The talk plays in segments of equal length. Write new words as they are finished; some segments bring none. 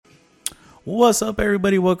What's up,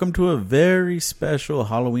 everybody? Welcome to a very special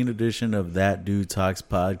Halloween edition of That Dude Talks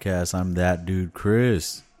podcast. I'm that dude,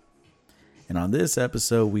 Chris. And on this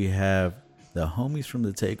episode, we have the homies from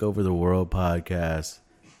the Take Over the World podcast,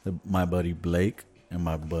 my buddy Blake and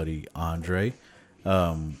my buddy Andre.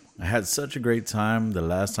 I had such a great time the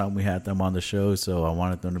last time we had them on the show, so I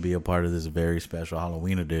wanted them to be a part of this very special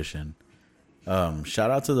Halloween edition. Shout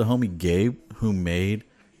out to the homie Gabe, who made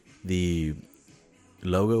the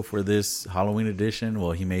logo for this Halloween edition.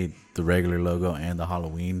 Well, he made the regular logo and the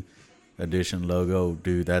Halloween edition logo.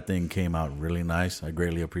 Dude, that thing came out really nice. I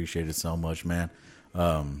greatly appreciate it so much, man.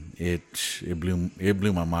 It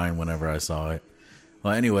blew my mind whenever I saw it.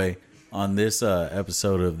 Well, anyway, on this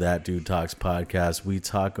episode of That Dude Talks podcast, we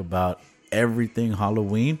talk about everything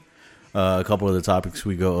Halloween. A couple of the topics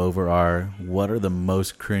we go over are: what are the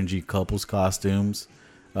most cringy couples costumes?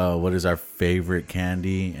 What is our favorite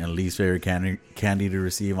candy and least favorite candy to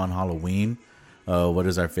receive on Halloween? What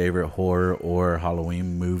is our favorite horror or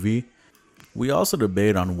Halloween movie? We also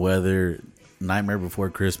debate on whether Nightmare Before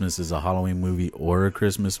Christmas is a Halloween movie or a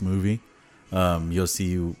Christmas movie. You'll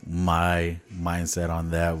see my mindset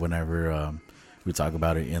on that whenever we talk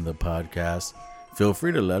about it in the podcast. Feel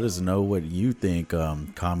free to let us know what you think.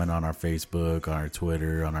 Comment on our Facebook, on our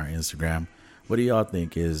Twitter, on our Instagram. What do y'all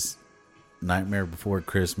think? Is Nightmare Before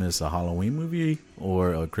Christmas a Halloween movie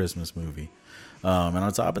or a Christmas movie? And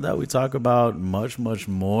on top of that, we talk about much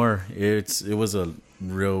more. It was a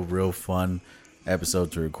real fun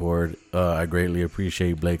episode to record. I greatly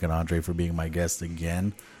appreciate Blake and Andre for being my guests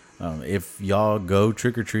again. If y'all go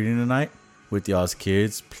trick-or-treating tonight with y'all's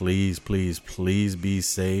kids, please be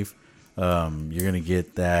safe. You're gonna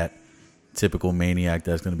get that typical maniac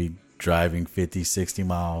that's gonna be driving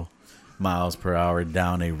 50-60 miles per hour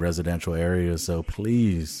down a residential area, so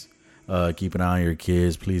please keep an eye on your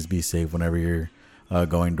kids. Please be safe whenever you're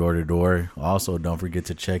going door to door. Also, don't forget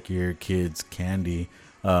to check your kids' candy,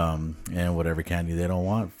 and whatever candy they don't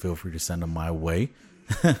want, feel free to send them my way.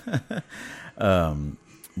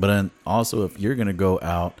 But then also, if you're gonna go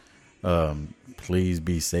out, please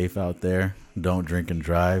be safe out there. Don't drink and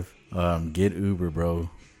drive. Get Uber,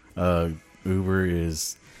 bro. Uber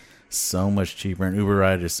is so much cheaper. An Uber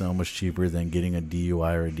ride is so much cheaper than getting a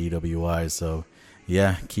DUI or a DWI. So,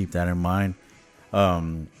 yeah, keep that in mind.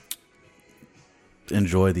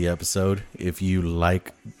 Enjoy the episode. If you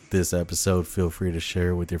like this episode, feel free to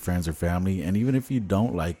share it with your friends or family. And even if you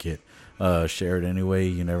don't like it, share it anyway.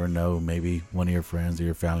 You never know. Maybe one of your friends or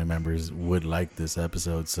your family members would like this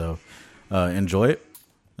episode. So, enjoy it.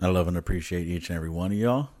 I love and appreciate each and every one of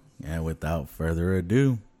y'all. And without further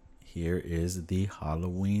ado, here is the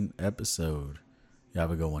Halloween episode. Y'all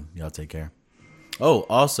have a good one. Y'all take care. Oh,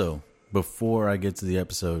 also, before I get to the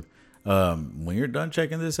episode, when you're done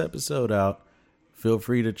checking this episode out, feel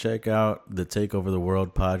free to check out the Take Over the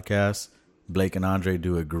World podcast. Blake and Andre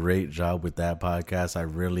do a great job with that podcast. I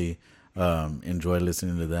really enjoy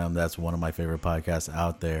listening to them. That's one of my favorite podcasts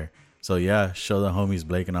out there. So, yeah, show the homies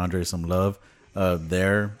Blake and Andre some love.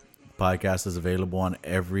 Their podcast is available on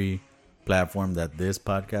every platform that this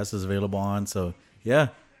podcast is available on. So yeah,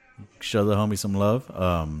 show the homie some love.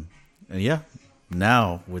 And yeah,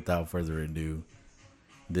 now without further ado,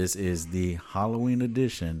 this is the Halloween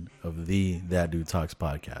edition of the That Dude Talks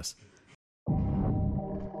podcast.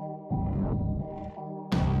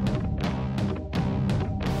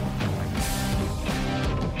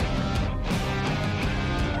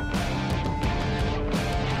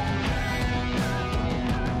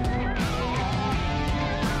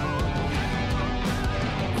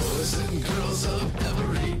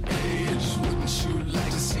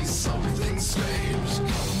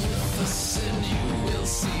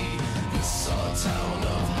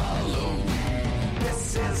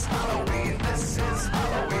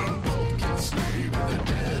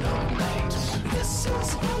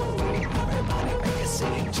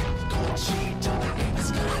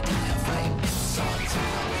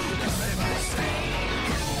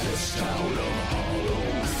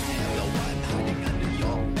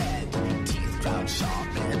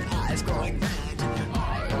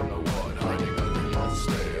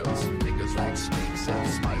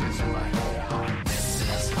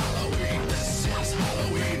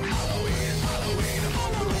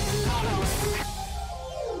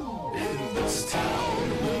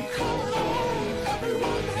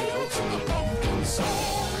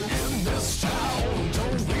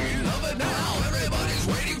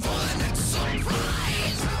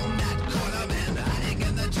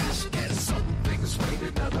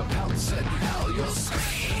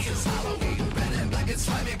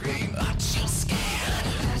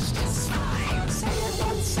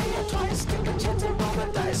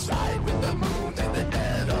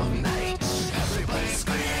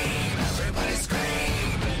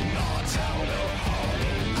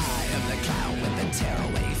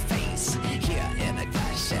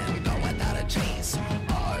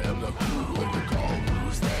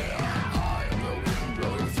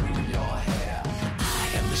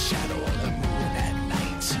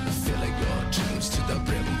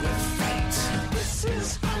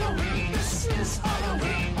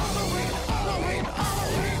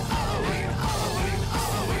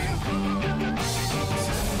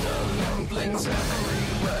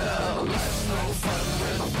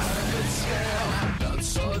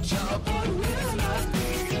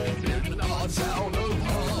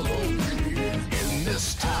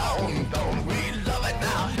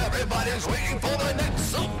 is waiting for the next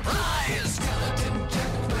surprise. Skeleton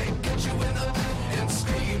Jack might get you in the back and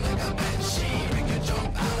scream like a banshee. Make you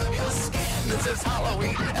jump out of your skin. This is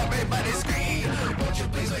Halloween, everybody scream. Won't you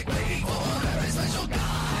please make way for a very special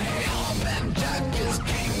guy? Hellman Jack is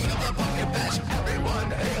king of the pumpkin patch.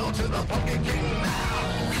 Everyone hail to the pumpkin king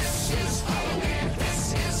now. This is Halloween,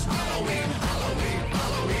 this is Halloween, Halloween,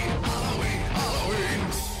 Halloween, Halloween, Halloween.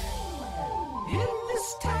 In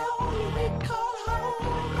this town we call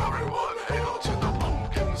home. Everyone hail to the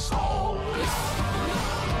pumpkin song.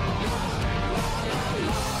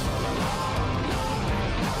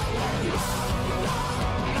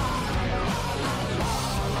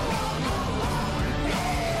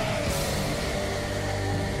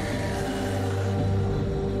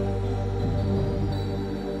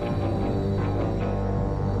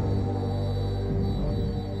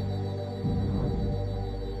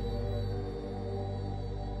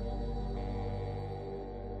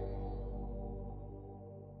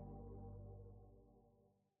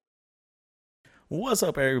 What's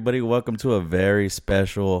up, everybody? Welcome to a very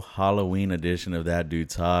special Halloween edition of That Dude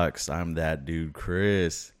Talks. I'm that dude,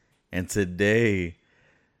 Chris. And today,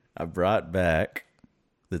 I brought back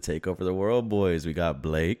the Take Over the World boys. We got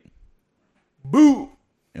Blake. Boo!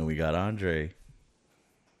 And we got Andre.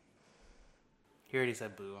 He already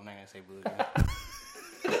said boo. I'm not going to say boo again.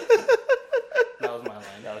 That was my line.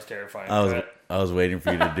 That was terrifying. I was waiting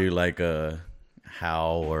for you to do like a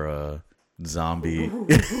howl or a zombie.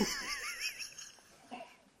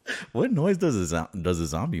 What noise does a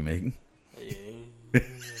zombie make?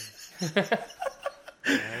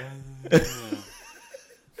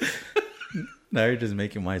 Now you're just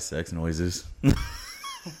making my sex noises.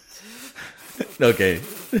 Okay.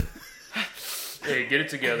 Hey, get it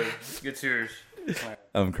together. Get serious.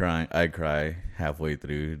 I'm crying. I cry halfway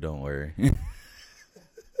through. Don't worry.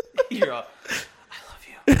 You're all, I love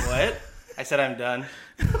you. What? I said I'm done.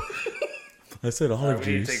 I said olive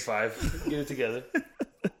We need juice. to take 5. Get it together.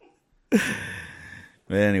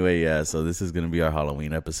 But anyway, yeah, so this is going to be our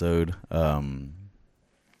Halloween episode. We're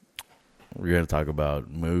going to talk about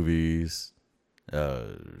movies,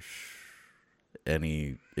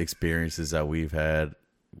 any experiences that we've had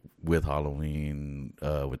with Halloween,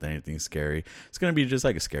 with anything scary. It's going to be just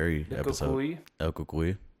like a scary episode. El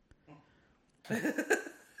Cucuy.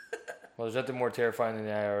 Well, there's nothing more terrifying than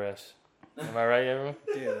the IRS. Am I right, everyone?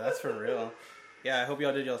 Dude, that's for real. Yeah, I hope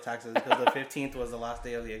y'all did y'all's taxes because the 15th was the last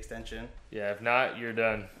day of the extension. Yeah, if not, you're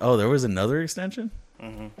done. Oh, there was another extension?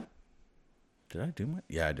 Mm-hmm. Did I do my...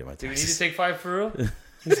 Yeah, I did my Do we need taxes. to take 5 for real?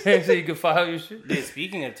 So you can file your shit? Dude,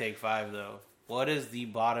 speaking of Take 5, though, what is the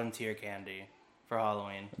bottom tier candy for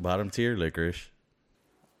Halloween? Bottom tier licorice.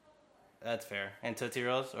 That's fair. And Tootsie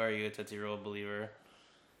Rolls? Or are you a Tootsie Roll believer?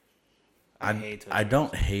 I hate Tootsie I Rolls.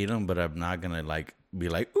 don't hate them, but I'm not going to like be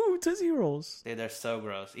like, ooh, Tootsie Rolls. Dude, they're so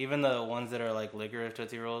gross. Even the ones that are like licorice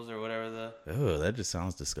Tootsie Rolls or whatever Oh, that just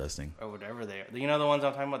sounds disgusting. or whatever they are. You know the ones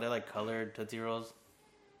I'm talking about? They're like colored Tootsie Rolls?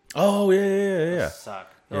 Oh, yeah. Those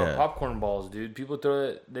suck. No, Yeah. popcorn balls, dude. People throw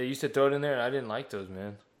it. They used to throw it in there, and I didn't like those,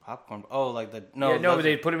 man. Popcorn. Oh, like the... No, No, but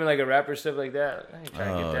they put them in like a wrapper, stuff like that. I ain't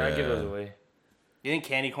trying to get that. I give yeah. those away. You think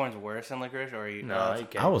candy corn's worse than licorice? Or are you... No, I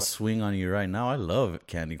can't. I will swing on you right now. I love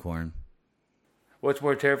candy corn. What's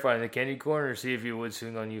more terrifying, the candy corn, or see if you would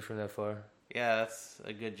swing on you from that far? Yeah, that's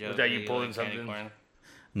a good joke. Was that you like pulling candy something? corn.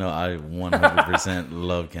 No, I 100%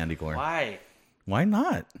 love candy corn. Why? Why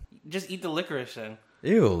not? Just eat the licorice then.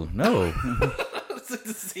 Ew, no. It's like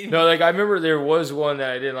the same. No, like I remember there was one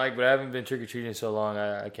that I didn't like, but I haven't been trick or treating so long.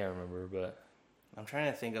 I can't remember, but I'm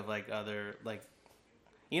trying to think of like other like,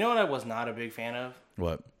 you know what I was not a big fan of,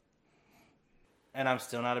 What? and I'm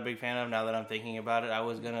still not a big fan of now that I'm thinking about it. I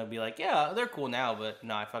was gonna be like, yeah, they're cool now, but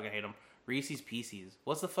no, I fucking hate them. Reese's Pieces.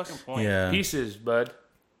 What's the fucking point? Yeah. pieces, bud.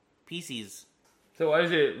 Pieces. So why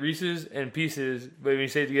is it Reese's and Pieces, but when you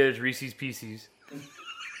say it together, it's Reese's Pieces?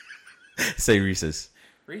 Say Reese's.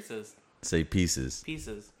 Reese's Say pieces.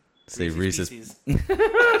 Pieces. Say Reese's. Pieces.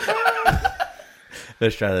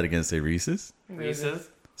 Let's try that again. Say Reese's. Reese's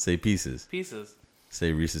Say pieces. Pieces.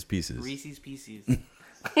 Say Reese's Pieces. Reese's Pieces.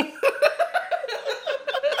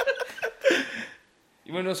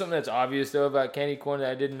 You want to know something that's obvious, though, about candy corn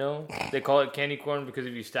that I didn't know? They call it candy corn because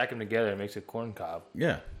if you stack them together, it makes a corn cob.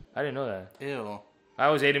 Yeah. I didn't know that. Ew. I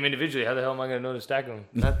always ate them individually. How the hell am I going to know to stack them?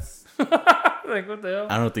 That's Like, what the hell?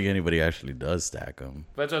 I don't think anybody actually does stack them.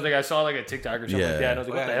 That's what I think. I saw like a TikTok or something Yeah. like that. And I was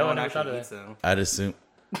like, what the hell? I never thought of eats that. them. I'd assume.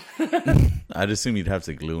 I'd assume you'd have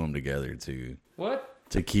to glue them together What?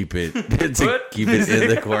 to keep it What? keep it in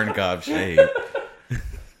the corn cob shape.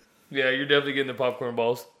 Yeah, you're definitely getting the popcorn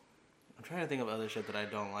balls. I'm trying to think of other shit that I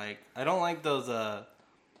don't like. I don't like those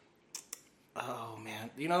Oh man,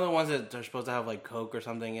 you know the ones that are supposed to have like Coke or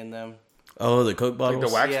something in them? Oh, the Coke bottles. Like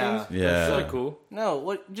the wax Yeah. things? Yeah. That's really cool. No,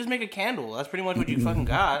 what? Just make a candle. That's pretty much what you fucking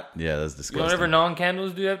got. Yeah, that's You disgusting. don't ever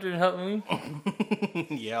non-candles do after Halloween?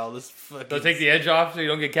 Yeah, all this fucking. They'll take the edge off so you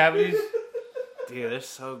don't get cavities. Dude, they're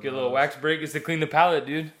so good. Get a little wax break. It's to clean the palate,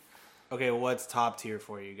 dude. Okay, what's top tier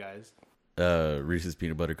for you guys? Reese's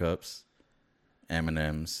peanut butter cups,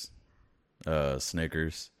 M&Ms,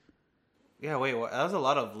 Snickers, Yeah, wait, that was a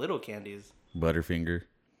lot of little candies. Butterfinger.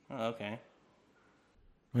 Oh, okay.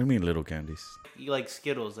 What do you mean little candies? You like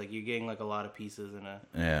Skittles, like you're getting like a lot of pieces in a.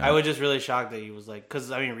 Yeah. I was just really shocked that he was like, because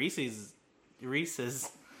I mean Reese's,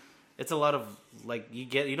 it's a lot of like you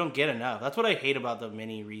don't get enough. That's what I hate about the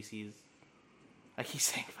mini Reese's. I keep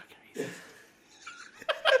saying fucking Reese's.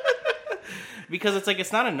 Because it's like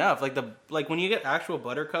it's not enough. Like when you get actual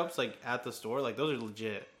buttercups like at the store, like those are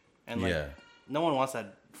legit. And like Yeah. no one wants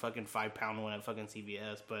that fucking 5-pound one at fucking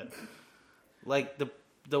CVS, but like the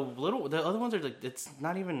other ones are like it's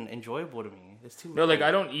not even enjoyable to me. It's too No, like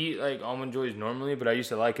I don't eat like Almond Joys normally, but I used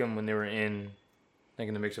to like them when they were in the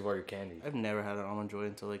mix of all your candy. I've never had an Almond Joy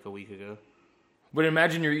until like a week ago. But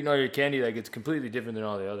imagine you're eating all your candy, like it's completely different than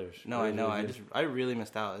all the others. No, I know. I really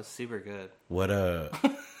missed out. It's super good. What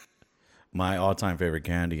my all-time favorite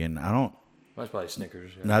candy, and I don't. That's probably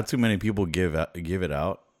Snickers. Yeah. Not too many people give it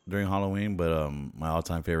out during Halloween, but my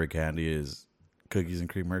all-time favorite candy is cookies and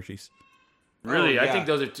cream Hershey's. Really, Oh, I yeah. think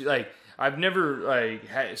those are too, like I've never like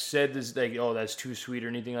said this like oh that's too sweet or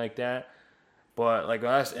anything like that. But like my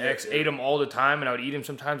last ex ate them all the time, and I would eat them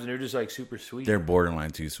sometimes, and they're just like super sweet. They're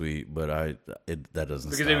borderline too sweet, but that doesn't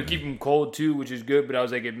because stop they would me. keep them cold too, which is good. But I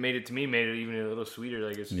was like, it made it even a little sweeter.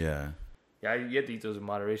 Like it's Yeah, you have to eat those in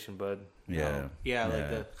moderation, bud. yeah, Yeah, like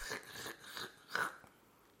the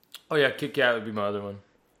Oh yeah, Kit Kat would be my other one.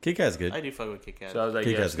 Kit Kat's good. I do fuck with Kit Kat. So I was like,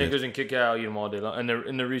 Kit yeah, Kat's good. Snickers and Kit Kat, I'll eat them all day long.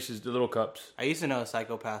 And the Reese's, the little cups. I used to know a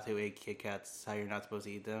psychopath who ate Kit Kats. How you're not supposed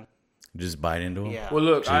to eat them. Just bite into them. Yeah. Well,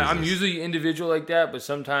 look, I'm Jesus. usually individual like that, but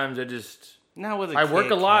sometimes Not with a I work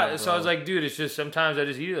Kit a lot, Kat, so I was bro. like, dude, it's just sometimes I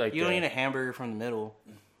just eat it like You that. don't eat a hamburger from the middle.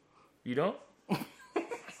 You don't?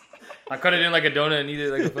 I cut it in like a donut and eat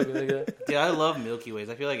it like a fucking like that. Dude, I love Milky Ways.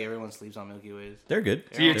 I feel like everyone sleeps on Milky Ways. They're good.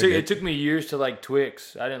 See, They're good. it took me years to like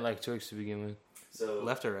Twix. I didn't like Twix to begin with. So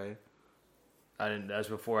Left or right? I didn't. That's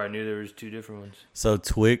before I knew there was two different ones. So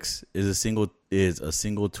Twix is a single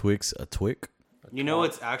Twix a Twick? You know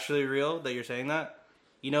what's actually real that you're saying that?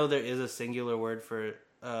 You know there is a singular word for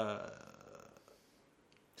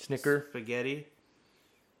Snicker, spaghetti?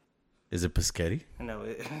 Is it Paschetti? No,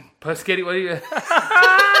 Paschetti. What do you?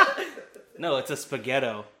 no, it's a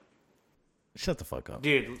spaghetto. Shut the fuck up.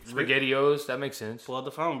 Dude, Spaghettios. That makes sense. pull out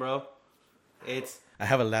the phone, bro. It's I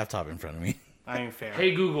have a laptop in front of me. I ain't fair.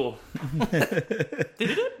 Hey Google.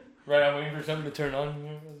 Right, I'm waiting for something to turn on.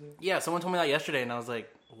 Yeah, someone told me that yesterday, and I was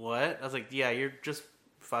like, "What?" I was like, "Yeah, you're just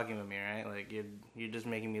fucking with me, right? Like you're just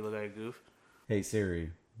making me look like a goof." Hey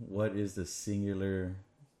Siri, what is the singular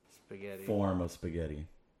Spaghetti. form of spaghetti?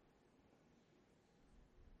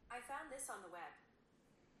 I found this on the web.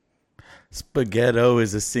 Spaghetto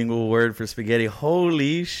is a single word for spaghetti.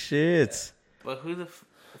 Holy shit. But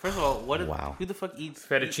first of all, Wow. who the fuck eats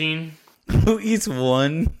Fettuccine. Who eats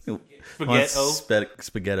one? Spaghetto?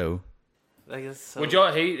 Spaghetto. Like, it's so, Would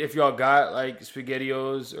y'all hate if y'all got like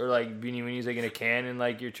Spaghettios or like Beanie Weenies like in a can and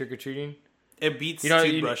like you're trick or treating? it beats You know,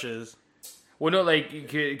 toothbrushes. Well, no, like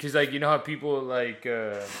because like you know how people like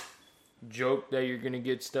joke that you're gonna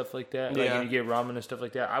get stuff like that, like Yeah. you get ramen and stuff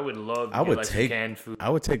like that. I would love to I get would like take some canned food. I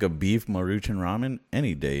would take a beef Maruchan ramen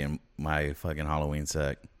any day in my fucking Halloween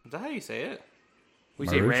sack. Is that how you say it? We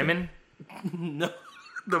say Maruchan? ramen. No,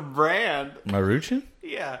 the brand. Maruchan?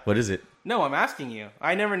 Yeah. What is it? No, I'm asking you.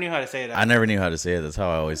 I never knew how to say it. I never knew how to say it. That's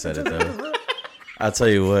how I always said it though. I'll tell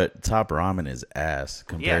you what, Top Ramen is ass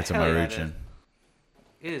compared to hell yeah, Maruchan.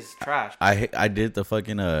 It is trash. I did the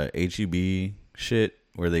fucking HEB shit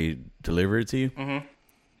where they deliver it to you,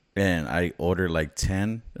 and I ordered like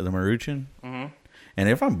 10 of the Maruchan. And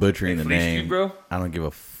if I'm butchering the fleeced you, name, bro? I don't give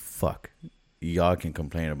a fuck. Y'all can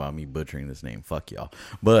complain about me butchering this name. Fuck y'all.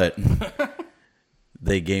 But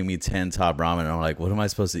they gave me 10 Top Ramen, and I'm like, what am I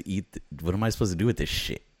supposed to eat? What am I supposed to do with this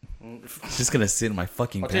shit? It's just gonna sit in my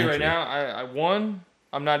fucking I'll tell pantry. you right now,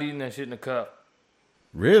 I'm not eating that shit in a cup.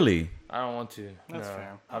 Really? I don't want to. That's No.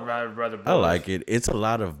 fair. I'd rather. I boil like it. It's a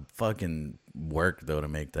lot of fucking work though to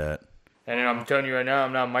make that. And then I'm telling you right now,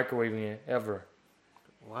 I'm not microwaving it ever.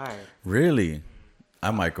 Why? Really?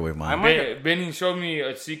 I microwave mine. Benny showed me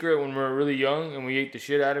a secret when we were really young, and we ate the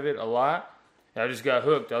shit out of it a lot. And I just got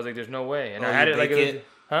hooked. I was like, "There's no way." And Oh, I had you it like, bake it?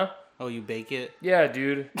 huh? Oh, you bake it? Yeah,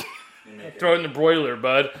 dude. Throw it in the broiler,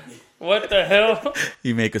 bud. What the hell?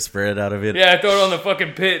 You make a spread out of it. Yeah, I throw it on the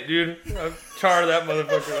fucking pit, dude. I char that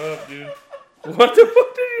motherfucker up, dude. What the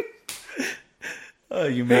fuck did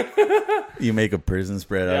you... You make a prison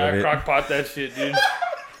spread out Yeah, of I it. crock pot that shit, dude.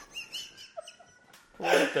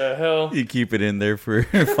 What the hell? You keep it in there for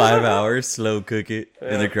 5 hours, slow cook it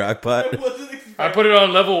in the crock pot. I put it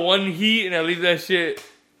on level 1 heat and I leave that shit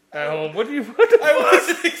at home. What the I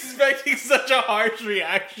wasn't expecting such a harsh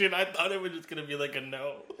reaction. I thought it was just gonna be like a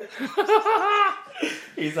no.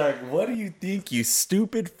 He's like, "What do you think, you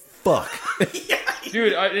stupid fuck?"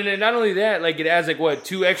 Dude, and then not only that, like it adds like what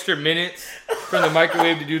 2 extra minutes from the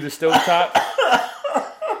microwave to do the stovetop.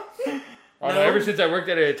 I don't know, ever since I worked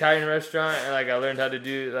at an Italian restaurant and like I learned how to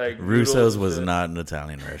do like Russo's noodles was and- not an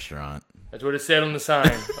Italian restaurant. That's what it said on the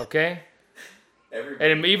sign. Okay.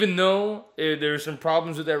 And even though there were some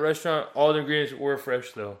problems with that restaurant, all the ingredients were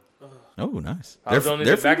fresh though. Oh, nice. I was only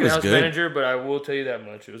their the back food of the was house good. manager, but I will tell you that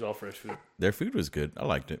much: it was all fresh food. Their food was good. I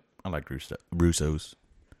liked it. I liked Russo's.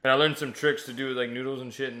 And I learned some tricks to do with like noodles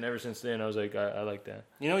and shit, and ever since then, I was like, I like that.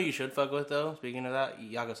 You know what you should fuck with though? Speaking of that,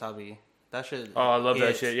 Yagasabi. That shit. Oh, I love that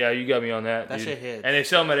hits. shit. Yeah, you got me on that. That dude. shit hits. And they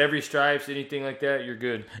sell them at every Stripes, anything like that. You're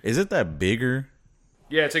good. Is it that bigger?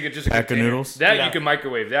 Yeah, it's like just a Pack of container. noodles? That Yeah. you can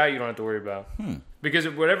microwave. That you don't have to worry about. Because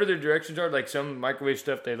whatever their directions are, like some microwave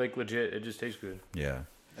stuff, they like legit. It just tastes good. Yeah.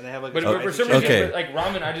 And they have like But a for some spicy reason, Okay. like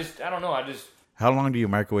ramen, I don't know. How long do you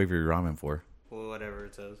microwave your ramen for? chicken, whatever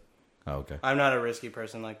it says. Oh, okay. I'm not a risky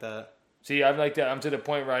person like that. See, I'm like that. I'm to the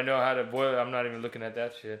point where I know how to boil it. I'm not even looking at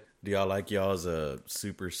that shit. Do y'all like y'all's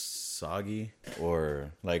super soggy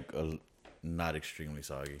or like not extremely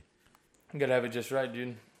soggy? You gotta have it just right,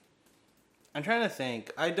 dude. I'm trying to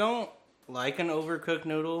think. I don't like an overcooked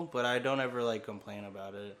noodle, but I don't ever like complain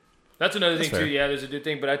about it. That's another thing fair. too. Yeah, there's a good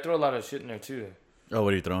thing, but I throw a lot of shit in there too. Oh,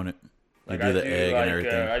 what are you throwing it? You Like do I the egg like, and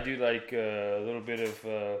everything. I do like a little bit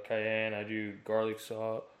of cayenne. I do garlic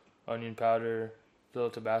salt, onion powder, little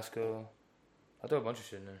Tabasco. I throw a bunch of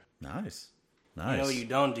shit in there. Nice. You know what you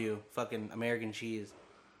don't do? Fucking American cheese.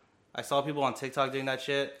 I saw people on TikTok doing that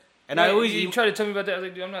shit, and I always you eat. try to tell me about that. I was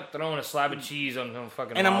like, dude, I'm not throwing a slab of cheese on some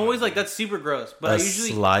fucking. And I'm ramen, always like, dude. that's super gross. But a I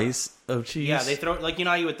usually, slice of cheese. yeah, they throw like you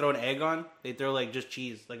know how you would throw an egg on. They throw like just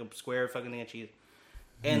cheese, like a square fucking thing of cheese.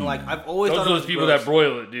 And like I've always Those thought are it those was people gross. that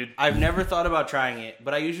broil it, dude. I've never thought about trying it,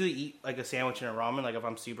 but I usually eat like a sandwich and a ramen, like if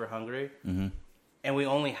I'm super hungry. Mm-hmm. And we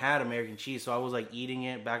only had American cheese, so I was like eating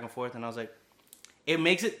it back and forth, and I was like, it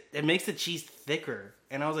makes the cheese thicker,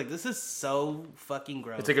 and I was like, this is so fucking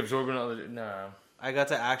gross. It's like absorbing all the. Nah. I got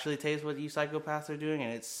to actually taste what you psychopaths are doing,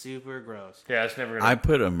 and it's super gross. Yeah, it's never gonna. I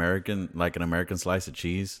put an American slice of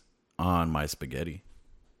cheese on my spaghetti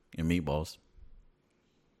and meatballs,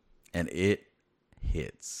 and it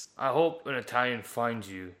hits. I hope an Italian finds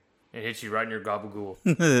you and hits you right in your gabagool.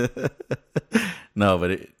 No,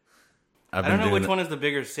 but I don't know which one is the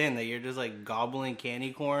bigger sin, that you're just like gobbling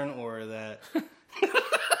candy corn, or that.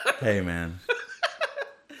 Hey, man.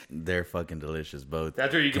 They're fucking delicious, both.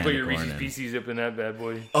 That's where you can put candy your corn Reese's and- Pieces up in that bad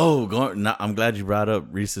boy. Oh, I'm glad you brought up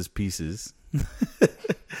Reese's Pieces.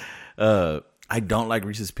 I don't like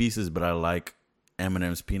Reese's Pieces, but I like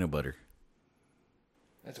M&M's peanut butter.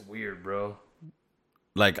 That's weird, bro.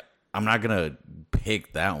 Like, I'm not gonna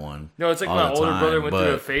pick that one. No, it's like all my the older time, brother went through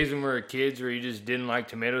a but phase when we were kids where he just didn't like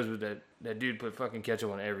tomatoes, but that dude put fucking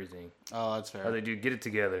ketchup on everything. Oh, that's I was fair. like, dude, get it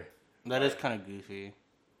together. That is kind of goofy.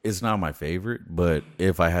 It's not my favorite, but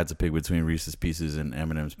if I had to pick between Reese's Pieces and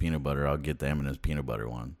M&M's peanut butter, I'll get the M&M's peanut butter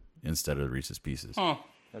one instead of Reese's Pieces.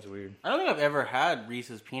 That's weird. I don't think I've ever had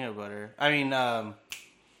Reese's peanut butter. I mean,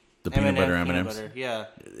 The peanut butter peanut M&M's, butter. Yeah.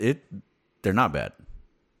 they're not bad.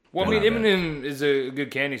 Well, I They're mean, not bad. M&M is a good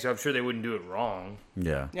candy, so I'm sure they wouldn't do it wrong.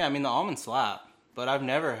 Yeah. Yeah, I mean, the almond slap, but I've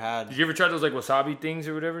never had. Did you ever try those like wasabi things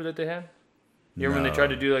or whatever that they had? You remember when they tried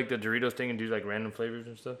to No. do like the Doritos thing and do like random flavors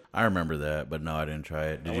and stuff? I remember that, but no, I didn't try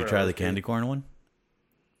it. Did you would've try the always candy corn one?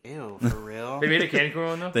 Ew, for real? They made a candy corn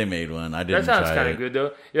one though. They made one. I That didn't sounds try kind it. of good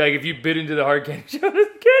though. Yeah, like if you bit into the hard candy, showed us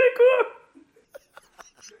candy corn.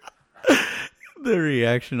 The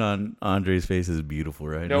reaction on Andre's face is beautiful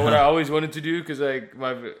right You know now. what I always wanted to do, because like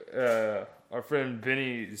our friend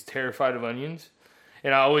Benny is terrified of onions,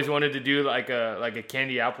 and I always wanted to do like a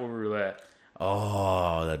candy apple roulette.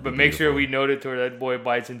 Oh, that'd be But make sure beautiful. we note it to where that boy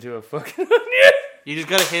bites into a fucking onion. You just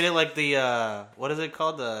gotta hit it like the, what is it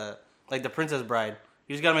called? Like the Princess Bride.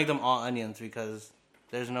 You just gotta make them all onions, because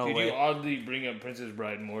there's no Dude, way. you oddly bring up Princess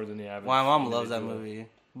Bride more than the average. My mom loves that individual. movie.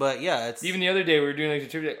 But yeah, it's. Even the other day we were doing like the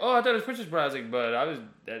trivia, like, oh, I thought it was Princess Bride. I was like,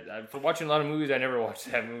 but for watching a lot of movies, I never watched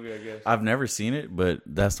that movie. I guess. I've never seen it, but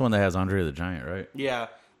that's the one that has Andre the Giant, right? Yeah.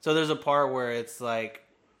 So there's a part where it's like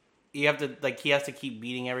you have to like he has to keep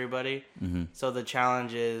beating everybody. Mm-hmm. So the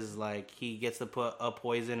challenge is like he gets to put a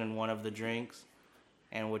poison in one of the drinks,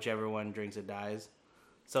 and whichever one drinks it dies.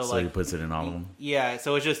 So like he puts it in all of them. Yeah,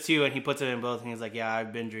 so it's just 2, and he puts it in both, and he's like, "Yeah,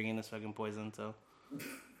 I've been drinking this fucking poison." So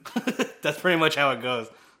that's pretty much how it goes.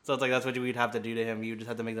 So it's like that's what we'd have to do to him. You just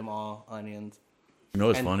have to make them all onions. You know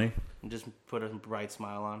what's And- funny? And just put a bright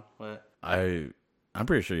smile on. But I'm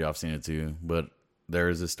pretty sure y'all have seen it too, but there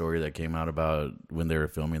is a story that came out about when they were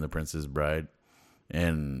filming The Princess Bride,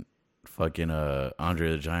 and fucking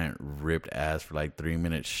Andre the Giant ripped ass for like 3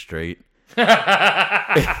 minutes straight.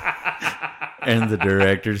 And the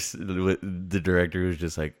director was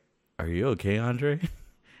just like, "Are you okay, Andre?"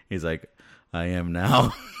 He's like, "I am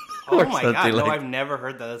now." oh my god, something no, like- I've never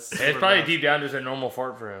heard that. That's It's super probably gross. deep down just a normal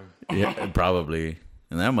fart for him. Yeah, probably.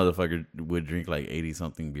 And that motherfucker would drink like 80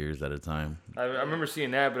 something beers at a time. I remember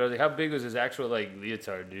seeing that, but I was like, how big was his actual like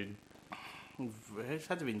leotard, dude? It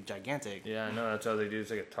had to be gigantic. Yeah, I know that's how they do.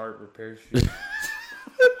 It's like a tarp or parachute.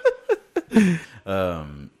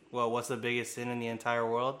 Well, what's the biggest sin in the entire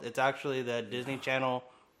world? It's actually that Disney Channel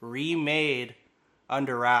remade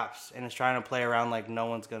Under Wraps and is trying to play around like no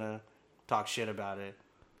one's gonna talk shit about it.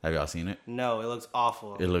 Have y'all seen it? No, it looks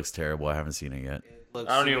awful. It looks terrible. I haven't seen it yet. It looks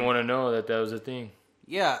I don't super- even want to know that was a thing.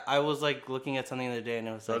 Yeah, I was like looking at something the other day and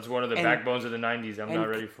it was So like it's one of the and- backbones of the '90s. I'm and not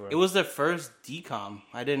ready for it. It was the first decom.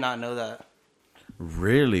 I did not know that.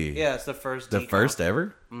 Really? Yeah, it's the first. The decom. first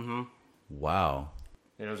ever? Mm-hmm. Wow.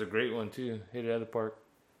 And it was a great one too. Hit it out of the park.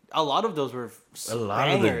 A lot of those were A lot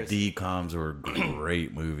bangers. of the DComs were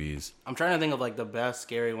great movies. I'm trying to think of like the best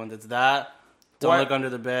scary ones. It's that. Don't What? Look Under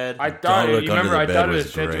the Bed. I thought Look you Under remember the I Bed thought it was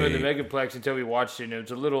was Phantom of the great. Megaplex until we watched it, and it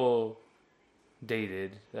was a little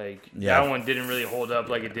dated. Like Yeah. that one didn't really hold up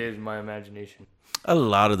like it did in my imagination. A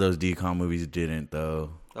lot of those DCom movies didn't, though.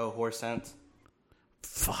 Oh, Horse Sense.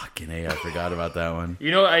 Fucking A, I forgot about that one.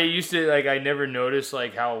 You know, I used to like I never noticed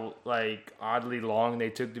like how like oddly long they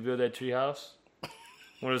took to build that treehouse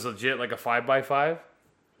when it was legit like a 5x5.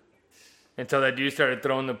 Until that dude started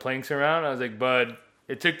throwing the planks around, I was like, "Bud,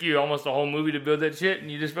 it took you almost a whole movie to build that shit,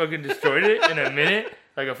 and you just fucking destroyed it in a minute,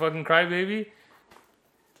 like a fucking crybaby."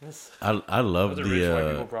 I love Those are rich white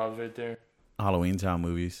people the problems right there. Halloween Town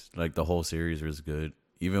movies. Like, the whole series was good.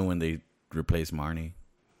 Even when they replaced Marnie.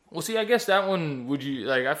 Well, see, I guess that one would you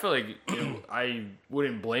like? I feel like I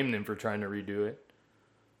wouldn't blame them for trying to redo it.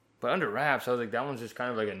 But Under Wraps, I was like, that one's just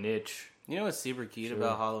kind of like a niche. You know what's super cute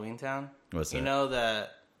about Halloween Town? What's that? You know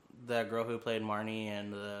that girl who played Marnie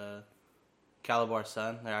and the Calabar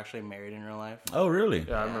son, they're actually married in real life. Oh, really?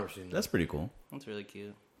 Yeah, I remember seeing that. That's pretty cool. That's really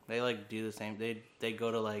cute. They like do the same. They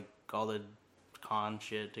go to like all the con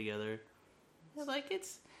shit together. They're like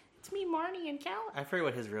it's me, Marnie, and Cal. I forget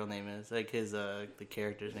what his real name is. Like his the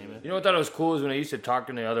character's name is. You know what I thought was cool is when I used to talk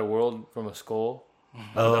in the other world from a skull.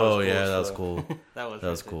 Oh, cool yeah, as that was fuck. cool. That was That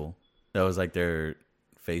was cool. That was like their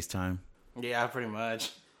FaceTime. Yeah, pretty much.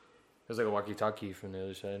 It was like a walkie-talkie from the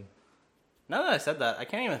other side. Now that I said that, I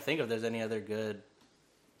can't even think if there's any other good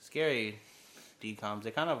scary decoms.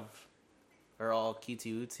 They kind of are all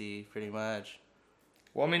cutesy pretty much.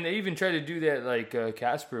 Well, I mean, they even tried to do that like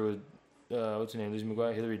Casper with what's her name, Lizzie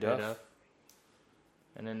McGuire, Hilary Duff, Right up.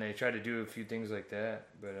 and then they tried to do a few things like that.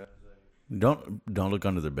 But Don't Look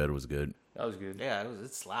Under the Bed was good. that was good. Yeah,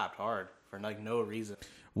 it slapped hard for like no reason.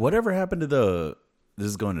 Whatever happened to the... This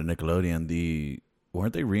is going to Nickelodeon.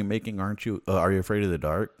 Weren't they remaking Are You Afraid of the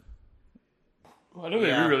Dark? Well, I know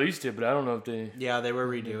Yeah. they re-released it, but I don't know if they. Yeah, they were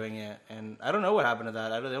redoing it, and I don't know what happened to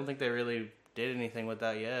that. I don't think they really did anything with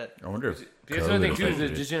that yet. I wonder if Because the other thing COVID too is affected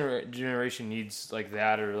that it. this generation needs like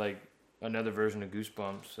that or like another version of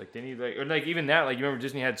Goosebumps. Like they need like or like even that like you remember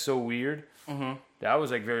Disney had So Weird. Mm-hmm. That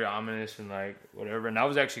was like very ominous and like whatever, and that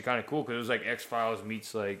was actually kind of cool because it was like X-Files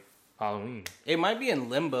meets like Halloween. It might be in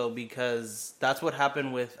limbo because that's what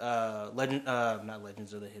happened with not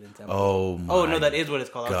Legends of the Hidden Temple. Oh, my Oh no, that is what it's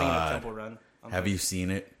called. I was thinking of God. Temple Run. Have you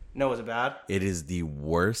seen it? No, was it bad? It is the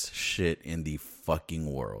worst shit in the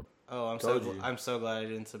fucking world. Oh, I'm so glad I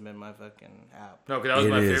didn't submit my fucking app. No, because that was It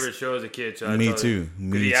my is. favorite show as a kid. So I Me thought it- too. 'cause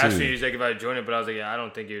Me he asked too. me, he's like, if I join it, but I was like, yeah, I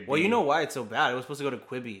don't think it would. Well, be. you know why it's so bad? It was supposed to go to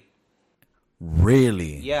Quibi.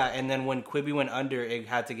 Really? Yeah, and then when Quibi went under, it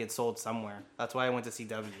had to get sold somewhere. That's why I went to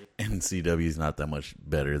CW. And CW is not that much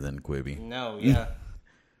better than Quibi. No, yeah.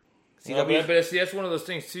 Well, CW. but see, that's one of those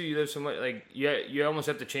things too. You live so much like you almost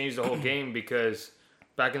have to change the whole game because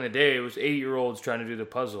back in the day it was 8-year-olds trying to do the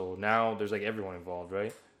puzzle. Now there's like everyone involved,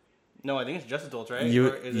 right? No, I think it's just adults, right? Or You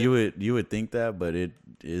is you would think that, but it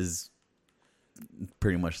is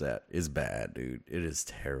pretty much that. It's bad, dude. It is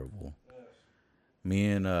terrible.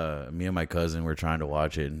 Me and my cousin were trying to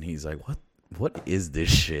watch it, and he's like, "What is this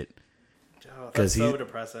shit?" Oh, 'Cause that's so he-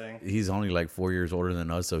 depressing. He's only like 4 years older than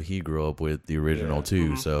us, so he grew up with the original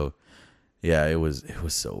too. So yeah, it was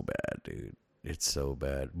so bad, dude. It's so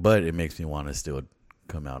bad, but it makes me want to still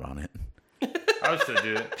come out on it I would still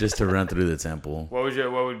do it. just to run through the temple. What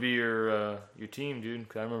would be your team, dude?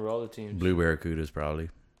 'Cause I remember all the teams. Blue Barracudas probably.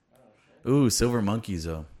 Ooh, Silver Monkeys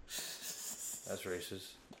though. That's racist.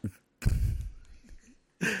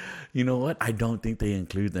 You know what? I don't think they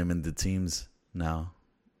include them in the teams now.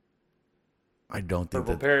 I don't think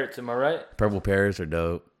Purple that Parrots, am I right? Purple Parrots are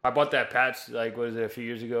dope. I bought that patch, like, what is it, a few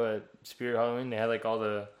years ago at Spirit Halloween. They had, like, all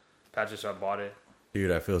the patches, so I bought it.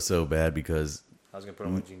 Dude, I feel so bad because I was going to put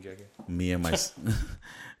on my jean jacket. me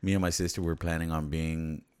and my sister were planning on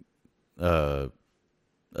being a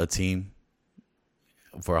team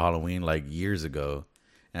for Halloween like years ago,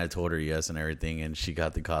 and I told her yes and everything, and she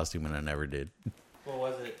got the costume and I never did. What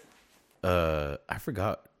was it? I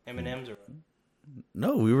forgot. M&M's or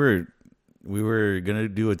No, we were gonna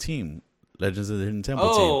do a team, Legends of the Hidden Temple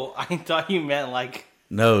team. Oh, I thought you meant like.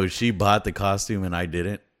 No, she bought the costume and I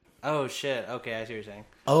didn't. Oh shit. Okay, I see what you're saying.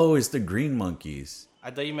 Oh, it's the Green Monkeys,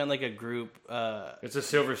 I thought you meant like a group. It's the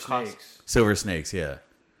Silver Snakes. Silver Snakes. Yeah.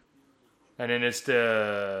 And then it's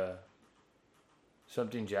the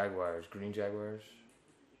something Jaguars, Green Jaguars.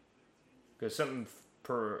 There's something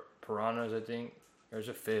piranhas, I think. There's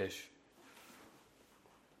a fish.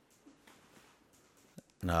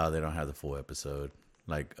 No, they don't have the full episode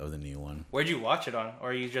like of the new one. Where'd you watch it on,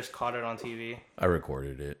 or you just caught it on TV? I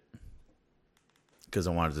recorded it because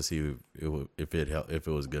I wanted to see if it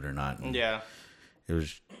was good or not. And Yeah.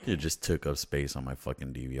 it just took up space on my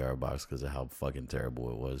fucking DVR box because of how fucking terrible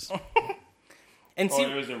it was. And Oh, see,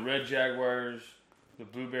 there was the red Jaguars, the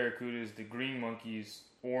blue Barracudas, the green monkeys,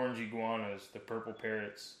 orange iguanas, the purple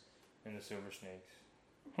parrots, and the silver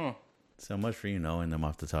snakes. So much for you knowing them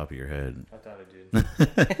off the top of your head. I thought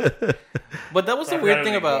I did. but that was the I weird forgot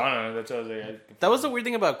thing an about iguana. That's what I was like. that was the weird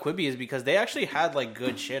thing about Quibi is because they actually had like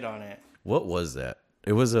good shit on it. What was that?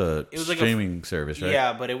 It was a was like a- streaming service, right?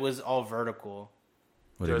 Yeah, but it was all vertical.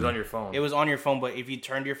 What It do was you on mean? your phone. It was on your phone, but if you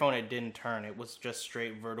turned your phone, it didn't turn. It was just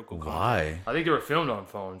straight vertical. content. Why? I think they were filmed on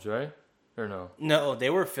phones, right? Or no? No,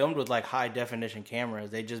 they were filmed with like high definition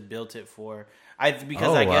cameras. They just built it for because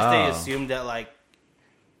Oh, I guess wow. they assumed that like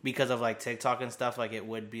because of like TikTok and stuff, like it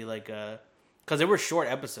would be like because they were short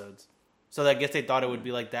episodes, so I guess they thought it would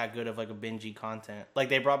be like that good of like a bingey content. Like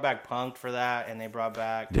they brought back Punk'd for that, and they brought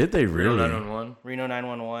back Did they Real really? 911. Reno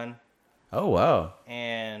 911, Oh wow!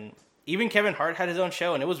 and even Kevin Hart had his own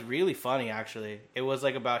show, and it was really funny actually. It was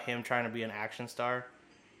like about him trying to be an action star,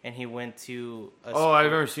 and he went to Oh, I've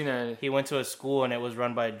never seen that. he went to a school and it was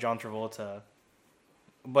run by John Travolta.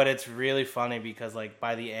 But it's really funny because like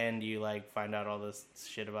by the end you like find out all this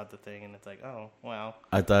shit about the thing and it's like, oh wow.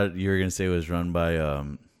 I thought you were gonna say it was run by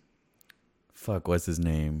what's his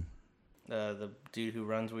name? The dude who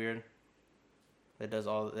runs weird. That does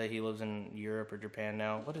all that, he lives in Europe or Japan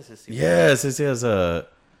now. What is his secret? Yes, it says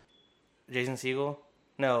Jason Segel?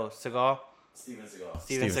 No, Seagal? Steven Seagal.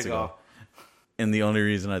 Steven Seagal. And the only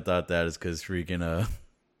reason I thought that is because freaking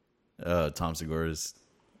Tom Segura's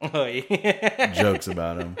Oh, yeah. jokes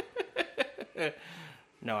about him.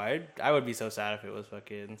 No, I would be so sad if it was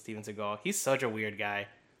fucking Steven Seagal. He's such a weird guy.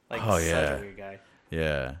 Like Oh, such yeah. a weird guy.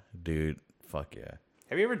 Yeah, dude. Fuck yeah.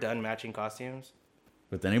 Have you ever done matching costumes?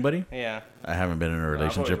 With anybody? Yeah. I haven't been in a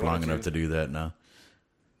relationship always long wanted enough to. to do that now.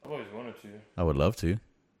 I've always wanted to. I would love to.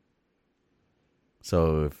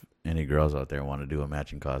 So if any girls out there want to do a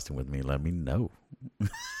matching costume with me, let me know.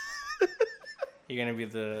 You're gonna be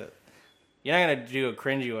you're not gonna do a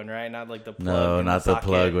cringy one, right? Not like the plug. No, in not the socket.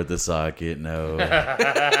 plug with the socket. No.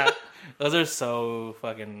 Those are so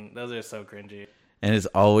cringy. And it's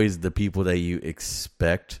always the people that you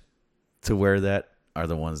expect to wear that are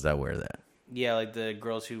the ones that wear that. Yeah, like the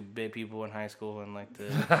girls who bit people in high school, and like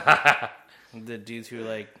the dudes who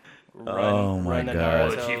like run, Oh my run a God. Oh,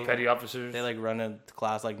 Naruto. the chief petty officers. They like run a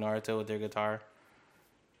class like Naruto with their guitar.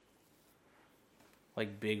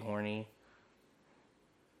 Like big horny.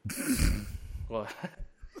 Well,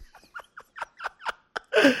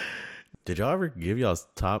 Did y'all ever give y'all's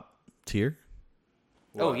top tier?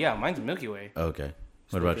 oh yeah, mine's Milky Way. Okay.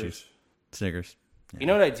 What about you? Snickers. Snickers. You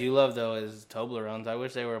know what I do love though is Toblerones. I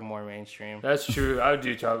wish they were more mainstream. That's true. I would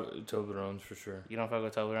do Toblerones for sure. You don't fuck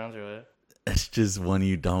with Toblerones or what? That's just one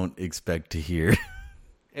you don't expect to hear.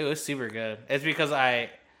 It was super good. It's because I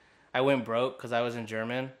went broke because I was in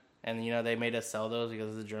German, and you know they made us sell those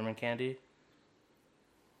because it's a German candy.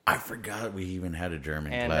 I forgot we even had a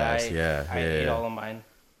German And class. I ate all of mine.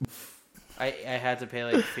 I had to pay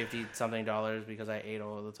like $50-something because I ate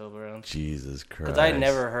all of the Toblerones. Jesus Christ. Because I had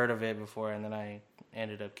never heard of it before, and then I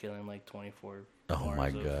ended up killing like 24. Oh bars my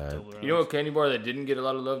of God. Toblerones. You know what candy bar that didn't get a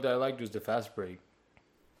lot of love that I liked was the Fast Break.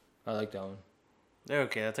 I like that one. They're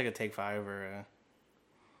okay. That's like a Take 5 or.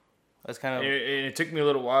 That's kind of. And it took me a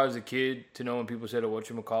little while as a kid to know when people said,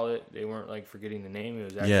 whatchamacallit, they weren't like forgetting the name. It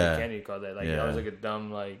was actually Yeah. candy called that. Like, Yeah. that was like a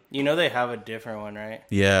dumb, like. You know they have a different one, right?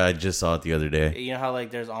 Yeah, I just saw it the other day. You know how like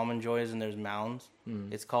there's Almond Joys and there's Mounds?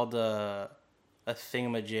 It's called a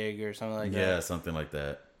thingamajig or something like Yeah, that. something like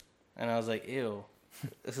that. And I was like, ew.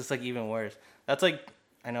 This is like even worse. That's like,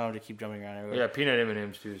 I know I'm to keep jumping around everywhere. Yeah, peanut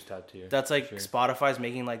M&M's too is top tier. That's like Sure. Spotify's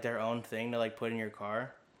making like their own thing to like put in your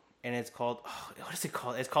car. And it's called, what is it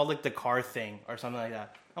called? It's called like the car thing or something like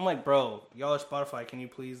that. I'm like, bro, y'all are Spotify. Can you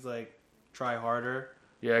please like try harder?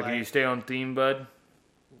 Yeah, can like- you stay on theme, bud?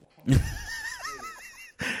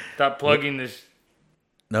 Stop plugging this.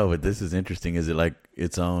 No, but this is interesting. Is it like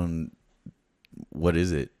its own? What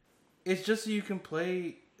is it? It's just so you can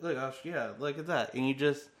play. Look, yeah, look at that. And you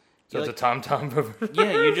just. So you it's like- a tom-tom.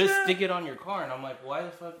 Yeah, you just stick it on your car, and I'm like, why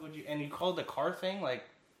the fuck would you? And you call it the car thing? Like,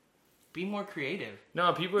 be more creative.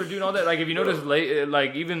 No, people are doing all that. Like, if you notice,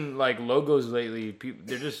 like even like logos lately, people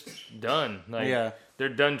they're just done. Like, Yeah. they're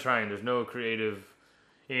done trying. There's no creative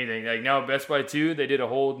anything. Like now, Best Buy too, they did a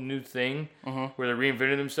whole new thing where they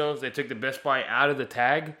reinvented themselves. They took the Best Buy out of the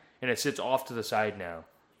tag, and it sits off to the side now.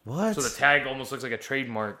 What? So the tag almost looks like a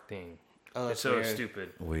trademark thing. Oh, It's that's so weird. stupid.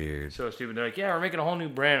 Weird. So stupid. They're like, yeah, we're making a whole new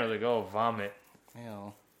brand. I was like, oh, vomit.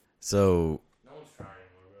 Ew. So No one's trying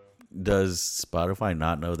anymore, bro. does Spotify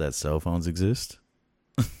not know that cell phones exist?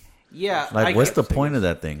 Yeah. Like, I what's guess, the point of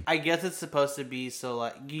that thing? I guess it's supposed to be so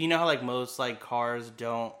like you know how like most like cars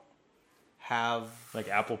don't have. Like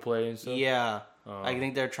Apple Play and stuff. Yeah. I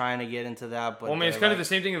think they're trying to get into that, but Well, I mean, it's they're kind of like-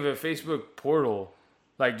 the same thing of a Facebook portal.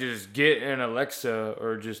 Like, just get an Alexa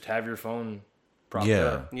or just have your phone propped Yeah.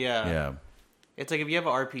 up. Yeah. Yeah. It's like if you have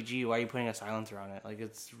an RPG, why are you putting a silencer on it? Like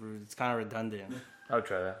it's kind of redundant. I would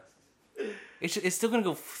try that. It's still gonna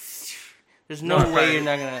go. There's no way you're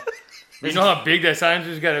not gonna. You know how big that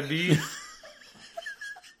silencer's got to be?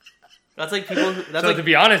 That's like people. That's So like to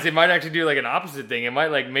be honest, it might actually do like an opposite thing. It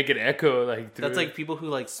might like make it echo like through that's like people who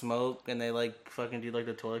like smoke and they like fucking do like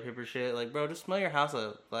the toilet paper shit. Like, bro, just smell your house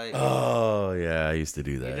up. Like, Oh yeah, I used to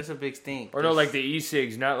do you're that. just a big stink. or no, Just- like the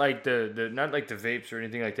e-cigs, not like the not like the vapes or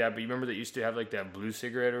anything like that. But you remember that used to have like that blue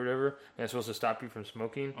cigarette or whatever, and it's supposed to stop you from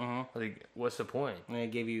smoking. Like, what's the point? And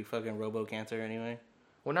it gave you fucking robo cancer anyway.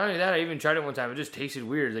 Well, not only that, I even tried it one time. It just tasted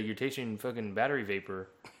weird. Like you're tasting fucking battery vapor.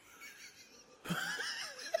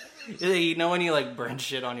 You know when you like burn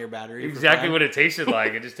shit on your battery? for Exactly fun? what it tasted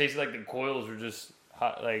like. It just tasted like the coils were just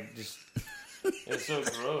hot, like just. It's so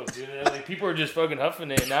gross, dude. And, like people are just fucking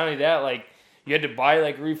huffing it. And not only that, like you had to buy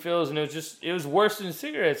like refills, and it was worse than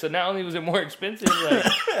cigarettes. So not only was it more expensive, like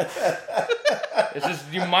it's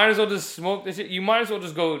just you might as well just smoke this shit. You might as well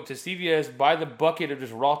just go to CVS, buy the bucket of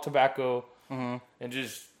just raw tobacco, and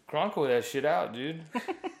just crunkle that shit out, dude.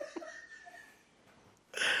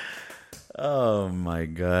 Oh my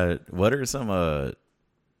god. What are some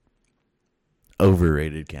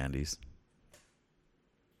overrated candies?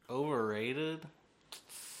 Overrated?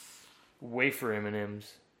 Wafer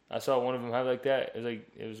M&Ms. I saw one of them have like that.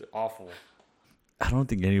 It was awful. I don't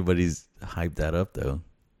think anybody's hyped that up though.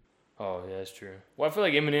 Oh, yeah, that's true. Well, I feel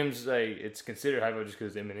like M&M's like it's considered hypo just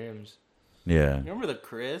because M&M's. Yeah. You remember the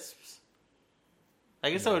crisps? I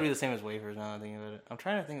guess that would be the same as wafers now that I think about it. I'm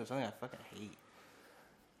trying to think of something I fucking hate.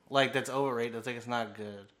 Like that's overrated. That's like it's not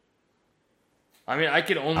good. I mean, I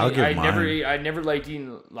could only. I'll give I never liked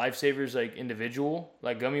eating Lifesavers like individual,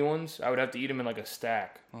 like gummy ones. I would have to eat them in like a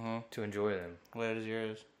stack to enjoy them. What is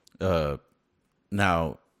yours?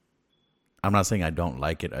 Now I'm not saying I don't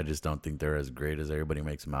like it. I just don't think they're as great as everybody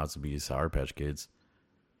makes them out to be. Sour Patch Kids.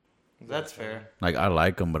 That's fair. Like I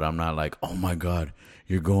like them, but I'm not like, oh my god,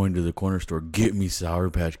 you're going to the corner store, get me Sour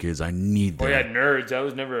Patch Kids. I need Oh that. yeah, Nerds. I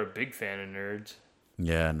was never a big fan of Nerds.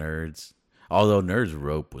 Yeah, Nerds. Although Nerds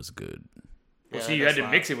Rope was good. Well, Yeah, see, you had that's to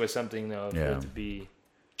fine. mix it with something though for Yeah. it to be.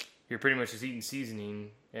 You're pretty much just eating seasoning,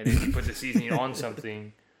 and then you put the seasoning on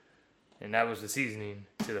something, and that was the seasoning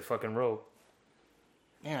to the fucking rope.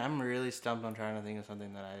 Man, I'm really stumped on trying to think of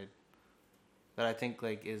something that I think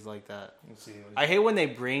like is like that. Let's see. I hate when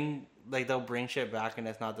they'll bring shit back and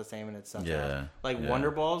it's not the same and it's something Yeah, else. Like yeah.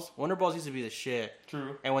 Wonder Balls. Wonder Balls used to be the shit.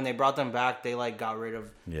 True. And when they brought them back, they like got rid of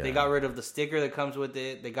Yeah. they got rid of the sticker that comes with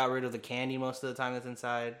it. They got rid of the candy most of the time that's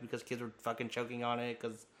inside because kids were fucking choking on it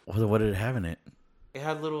because What did it have in it? it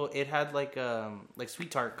had like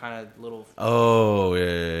sweet tart kind of little Oh, yeah,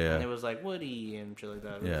 and it yeah, was like Woody and shit like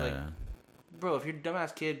that. It was yeah. like, bro, if your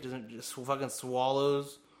dumbass kid doesn't just fucking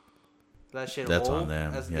swallows that shit That's whole, on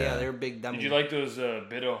them, yeah. they're big dummies. Did you like those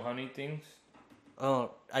Bit-O honey things?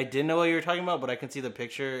 Oh, I didn't know what you were talking about, but I can see the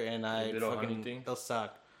picture, and I little honey fucking thing? they'll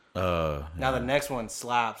suck. Yeah. Now the next one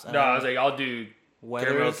slaps. No, I was like, I'll do caramel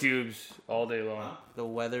Weathers, cubes all day long. the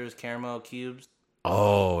Weathers caramel cubes.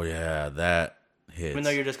 Oh yeah, that hits. Even though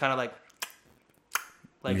you're just kind of like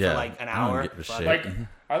for like an I don't hour. give a fuck. shit. Like,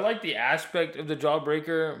 I like the aspect of the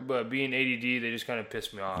jawbreaker, but being ADD, they just kind of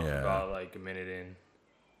piss me off Yeah. about like a minute in.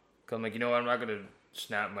 Cause I'm like, you know what? I'm not gonna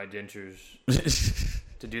snap my dentures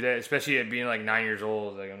to do that, especially at being like 9 years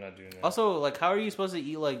old. Like, I'm not doing that. Also, like, how are you supposed to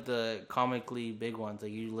eat like the comically big ones?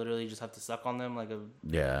 Like, you literally just have to suck on them like a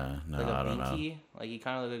Yeah, no, like a I don't know. binky. Like, you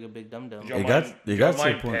kind of look like a big dum dum. Y'all It got- mind- it got y'all to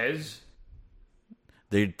a mind point- Pez?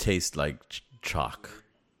 They taste like chalk.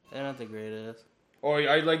 They're not the greatest. Or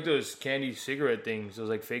I like those candy cigarette things, those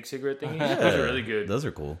like fake cigarette thingies. Those are really good. Those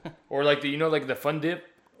are cool. Or like the like the Fun Dip,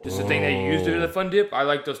 just the thing that you used to do the Fun Dip. I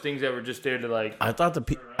like those things that were just there to like. I thought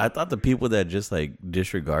the people that just like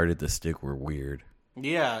disregarded the stick were weird.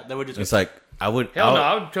 Yeah, they would just. It's like I would. Hell no!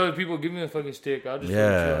 I would tell people, give me a fucking stick. I'll just Yeah,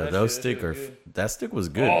 that those shit. stick That are. shit was good. That stick was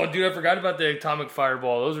good, Oh, dude, I forgot about the atomic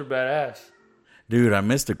fireball. Those are badass. dude. I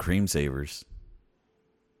missed the cream savers.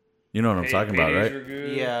 You know what I'm talking about, Paydays right? were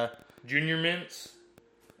good. Yeah, Junior mints.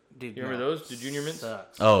 dude. You remember those? The Junior Mints?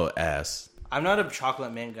 Sucks. Oh, ass. I'm not a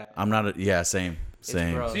chocolate mint guy. I'm not. Same.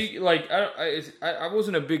 gross. See, like I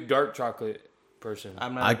wasn't a big dark chocolate person.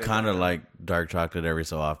 I'm not. I a big kind of fan. like dark chocolate every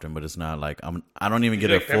so often, but it's not like I don't even You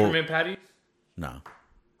get a like full. peppermint patties? No.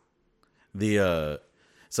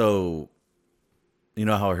 So you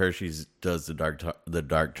know how Hershey's does the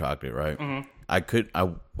dark chocolate, right?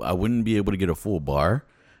 Mm-hmm. I wouldn't be able to get a full bar,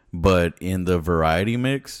 but in the variety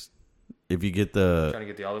mix, if you get Trying to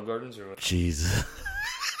get the Olive Gardens or what? Jesus.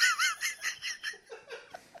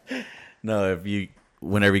 No,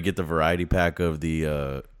 whenever you get the variety pack of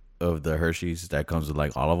the Hershey's that comes with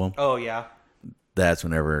like all of them, Oh yeah. that's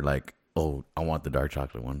whenever like, oh, I want the dark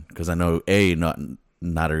chocolate one because I know A,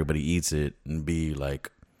 not everybody eats it, and B,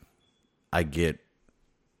 like I get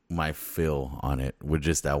my fill on it with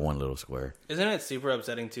just that one little square. Isn't it super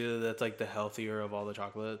upsetting too? That's like the healthier of all the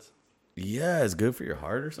chocolates. Yeah, it's good for your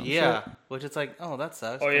heart or something. Yeah, which it's like, oh, that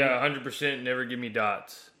sucks. Oh yeah, 100%. Never give me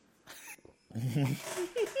dots.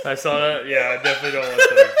 I saw that. Yeah, I definitely don't want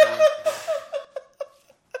that.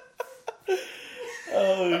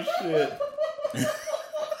 Oh shit.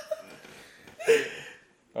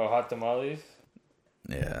 Oh, hot tamales.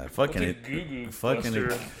 Yeah, fucking It's a goo-goo fucking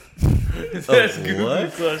cluster. That's Goo-goo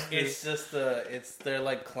cluster. It's just they're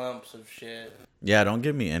like clumps of shit. Yeah, don't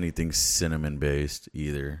give me anything cinnamon based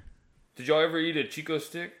either. Did y'all ever eat a Chico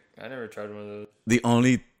stick? I never tried one of those. The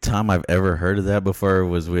only time I've ever heard of that before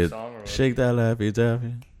was with Song or what? Shake That Laffy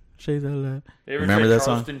Taffy. Shake That Laffy. You ever Remember tried that song?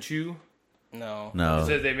 Charleston Chew? No, It No.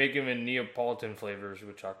 says they make them in Neapolitan flavors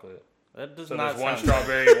with chocolate. that does So not there's one sound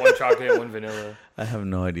strawberry, one chocolate, one vanilla. I have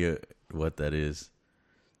no idea what that is.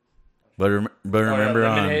 But Oh, yeah, remember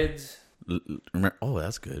lemon on heads. oh,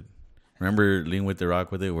 that's good. Remember Lean with the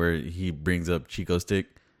Rock with it where he brings up Chico Stick?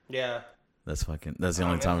 Yeah. That's the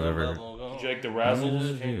only time I've ever heard. Did you like the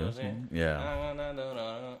Razzles?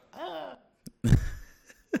 Yeah.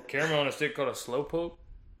 Caramel on a stick called a Slowpoke?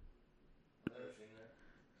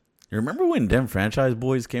 You remember when them franchise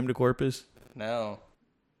boys came to Corpus? No.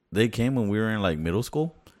 They came when we were in like middle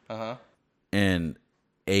school, Uh huh. and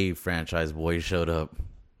a franchise boy showed up.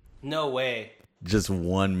 No way. Just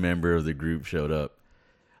one member of the group showed up.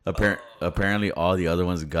 Apparently, all the other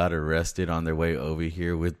ones got arrested on their way over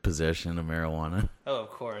here with possession of marijuana. Oh, of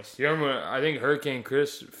course. You remember, I think Hurricane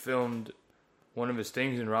Chris filmed one of his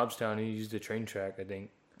things in Robstown. He used a train track, I think.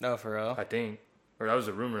 No, for real. Or that was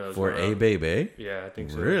a rumor. That was For going a around. baby? Yeah, I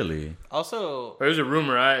think so. Really? Also, It was a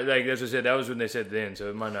rumor. Like that's what I said. That was when they said then, so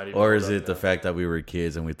it might not even. Or hold is up it the now. fact that we were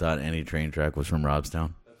kids and we thought any train track was from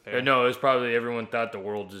Robstown? No, it's probably everyone thought the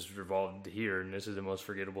world just revolved here, and this is the most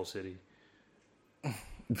forgettable city.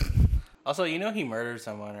 Also, you know he murdered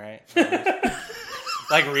someone, right?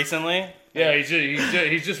 Like recently? Yeah,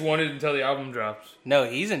 he's just wanted until the album drops. No,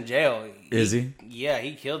 he's in jail. Is he? Yeah,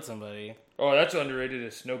 he killed somebody. Oh, that's underrated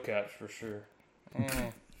as Snowcaps for sure.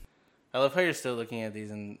 I love how you're still looking at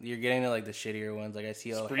these and you're getting to like the shittier ones. Like I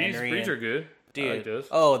see Sprees Henry. are good. I Dude. like those.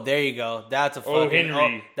 Oh, there you go. That's a Oh, fucking.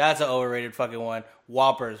 Henry. That's an overrated fucking one.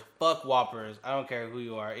 Whoppers. Fuck Whoppers. I don't care who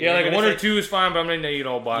you are. Yeah, You're like gonna one or say- two is fine, but I'm not gonna eat a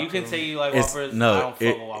whole box. You can of say them. you like It's Whoppers. I no, don't fuck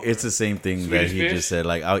with Whoppers. it's the same thing that Swedish he Fish? just said.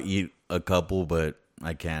 Like I'll eat a couple, but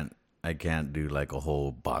I can't do like a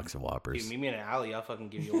whole box of Dude, Whoppers. meet me in an alley. I'll fucking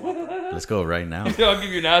give you a Whopper. Let's go right now. I'll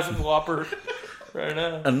give you an ass with Whopper right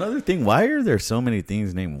now. Another thing, why are there so many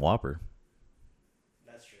things named Whopper?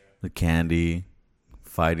 That's true. The candy,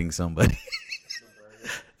 fighting somebody,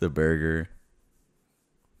 the burger.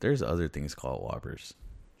 There's other things called Whoppers.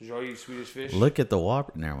 Did y'all eat Swedish fish? Look at the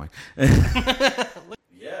Whopper. Never mind.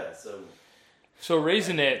 Yeah, So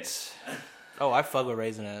Raisinets. Oh, I fuck with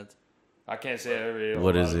Raisinets. I can't say I really.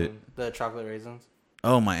 What is it? The chocolate raisins.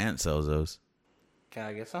 Oh, my aunt sells those. Can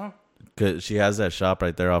I get some? Cause she has that shop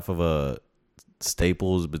right there off of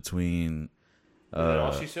Staples between. Is that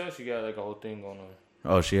all she sells? She got like a whole thing going on.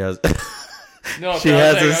 Oh, she has. No, She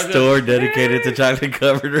has a store dedicated to chocolate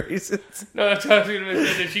covered raisins. No, that's what I was gonna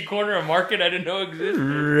say. Did she corner a market I didn't know existed?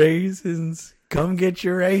 Raisins. Come get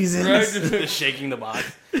your raisins. Right? Just shaking the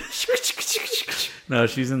box. No,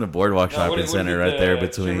 she's in the Boardwalk Shopping Center right there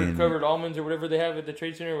between. Covered almonds or whatever they have at the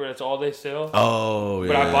trade center, where that's all they sell. Oh, yeah.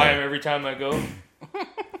 But I buy them every time I go.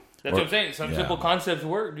 That's what I'm saying. Some yeah. simple concepts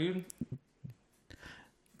work, dude.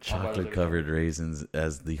 Chocolate covered raisins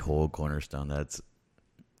as the whole cornerstone.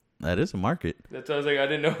 That is a market. That's what I was like. I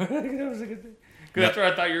didn't know. That was a good thing. Because that's where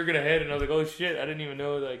I thought you were gonna head, and I was like, oh shit, I didn't even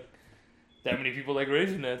know like that many people like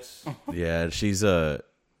Raisinets. Yeah, she's where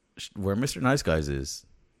Mr. Nice Guys is.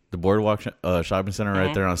 The Boardwalk Shopping Center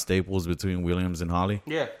right there on Staples between Williams and Holly.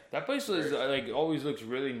 Yeah. That place is like always looks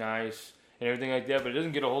really nice and everything like that, but it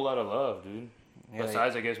doesn't get a whole lot of love, dude. Yeah,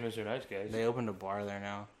 Besides, I guess Mr. Nice Guys. They opened a bar there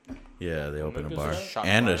now. Yeah, they opened a Memphis bar Shop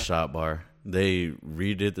and bar. a shop bar. They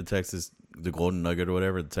redid the Golden Nugget or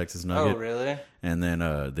whatever, the Texas Nugget. Oh, really? And then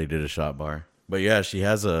they did a shop bar. But yeah, she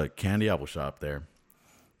has a candy apple shop there.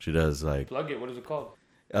 She does like Plug it. What is it called?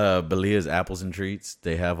 Belia's Apples and Treats.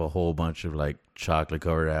 They have a whole bunch of like chocolate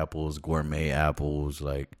covered apples, gourmet apples,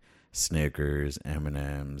 like Snickers,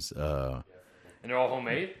 M&Ms. And they're all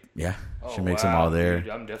homemade? Yeah, Oh, she makes wow, them all there. Dude,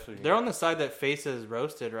 I'm definitely. They're on the side that faces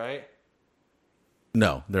roasted, right?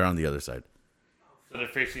 No, they're on the other side. So they're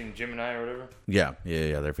facing Gemini or whatever? Yeah,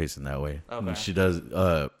 they're facing that way. Okay. And she does,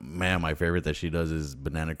 my favorite that she does is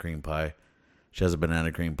banana cream pie. She has a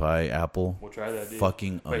banana cream pie apple. We'll try that, dude.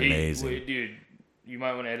 Fucking But amazing. dude, you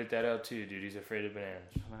might want to edit that out too, dude. He's afraid of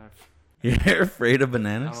bananas. You're afraid of I'm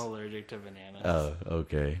bananas? allergic to bananas. Oh,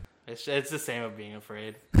 okay. It's the same of being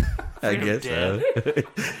afraid. I of guess so.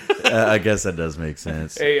 I guess that does make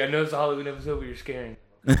sense. Hey, I know it's a Halloween episode, but you're scaring.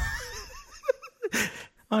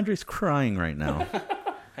 Andre's crying right now.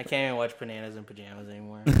 I can't even watch Bananas in Pajamas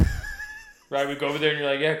anymore. Right, we go over there and you're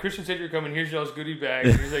like, yeah, Christian said you're coming. Here's y'all's goodie bag.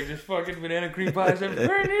 And he's like, just fucking banana cream pies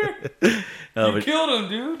everywhere in here. No, You killed him,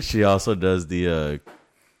 dude. she also does the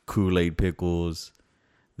Kool-Aid pickles.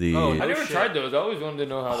 The Oh, I never shit. tried those. I always wanted to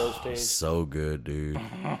know how those taste. so good, dude.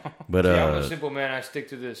 But Yeah, I'm a simple man. I stick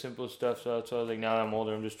to the simple stuff. So I was like, now that I'm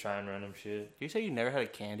older, I'm just trying random shit. You say you never had a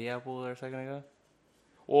candy apple a second ago?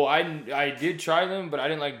 Well, I did try them, but I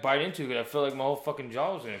didn't like bite into it because I felt like my whole fucking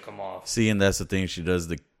jaw was gonna come off. see, and that's the thing. She does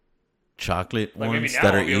the chocolate Like, maybe ones now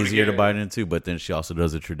that are I'll be able to easier to get it. bite into, but then she also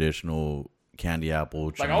does the traditional candy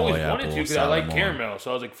apple, Like I always chamoy wanted apple, to because I like Salamon. caramel.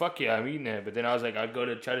 So I was like, fuck yeah, I'm eating it. But then I was like, I'd go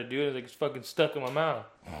to try to do it. Like it's fucking stuck in my mouth.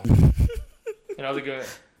 And I was like,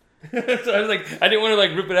 so I was like, I didn't want to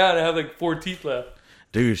like rip it out and have like 4 teeth left.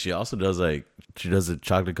 Dude, she also does the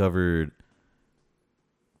chocolate covered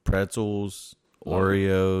pretzels,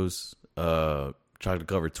 Oreos, chocolate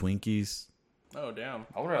covered Twinkies. Oh, damn.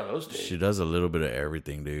 I wonder how those taste. She does a little bit of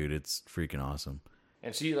everything, dude. It's freaking awesome.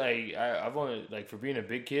 And see, like I've only like for being a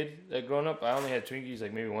big kid, like growing up, I only had Twinkies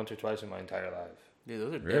like maybe once or twice in my entire life. Dude,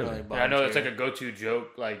 those are Really? definitely And I know it's bomb like a go-to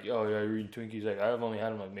joke, like oh yeah, you're eating Twinkies. Like I've only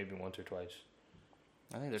had them like maybe once or twice.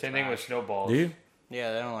 I think they're Same thing with trash. snowballs. Do you?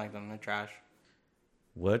 Yeah, they don't like them. They're trash.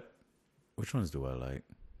 What? Which ones do I like?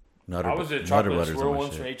 I was a Nutter chocolate Butters swirl are my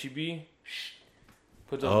once from shit. HEB.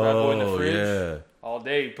 Put those bad boy in the Oh, fridge yeah. all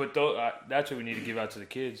day. Put those. That's what we need to give out to the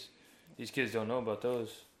kids. These kids don't know about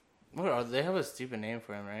those. What are they? Have a stupid name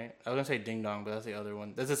for him, right? I was gonna say Ding Dong, but that's the other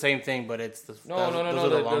one. That's the same thing, but it's the No. Those are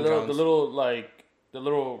The, the long little, the johns. little like the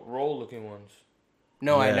little roll looking ones.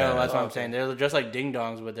 No, I Yeah. know. That's what Oh, I'm okay. saying. They're just like Ding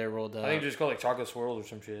Dongs, but they're rolled up. I think just called like chocolate swirls or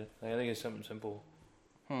some shit. Like, I think it's something simple.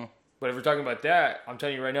 Hmm. But if we're talking about that, I'm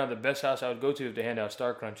telling you right now, the best house I would go to if they hand out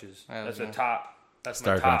Star Crunches. Yeah, That's yeah. the top. That's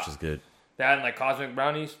Star my top. Crunch is good. That and like cosmic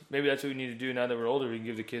brownies. Maybe that's what we need to do now that we're older. We can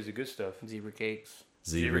give the kids the good stuff. Zebra cakes.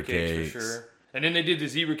 Zebra cakes. for sure. And then they did the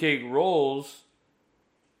zebra cake rolls.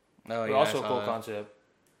 Oh, But yeah. also I a saw cool that. concept.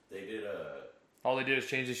 They did All they did is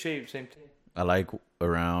change the shape. Same thing. I like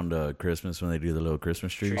around Christmas when they do the little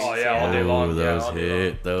Christmas trees. Oh, yeah, all day long. Ooh, Yeah, those all day long.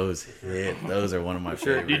 hit. Those hit. Those are one of my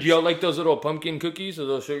Sure. favorites. Did y'all like those little pumpkin cookies or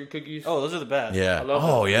those sugar cookies? Oh, those are the best. Yeah. I love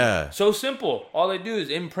Oh, them. yeah. So simple. All they do is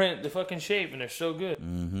imprint the fucking shape, and they're so good.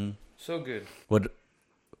 Mm-hmm. So good. What?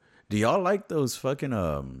 Do y'all like those fucking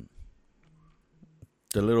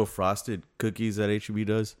the little frosted cookies that HEB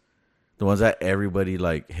does? The ones that everybody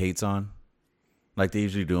like hates on. Like they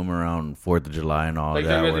usually do them around 4th of July and all Like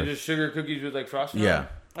that. they're where- just sugar cookies with like frosting. on yeah, them?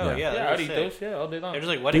 Oh Yeah. yeah, Yeah, they're I'd eat sick. those. Yeah, all day long. They're just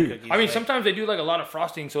like wedding Dude, cookies. I mean, like, sometimes they do like a lot of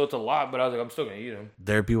frosting, so it's a lot. But I was like, I'm still gonna eat them.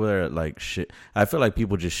 There are people that are like shit. I feel like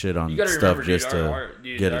people just shit on You gotta stuff remember, just dude,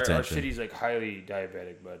 to get our attention. city's like highly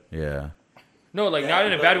diabetic, but Yeah. no, like not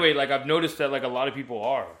in a bad way. Like I've noticed that like a lot of people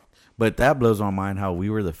are. But that blows my mind how we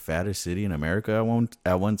were the fattest city in America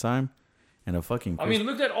at one time. And a fucking I mean,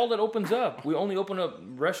 look at all that opens up. We only open up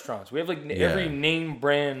restaurants. We have like every name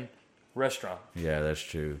brand restaurant. yeah, that's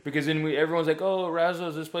true. Because then everyone's like, oh,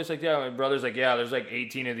 Razzles, this place like that. My brother's like, yeah, there's like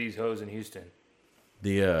 18 of these hoes in Houston.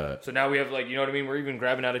 The So now we have like, you know what I mean? We're even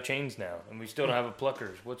grabbing out of chains now, and we still don't have a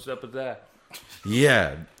Pluckers. What's up with that?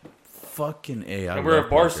 yeah, fucking A. I And we're a love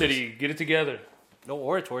bar Pluckers. city. Get it together. no,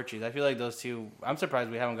 or Torchies. I feel like those two. I'm surprised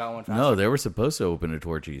we haven't got one. Faster. No, they were supposed to open at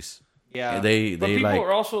Torchies. Yeah. They But people like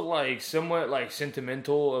are also like somewhat like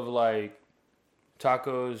sentimental of like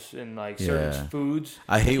tacos and like certain Yeah. foods.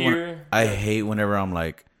 I hate here. I hate whenever I'm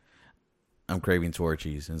like I'm craving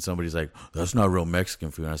Torchies and somebody's like, that's not real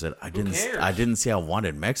Mexican food. And I said, I cares? didn't say I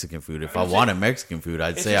wanted Mexican food. If I It's wanted Mexican food,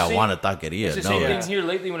 I'd it's say the I same- want a taqueria. It's the No, same it's- thing here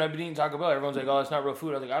lately when I've been eating Taco Bell. Everyone's like, oh, it's not real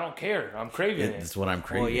food. I was like, I don't care. I'm craving it. it's what I'm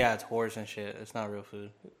craving. Well, yeah, it's horse and shit. It's not real food.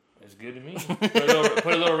 It's good to me.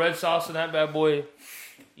 Put a little red sauce in that bad boy.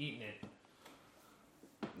 Eating it.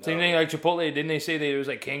 Same thing like Chipotle. Didn't they say there was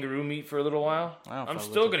like kangaroo meat for a little while? I don't I'm fuck with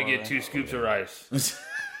still gonna get Chipotle. 2 scoops of rice.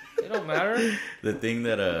 It don't matter. The thing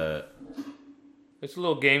that It's a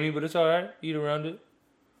little gamey, but it's all right. Eat around it.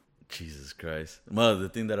 Jesus Christ. Well, the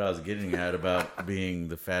thing that I was getting at about being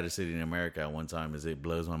the fattest city in America at one time is it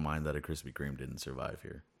blows my mind that a Krispy Kreme didn't survive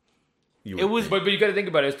here. You It would was- think. But you got to think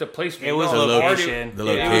about it. It's the placement. It was No, the it's hard to- location. The it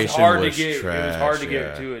was location hard was to get. It was trash, hard to yeah.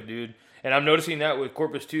 get to it, dude. And I'm noticing that with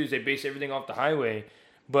Corpus too. Is they base everything off the highway,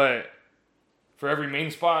 but for every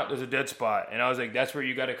main spot, there's a dead spot. And I was like, that's where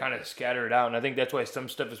you got to kind of scatter it out. And I think that's why some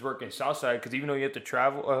stuff is working south side, because even though you have to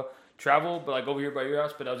travel, but like over here by your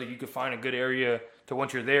house, but I was like, you could find a good area to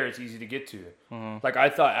once you're there, it's easy to get to. Like I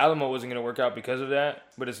thought Alamo wasn't going to work out because of that,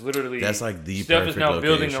 but it's literally That's like the stuff is perfect now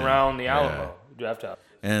building location. around the Yeah. Alamo draft house.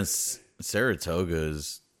 And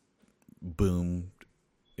Saratoga's boom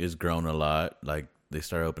is grown a lot. Like they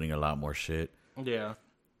start opening a lot more shit. Yeah.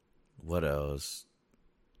 What else?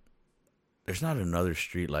 There's not another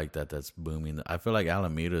street like that that's booming. I feel like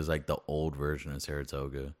Alameda is like the old version of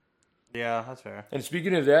Saratoga. Yeah, that's fair. And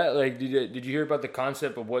speaking of that, like, did you hear about the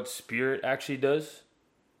concept of what Spirit actually does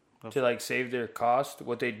to like save their cost?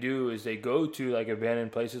 What they do is they go to like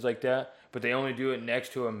abandoned places like that, but they only do it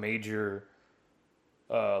next to a major,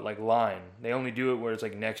 like line. They only do it where it's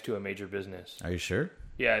like next to a major business. Are you sure?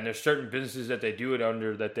 Yeah, and there's certain businesses that they do it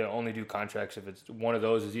under that they only do contracts if it's one of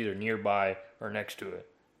those is either nearby or next to it.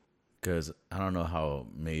 Because I don't know how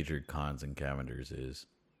major Cons and Cavenders is.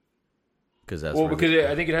 Because that's Well, where because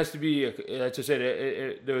the- I think it has to be. That's just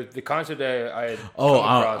it. The concept that I had. Oh,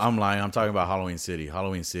 come across- I'm lying. I'm talking about Halloween City.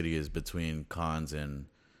 Halloween City is between Cons and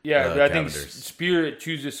Yeah, but I think Cavenders. Spirit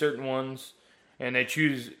chooses certain ones, and they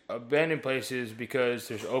choose abandoned places because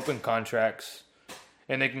there's open contracts,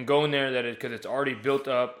 and they can go in there because it's already built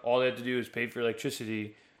up. All they have to do is pay for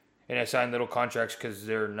electricity, and I sign little contracts because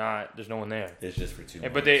there's no one there. It's just for 2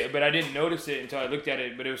 But months. I didn't notice it until I looked at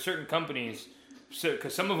it. But it was certain companies,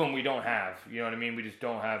 because some of them we don't have. You know what I mean? We just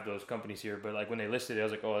don't have those companies here. But like when they listed it, I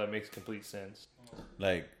was like, oh, that makes complete sense.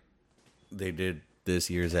 Like, they did this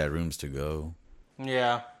year's at Rooms to Go.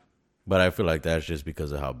 Yeah. But I feel like that's just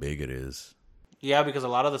because of how big it is. Yeah, because a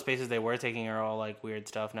lot of the spaces they were taking are all like weird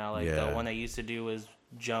stuff now. Like Yeah. the one they used to do was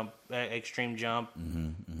Extreme Jump,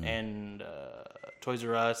 and Toys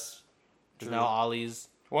R Us. There's now Ollie's.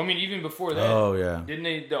 Well, I mean, even before that. Oh, yeah. Didn't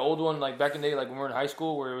they, the old one, like back in the day, like when we were in high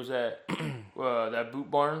school, where it was at that boot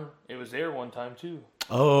barn, it was there one time too.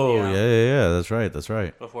 Oh, Yeah. yeah. That's right. That's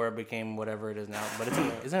right. Before it became whatever it is now. But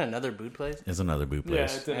isn't it another boot place? It's another boot Yeah,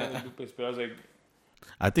 place. it's another boot place. But I was like,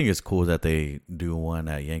 I think it's cool that they do one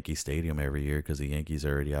at Yankee Stadium every year because the Yankees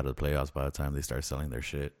are already out of the playoffs by the time they start selling their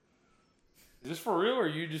shit. is this for real, or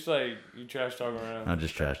you just like you trash talking around? I'm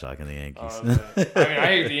just trash talking the Yankees. Okay. I mean, I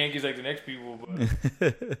hate the Yankees like the next people,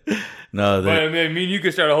 but No, but I they, mean, you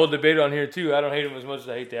could start a whole debate on here too. I don't hate them as much as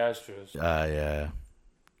I hate the Astros. yeah.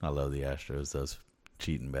 I love the Astros, those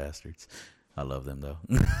cheating bastards. I love them though.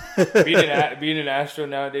 being an Astro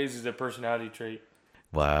nowadays is a personality trait.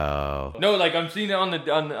 Wow. No, like I'm seeing it on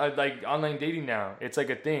like online dating now. It's like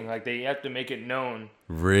a thing. Like they have to make it known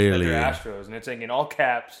that Really? they're Astros, and it's like in all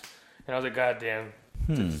caps. And I was like, God damn,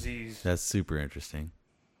 it's a disease. That's super interesting.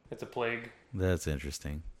 It's a plague. That's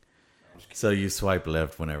interesting. So you swipe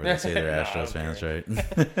left whenever they say they're No, I Astros don't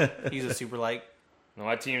fans, right? He's a super like. No,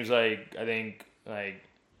 my team's like I think like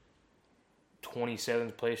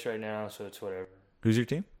 27th place right now, so it's whatever. Who's your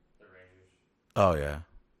team? The Rangers. Oh, yeah.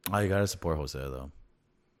 Oh, you gotta support Jose though.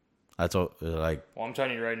 That's all. Like, Well, I'm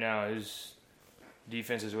telling you right now, his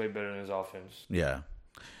defense is way better than his offense. yeah.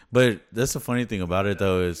 But that's the funny thing about it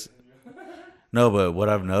though is, no. But what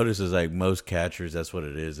I've noticed is like most catchers, that's what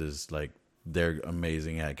it is. Is like they're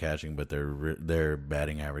amazing at catching, but their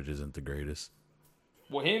batting average isn't the greatest.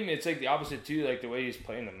 Well, him, it's like the opposite too, like the way he's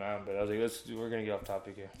playing the mound. But I was like, we're gonna get off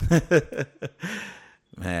topic here.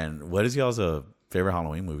 Man, what is y'all's favorite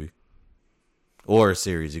Halloween movie or a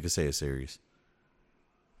series? You could say a series.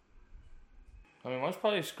 I mean, one's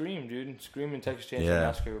probably Scream, dude. Scream and Texas Chainsaw Yeah.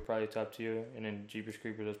 Massacre were probably top tier, and then Jeepers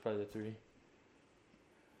Creepers, that's probably the 3.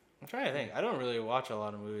 I'm trying to think. I don't really watch a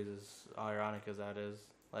lot of movies, as ironic as that is.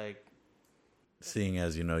 Like, Seeing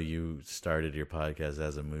as you know, you started your podcast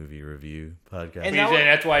as a movie review podcast. And He's that saying was-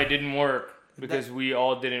 that's why it didn't work, because we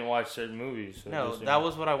all didn't watch certain movies. So no, just, that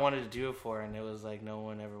was what I wanted to do it for, and it was like no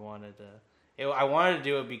one ever wanted to. I wanted to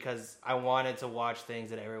do it because I wanted to watch things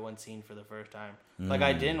that everyone's seen for the first time. Like,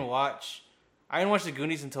 I didn't watch The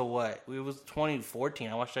Goonies until what? It was 2014.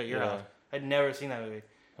 I watched it at your Yeah. house. I'd never seen that movie.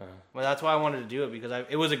 But that's why I wanted to do it, because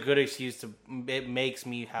it was a good excuse to. It makes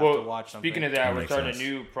me have to watch something. Speaking of that, That we're makes starting sense. a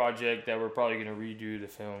new project that we're probably going to redo the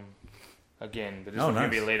film again, but this Oh, one's going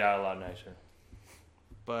to nice. be laid out a lot nicer.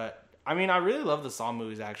 But I mean, I really love the Saw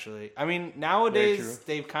movies. Actually, I mean, Very nowadays true.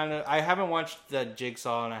 they've kind of. I haven't watched the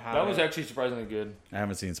Jigsaw, and I haven't. That was actually surprisingly good. I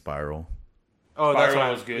haven't seen Spiral. Oh, that's Spiral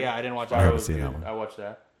what was good. Yeah, I didn't watch Spiral that. was seen good. that one. I watched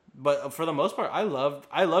that. But for the most part, I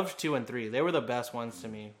loved 2 and 3. They were the best ones to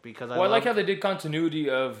me because Well, I like loved- how they did continuity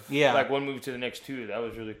of Yeah. like one movie to the next two. That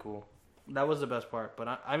was really cool. that was the best part.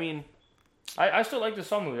 But I mean, I still like the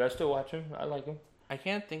Saw movie. I still watch them. I like them. I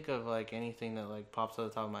can't think of like anything that like pops to the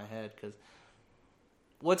top of my head, because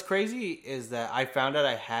what's crazy is that I found out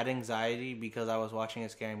I had anxiety because I was watching a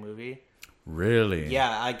scary movie. Really?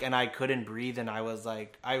 Yeah, and I couldn't breathe, and I was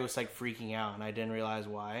like freaking out, and I didn't realize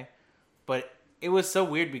why. But it was so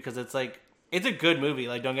weird because it's like, it's a good movie,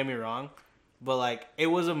 like, don't get me wrong, but like, it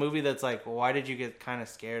was a movie that's like, why did you get kind of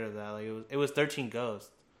scared of that? Like, it was 13 Ghosts.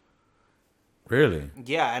 Really?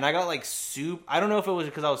 Yeah, and I got like I don't know if it was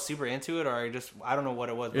because I was super into it, or I don't know what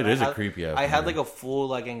it was. It but is I a had- creepy ass I had movie. like a full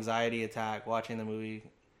like anxiety attack watching the movie,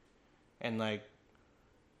 and like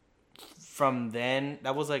from then,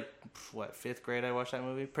 that was like what, 5th grade I watched that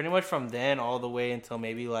movie. Pretty much from then all the way until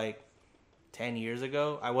maybe like 10 years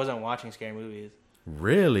ago, I wasn't watching scary movies.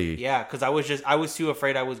 Really? Yeah, because I was too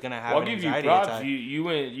afraid I was gonna have Well, an I'll give you anxiety props. attack.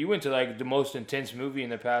 You went to like the most intense movie in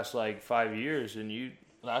the past like 5 years, and you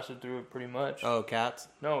lasted through it pretty much. Oh, Cats.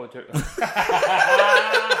 No, it took.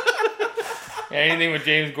 Anything with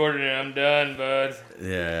James Gordon, and I'm done, bud.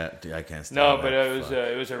 Yeah, dude, I can't stand No, that. but it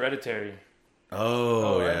Fuck. was Hereditary,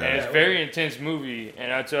 Oh, and yeah. it's a very intense movie.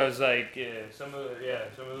 And I was like, some of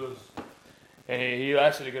those, and he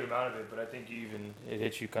lasted a good amount of it. But I think it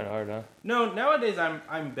hits you kind of hard, huh? No, nowadays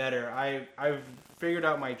I'm better. I've figured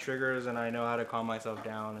out my triggers, and I know how to calm myself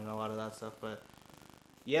down and a lot of that stuff. But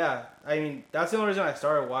yeah, I mean, that's the only reason I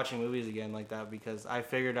started watching movies again like that, because I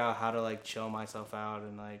figured out how to like chill myself out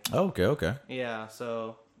and like Okay. yeah.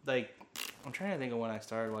 So like, I'm trying to think of when I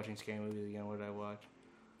started watching scary movies again. What did I watch?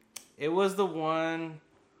 It was the one.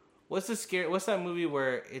 What's that movie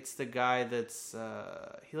where it's the guy that's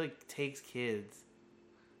he like takes kids?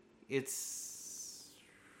 It's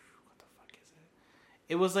what the fuck is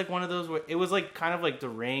it? It was like one of those where it was like kind of like The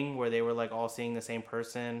Ring, where they were like all seeing the same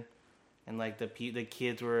person, and like the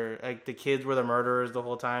kids were the murderers the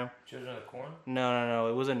whole time. Children of the Corn. No.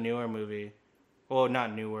 It was a newer movie. Well,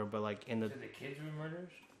 not newer, but like in the Did the kids were murders?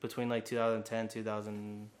 between like 2010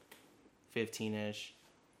 2015 ish.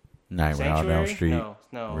 Nightmare on Elm Street No.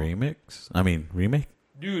 remix. I mean remake.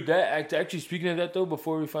 Dude, that actually, speaking of that though,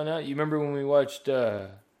 before we find out, you remember when we watched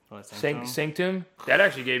What, Sanctum? Sanctum? That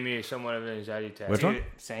actually gave me somewhat of an anxiety attack. Which one? Dude,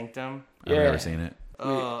 Sanctum. I've Yeah. never seen it.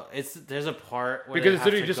 There's a part where Because they it's have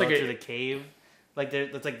literally to just go like to a- the cave. Like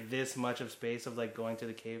that's like this much of space of like going to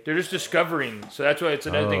the cave. They're just discovering, so that's why it's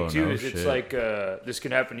another thing Oh, too. no Is it's shit. like this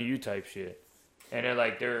can happen to you type shit, and they're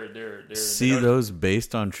like they're See those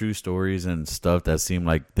based on true stories and stuff that seem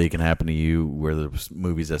like they can happen to you were the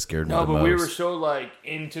movies that scared me No, the but most. we were so like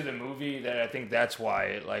into the movie that I think that's why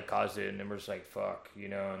it like caused it, and then we're just like fuck, you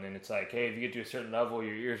know. And then it's like, hey, if you get to a certain level,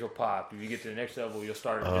 your ears will pop. If you get to the next level, you'll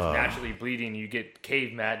start just naturally bleeding. You get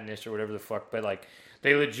cave madness or whatever the fuck. But like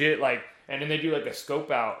they legit like, and then they do like a scope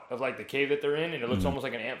out of like the cave that they're in, and it looks almost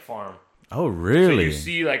like an ant farm. Oh, So really? you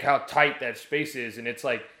see like how tight that space is, and it's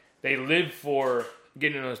like they live for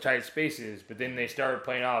getting in those tight spaces, but then they start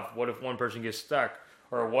playing off, what if one person gets stuck?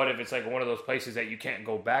 Or what if it's like one of those places that you can't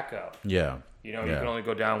go back up? Yeah. You know, you Yeah. can only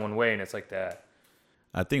go down one way, and it's like that.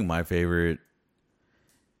 I think my favorite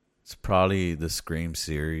It's probably the Scream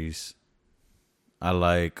series. I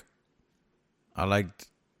liked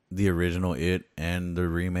the original It and the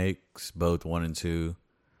remakes, both 1 and 2.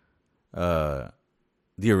 The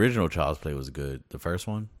original Child's Play was good. The first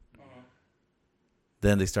one.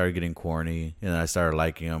 Then they started getting corny, and I started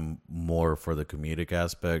liking them more for the comedic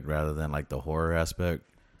aspect rather than like the horror aspect.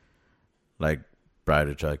 Like Bride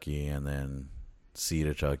of Chucky and then Seed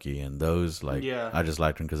of Chucky and those, like, Yeah. I just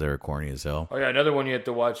liked them because they were corny as hell. Oh yeah, another one you have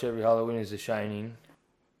to watch every Halloween is The Shining.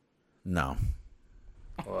 No.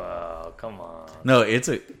 Wow, come on. No,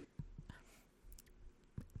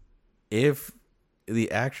 if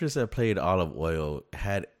the actress that played Olive Oil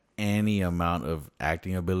had any amount of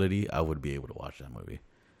acting ability, I would be able to watch that movie.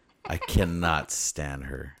 I cannot stand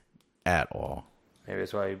her at all. Maybe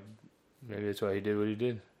that's why he did what he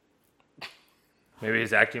did. Maybe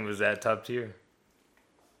his acting was that top tier.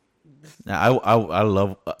 Now, I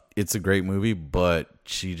love it's a great movie, but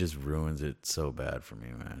she just ruins it so bad for me,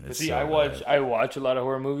 man. It's See, so I watch a lot of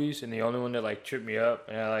horror movies, and the only one that like tripped me up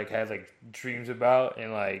and I like had like dreams about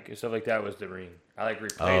and like stuff like that was The Ring. I like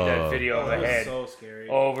replayed that video in my head so scary.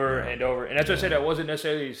 over and over, and that's what I said. I wasn't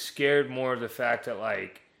necessarily scared, more of the fact that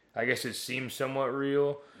like I guess it seemed somewhat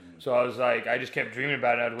real. So I was like, I just kept dreaming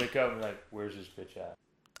about it. I'd wake up and be like, where's this bitch at?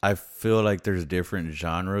 I feel like there's different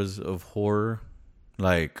genres of horror.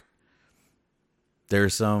 Like,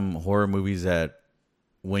 there's some horror movies that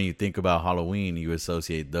when you think about Halloween, you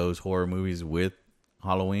associate those horror movies with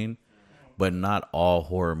Halloween, but not all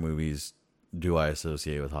horror movies do I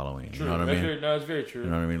associate with Halloween. True. You know what I mean? That's very true. You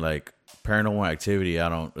know what I mean? Like, Paranormal Activity, I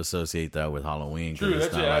don't associate that with Halloween. True, It's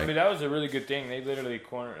that's not it. like, I mean, that was a really good thing. They literally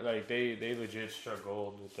they legit struck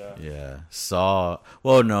gold with that. yeah. Saw,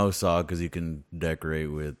 well, no, Saw, because you can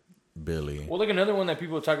decorate with Billy. Well, like another one that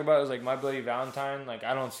people talk about is like My Bloody Valentine. Like,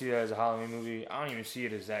 I don't see that as a Halloween movie. I don't even see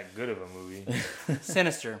it as that good of a movie.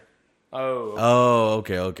 Sinister. Oh,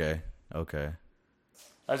 Okay.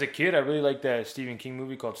 as a kid, I really liked that Stephen King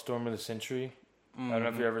movie called Storm of the Century. I don't know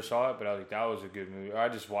if you ever saw it, but I was like, that was a good movie. I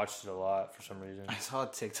just watched it a lot for some reason. I saw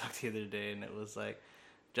a TikTok the other day, and it was like,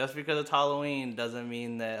 just because it's Halloween doesn't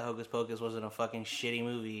mean that Hocus Pocus wasn't a fucking shitty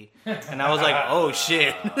movie. And I was like, oh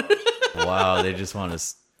shit. Wow, they just want to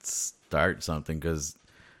start something because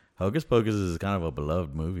Hocus Pocus is kind of a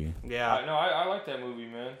beloved movie. Yeah. No, I like that movie,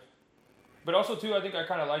 man. But also, too, I think I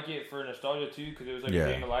kind of like it for nostalgia, too, because it was like a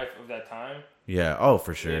day in the life of that time. Yeah, oh,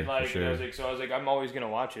 for sure. And, like, for sure. and I was like, I'm always going to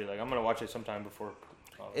watch it. Like, I'm going to watch it sometime before.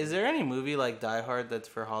 Is there any movie like Die Hard that's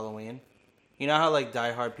for Halloween? You know how like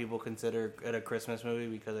Die Hard people consider it a Christmas movie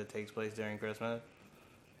because it takes place during Christmas?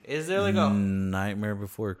 Is there like a... Nightmare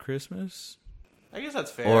Before Christmas? I guess that's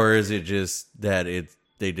fair. Or is it just that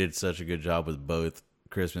they did such a good job with both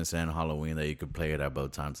Christmas and Halloween that you could play it at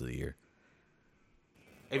both times of the year?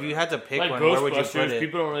 If you had to pick Like one, where would you Ghostbusters, put it?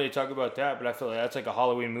 people don't really talk about that, but I feel like that's like a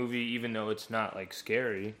Halloween movie, even though it's not like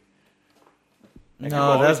scary. Like, people No,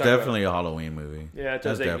 always that's talk about- definitely a Halloween movie. Yeah, it that's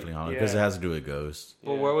does, like, definitely Halloween because it yeah. has to do with ghosts.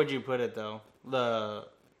 Well, where would you put it though? The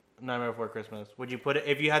Nightmare Before Christmas. Would you put it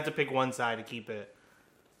if you had to pick one side to keep it?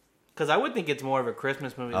 Because I would think it's more of a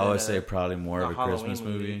Christmas movie. I than would say probably more a of a Halloween Christmas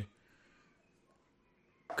movie. movie.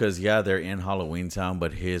 Because, yeah, they're in Halloween Town,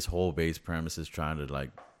 but his whole base premise is trying to,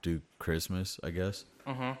 like, do Christmas, I guess.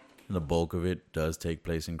 Mm-hmm. And the bulk of it does take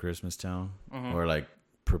place in Christmas Town. Mm-hmm. Or, like,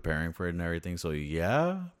 preparing for it and everything. So,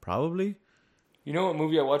 yeah, probably. You know what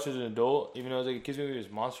movie I watched as an adult, even though it was like a kids movie, was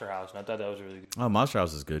Monster House, and I thought that was really good. Oh, Monster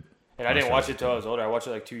House is good. And I didn't Monster watch House it is till I good. was older. I watched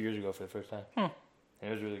it like 2 years ago for the first time. And it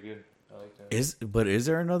was really good. I liked that. But is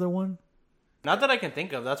there another one? Not that I can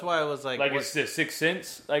think of. That's why I was like, Like, what- is The Sixth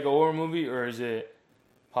Sense like a horror movie, or is it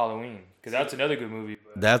Halloween? Because that's another good movie.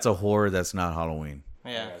 But That's a horror that's not Halloween.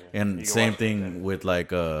 yeah. You And can same watch it thing then. with, like,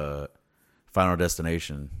 Final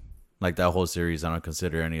Destination. Like, that whole series, I don't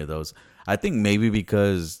consider any of those. I think maybe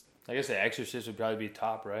because I guess The Exorcist would probably be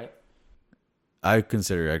top, right? I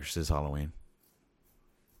consider Exorcist Halloween.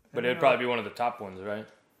 But it'd probably be one of the top ones, right?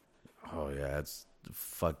 Oh, yeah, it's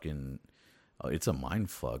fucking... Oh, it's a mind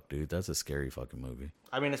fuck, dude. That's a scary fucking movie.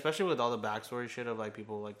 I mean, especially with all the backstory shit of like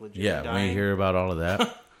people like legit Yeah, dying. when you hear about all of that.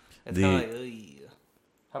 it's the- kind of like, ugh.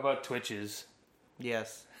 How about Twitches?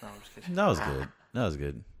 Yes. No, I'm just kidding. That was good. That was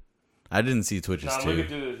good. I didn't see Twitches No, I'm too. looking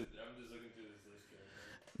through this. I'm just looking through this list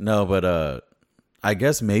here. No, but I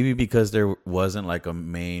guess maybe because there wasn't like a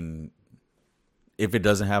main... If it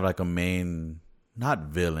doesn't have like a main... Not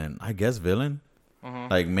villain. I guess villain?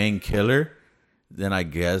 Like main killer, then I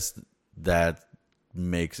guess that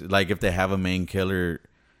makes... Like if they have a main killer,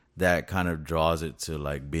 that kind of draws it to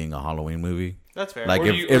like being a Halloween movie. That's fair. Like Or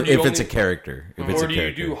if, do you- if, or do you if it's a only- character. If it's Or a do you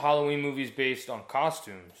character. do Halloween movies based on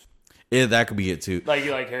costumes? Yeah, that could be it too. Like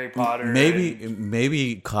you like Harry Potter.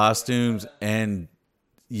 Maybe costumes, and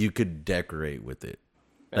you could decorate with it.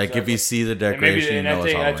 Like if you see the decoration, you know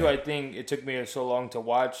it's that's Halloween. why I think it took me so long to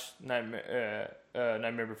watch Nightmare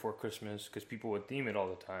Before Christmas, because people would theme it all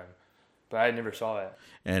the time, but I never saw it.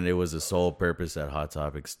 And it was the sole purpose that Hot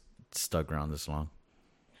Topics stuck around this long.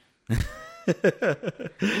 You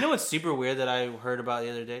know what's super weird that I heard about the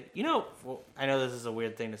other day? You know, well, I know this is a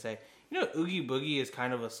weird thing to say. You know, Oogie Boogie is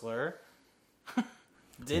kind of a slur.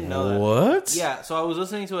 Didn't know that. What? Yeah, so I was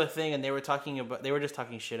listening to a thing and they were just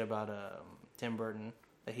talking shit about Tim Burton.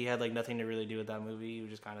 That he had like nothing to really do with that movie. He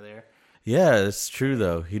was just kind of there. Yeah, it's true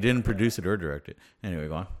though. He didn't produce it or direct it. Anyway,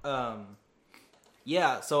 go on.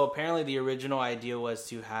 Yeah, so apparently the original idea was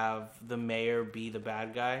to have the mayor be the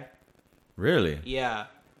bad guy. Really? Yeah.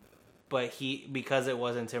 But because it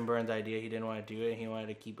wasn't Tim Burton's idea, he didn't want to do it. He wanted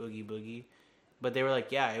to keep Oogie Boogie. But they were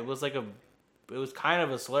like, yeah, it was kind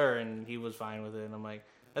of a slur, and he was fine with it. And I'm like,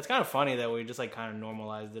 that's kind of funny that we just like kind of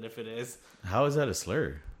normalized it if it is. How is that a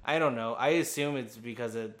slur? I don't know. I assume it's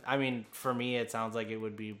because for me, it sounds like it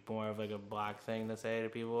would be more of like a black thing to say to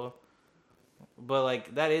people. But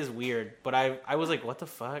like, that is weird. But I was like, what the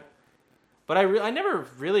fuck? But I never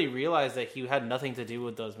really realized that he had nothing to do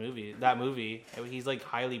with that movie. He's like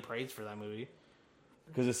highly praised for that movie.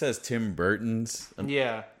 Because it says Tim Burton's.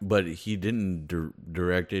 Yeah. But he didn't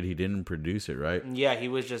direct it. He didn't produce it, right? Yeah, he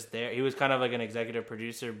was just there. He was kind of like an executive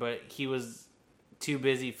producer, but he was too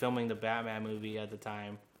busy filming the Batman movie at the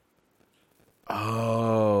time.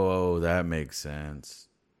 Oh, that makes sense.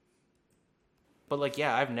 But like,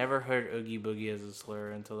 yeah, I've never heard Oogie Boogie as a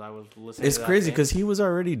slur until I was listening. It's to that crazy thing. because he was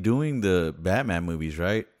already doing the Batman movies,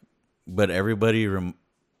 right? But everybody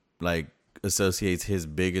associates his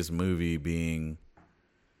biggest movie being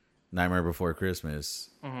Nightmare Before Christmas,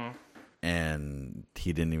 and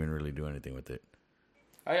he didn't even really do anything with it.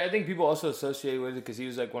 I think people also associate with it because he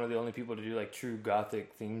was like one of the only people to do like true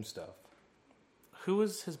gothic theme stuff. Who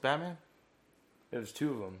was his Batman? There was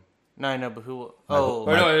two of them. No, I know, but who? Michael- Oh,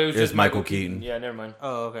 Or no, it was It's just Michael Keaton. Yeah, never mind.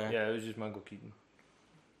 oh, okay. Yeah, it was just Michael Keaton.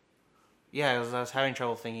 Yeah, I was having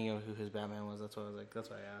trouble thinking of who his Batman was. That's why I was like, that's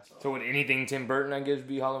why I asked. So would anything Tim Burton, I guess,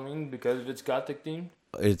 be Halloween because of its gothic theme?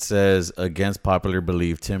 It says, against popular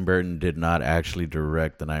belief, Tim Burton did not actually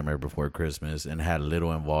direct The Nightmare Before Christmas and had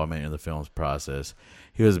little involvement in the film's process.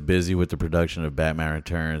 He was busy with the production of Batman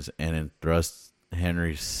Returns and enthrust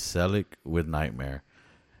Henry Selick with Nightmare.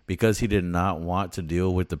 Because he did not want to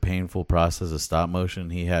deal with the painful process of stop motion,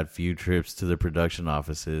 he had few trips to the production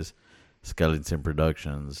offices, Skeleton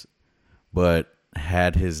Productions, but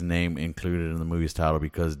had his name included in the movie's title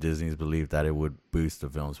because Disney's believed that it would boost the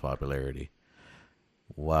film's popularity.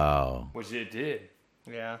 Wow. Which it did.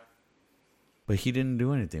 Yeah. But he didn't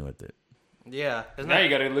do anything with it. Yeah. Now you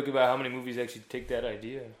got to look about how many movies actually take that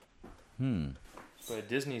idea. But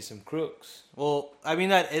Disney's some crooks. Well, I mean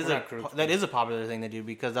that is Not crooks, that is a popular thing to do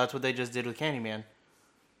because that's what they just did with Candyman.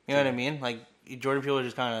 You know what I mean? Like Jordan Peele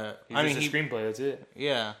just kind of. I mean, a screenplay. That's it.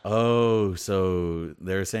 Yeah. Oh, so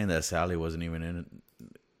they're saying that Sally wasn't even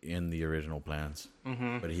in the original plans,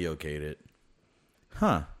 but he okayed it.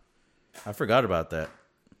 Huh? I forgot about that.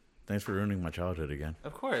 Thanks for ruining my childhood again.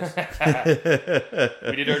 Of course.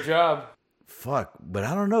 We did our job. Fuck, but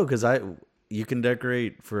I don't know because you can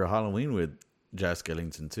decorate for Halloween with Jack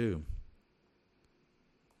Skellington too.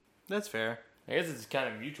 That's fair. I guess it's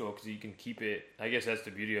kind of mutual because you can keep it. I guess that's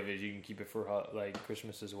the beauty of it. You can keep it for like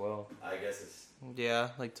Christmas as well. I guess it's Yeah,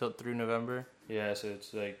 like through November. Yeah, so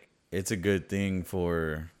it's like a good thing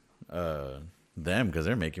for them because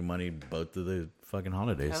they're making money both of the fucking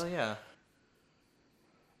holidays. Hell yeah.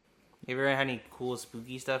 You ever had any cool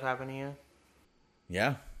spooky stuff happen to you?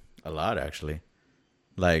 Yeah, a lot actually.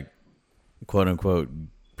 Like, quote unquote,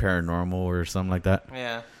 paranormal or something like that.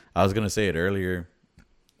 Yeah. I was gonna say it earlier,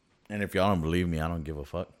 and if y'all don't believe me, I don't give a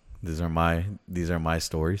fuck. These are my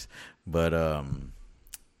stories. But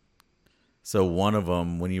so one of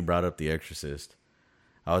them, when you brought up The Exorcist,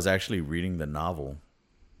 I was actually reading the novel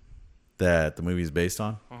that the movie's based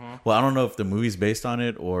on. Well, I don't know if the movie's based on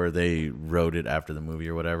it or they wrote it after the movie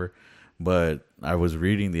or whatever. But I was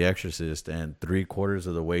reading The Exorcist, and 3/4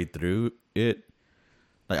 of the way through it,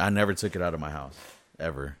 like I never took it out of my house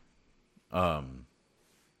ever. 3/4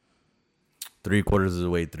 of the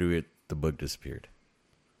way through it, the book disappeared.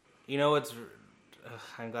 You know what's?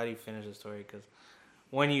 I'm glad you finished the story because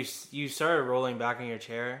when you started rolling back in your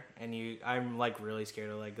chair and I'm like really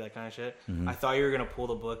scared of like that kind of shit. I thought you were gonna pull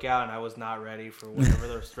the book out, and I was not ready for whatever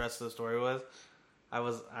the rest of the story was.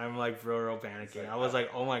 I'm like real panicking. I was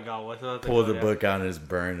like, oh my god, what's about to Pull go the down? book out and it's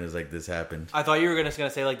burned. It's like this happened. I thought you were gonna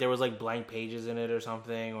say like there was like blank pages in it or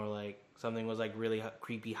something, or like something was like really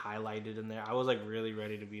creepy highlighted in there, I was like really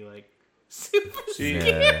ready to be like super See,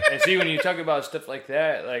 Yeah. and see, when you talk about stuff like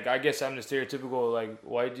that, like I guess I'm the stereotypical like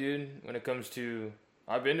white dude when it comes to.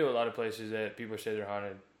 I've been to a lot of places that people say they're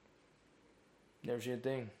haunted. Never seen a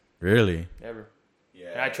thing. Really? Never.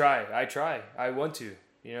 Yeah. And I try. I want to.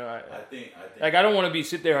 You know, I think like I don't want to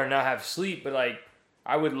sit there and not have sleep, but like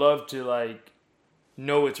I would love to like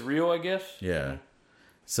know it's real. I guess. Yeah.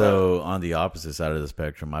 So on the opposite side of the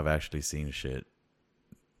spectrum, I've actually seen shit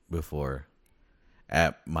before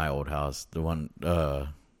at my old house. The one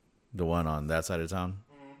on that side of town,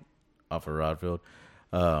 off of Rodfield.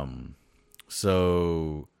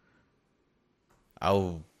 So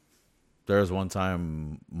there was one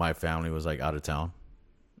time my family was like out of town,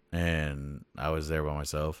 and I was there by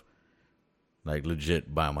myself, like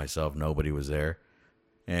legit by myself. Nobody was there,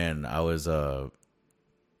 and I was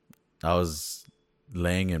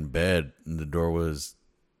laying in bed, and the door was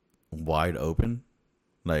wide open,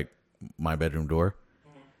 like my bedroom door,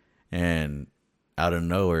 and out of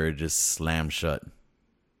nowhere it just slammed shut,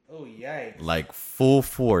 Oh yikes! like full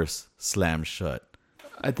force slammed shut.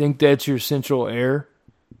 I think that's your central air.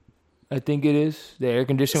 I think it is the air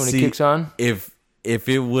conditioning when See, it kicks on. If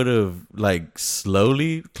it would have like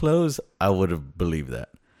slowly closed, I would have believed that.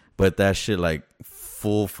 But that shit like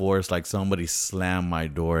full force, like somebody slammed my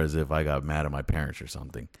door as if I got mad at my parents or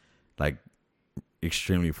something, like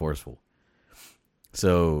extremely forceful.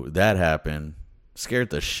 So that happened, scared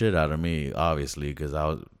the shit out of me, obviously, because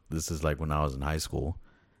this is like when I was in high school,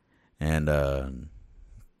 and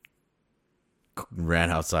ran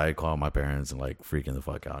outside, called my parents, and like freaking the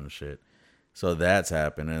fuck out and shit. So that's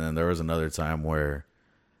happened. And then there was another time where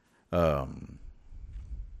I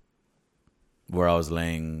was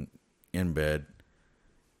laying in bed,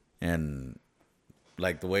 and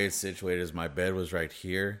like the way it's situated is my bed was right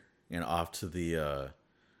here, and off to the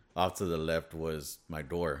left was my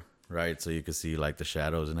door, right? So you could see like the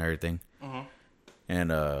shadows and everything.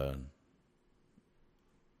 And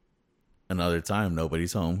another time,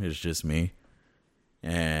 nobody's home. It's just me.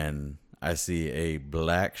 And I see a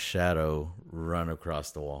black shadow run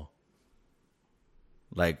across the wall.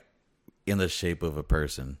 Like in the shape of a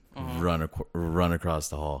person, run across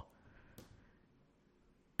the hall.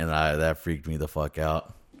 And that freaked me the fuck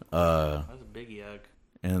out. That's a big yuck.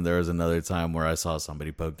 And there was another time where I saw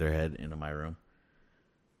somebody poke their head into my room.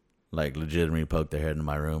 Like legitimately poke their head into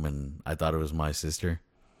my room, and I thought it was my sister.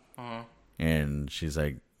 And she's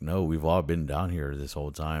like, "No, we've all been down here this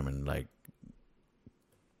whole time." And like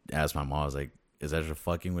asked my mom, I was like, "Is Ezra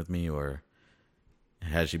fucking with me, or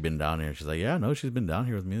has she been down here?" She's like, "Yeah, no, she's been down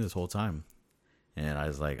here with me this whole time." And I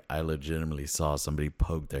was like, I legitimately saw somebody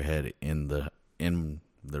poke their head in the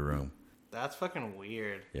room. That's fucking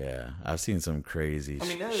weird. Yeah, I've seen some crazy I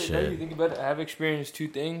mean, now shit. that you think about it, I have experienced two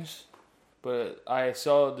things, but I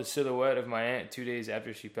saw the silhouette of my aunt 2 days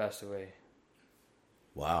after she passed away.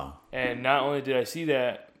 Wow. And not only did I see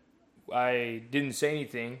that, I didn't say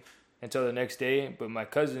anything until the next day, but my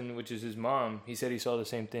cousin, which is his mom, he said he saw the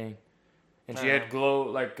same thing. And she had glow,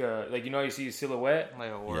 like you know how you see a silhouette?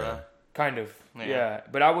 Like a aura. Yeah. Kind of, Yeah. yeah.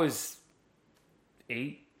 But I was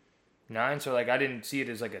 8, 9, so like I didn't see it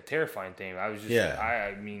as like a terrifying thing. I was just, Yeah.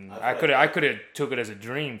 I mean, I could have took it as a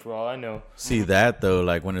dream for all I know. See that though,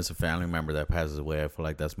 like when it's a family member that passes away, I feel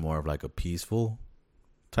like that's more of like a peaceful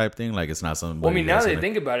type thing. Like it's not something. Well, I mean, now that I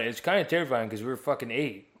think about it, it's kind of terrifying because we were fucking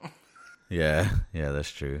 8. Yeah,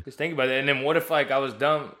 that's true. Just think about it. And then what if like I was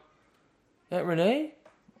dumb? That Renee?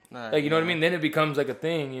 Like, you know what I mean? Then it becomes like a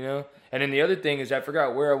thing, you know? And then the other thing is I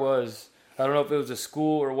forgot where I was. I don't know if it was a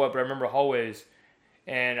school or what, but I remember hallways.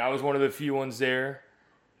 And I was one of the few ones there.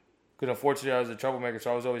 Because unfortunately I was a troublemaker,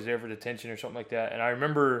 so I was always there for detention or something like that. And I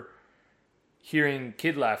remember hearing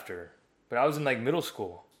kid laughter. But I was in like middle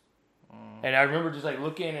school. And I remember just like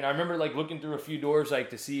looking, and I remember like looking through a few doors like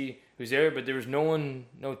to see who's there. But there was no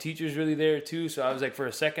teachers really there too. So I was like, for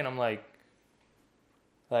a second, I'm like,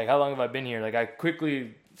 how long have I been here? Like I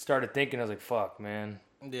quickly started thinking, I was like, fuck, man.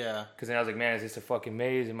 Yeah. Because then I was like, man, is this a fucking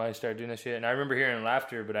maze? Am I going to start doing this shit? And I remember hearing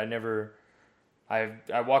laughter, but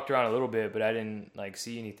I walked around a little bit, but I didn't like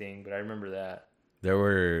see anything. But I remember that. There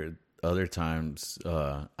were other times.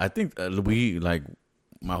 I think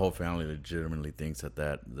my whole family legitimately thinks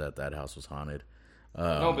that house was haunted.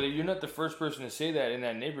 No, but you're not the first person to say that in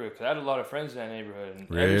that neighborhood. Because I had a lot of friends in that neighborhood. And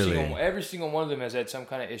Really? every single one of them has had some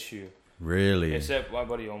kind of issue. Really? Except my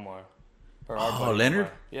buddy Omar. Or our Oh, buddy Leonard?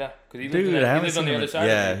 Omar. Yeah. Because he Dude, lived, I haven't on seen the him. other side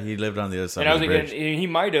Yeah, of it. he lived on the other side And I of was the like, bridge. and he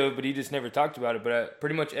might have, but he just never talked about it. But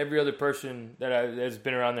pretty much every other person that's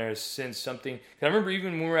been around there has sensed something. 'Cause I remember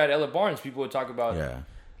even when we were at Ella Barnes, people would talk about Yeah.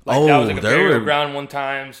 like that was like a there burial were ground one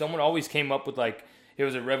time. Someone always came up with like it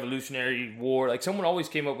was a Revolutionary War. Like someone always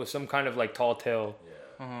came up with some kind of like tall tale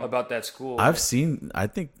about that school. I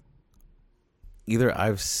think either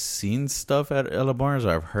I've seen stuff at Ella Barnes, or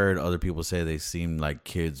I've heard other people say they seen like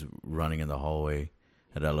kids running in the hallway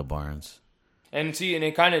at Ella Barnes. And see, and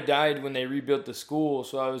it kind of died when they rebuilt the school.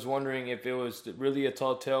 So I was wondering if it was really a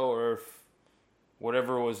tall tale or if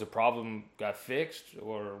whatever was the problem got fixed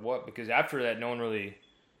or what. Because after that, no one really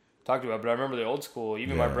talked about it. But I remember the old school,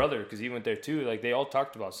 even my brother, because he went there too. Like they all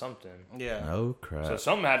talked about something. Yeah. Oh crap! So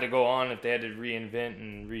something had to go on if they had to reinvent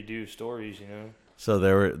and redo stories, you know. So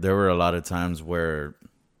there were a lot of times where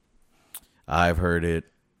I've heard it,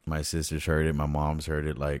 my sisters heard it, my mom's heard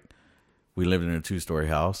it. Like we lived in a 2-story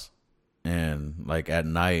house. And like at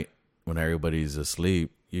night when everybody's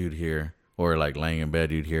asleep, you'd hear, or like laying in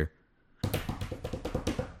bed, you'd hear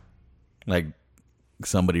like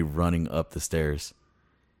somebody running up the stairs,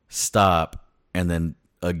 stop, and then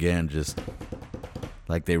again just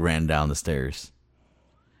like they ran down the stairs.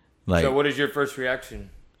 Like, So what is your first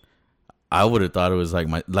reaction? I would have thought it was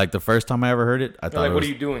like the first time I ever heard it. I thought, Like, it what was,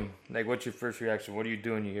 are you doing? Like, what's your first reaction? What are you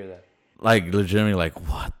doing? You hear that? like legitimately like,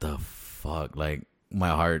 what the fuck? Like my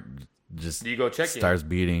heart just Do you go check it? starts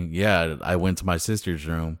beating. Yeah, I went to my sister's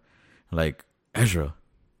room, like, Ezra.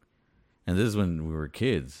 And this is when we were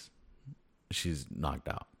kids. She's knocked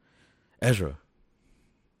out. Ezra.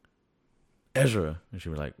 And she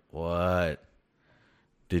was like, what?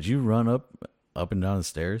 Did you run up and down the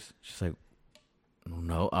stairs? She's like,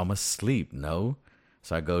 no, I'm asleep. No.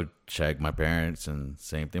 So I go check my parents, and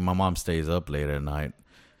same thing. My mom stays up late at night.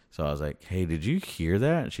 So I was like, hey, did you hear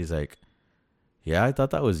that? And she's like, yeah, I thought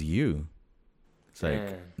that was you. It's like,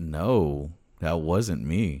 Yeah. no, that wasn't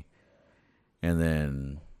me. And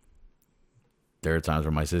then there are times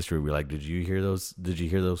where my sister would be like, did you hear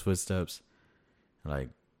those footsteps? Like,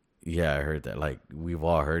 yeah, I heard that. Like, we've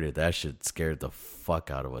all heard it. That shit scared the fuck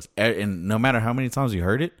out of us. And no matter how many times you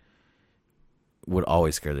heard it, would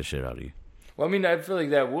always scare the shit out of you. Well, I mean, I feel like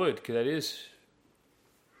that would, because that is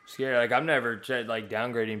scary. Like, I've never tried, like,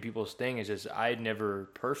 downgrading people's thing. It's just, I'd never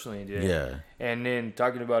personally did it. Yeah. And then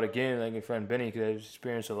talking about, again, like, my friend Benny, because I've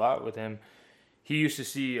experienced a lot with him, he used to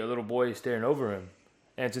see a little boy staring over him.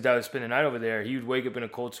 And since I would spend the night over there, he would wake up in a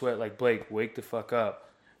cold sweat, like, Blake, wake the fuck up.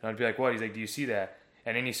 And I'd be like, what? He's like, do you see that?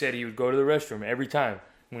 And then he said he would go to the restroom every time.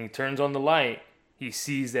 When he turns on the light, he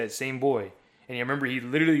sees that same boy. And I remember he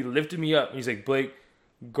literally lifted me up. And he's like, Blake,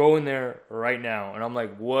 go in there right now. And I'm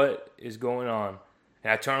like, what is going on?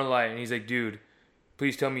 And I turn on the light, and he's like, dude,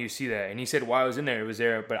 please tell me you see that. And he said while I was in there, it was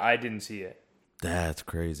there, but I didn't see it. That's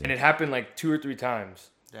crazy. And it happened like 2 or 3 times.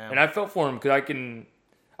 Damn. And I felt for him because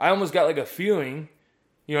I almost got like a feeling,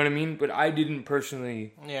 you know what I mean? But I didn't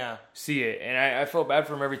personally Yeah. see it. And I felt bad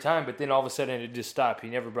for him every time, but then all of a sudden it just stopped. He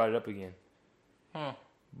never brought it up again.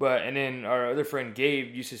 But, and then our other friend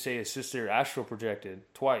Gabe used to say his sister astral projected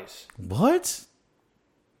twice. What?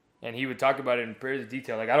 And he would talk about it in pretty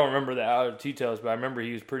detail. Like, I don't remember the outer details, but I remember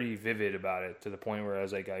he was pretty vivid about it to the point where I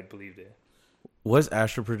was like, I believed it. What's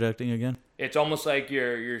astral projecting again? It's almost like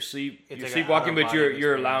you're It's like sleepwalking, an but you're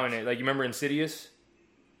out-of-body allowing it. Like, you remember Insidious?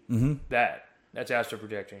 Mm-hmm. That's astral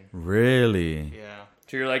projecting. Really? Yeah.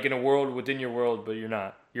 So you're like in a world within your world, but you're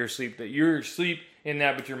not. You're asleep in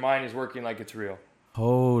that, but your mind is working like it's real.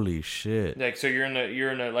 Holy shit. Like, so you're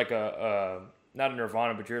in a like a not a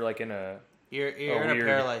nirvana, but you're like in a. You're in weird- a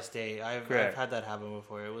paralyzed state. I've Correct. had that happen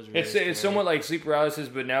before. It was really It's scary. somewhat like sleep paralysis,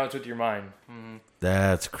 but now it's with your mind.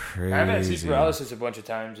 That's crazy. I've had sleep paralysis a bunch of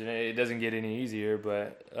times, and it doesn't get any easier.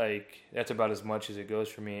 But like that's about as much as it goes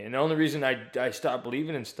for me. And the only reason I stopped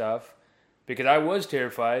believing in stuff because I was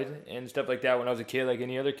terrified and stuff like that when I was a kid, like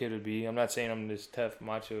any other kid would be. I'm not saying I'm this tough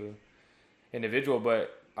macho individual,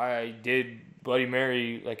 but I did Bloody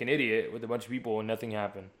Mary like an idiot with a bunch of people, and nothing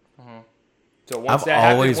happened. So once I've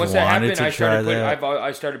that always happened, wanted to I started try that.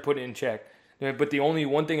 I started putting it in check. But the only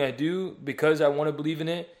one thing I do because I want to believe in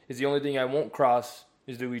it is the only thing I won't cross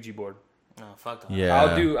is the Ouija board. Oh, fuck that. Yeah.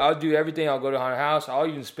 I'll do everything. I'll go to haunted house. I'll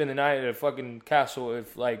even spend the night at a fucking castle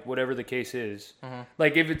if like whatever the case is.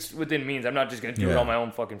 Like if it's within means, I'm not just gonna do it Yeah. on my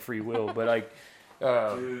own fucking free will. But like,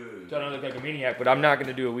 so I don't look like a maniac. But I'm not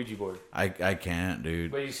gonna do a Ouija board. I can't,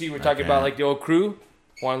 dude. But you see, we're talking about like the old crew.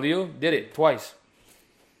 Juan Leo did it twice.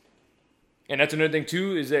 And that's another thing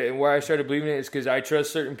too, is that where I started believing it is because I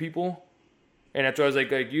trust certain people. And that's why I was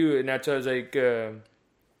like you, and that's why I was like, you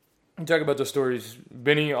talk about those stories.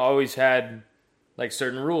 Benny always had like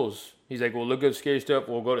certain rules. He's like, we'll look up scary stuff,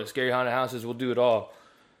 we'll go to scary haunted houses, we'll do it all.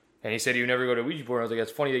 And he said he would never go to a Ouija board. I was like,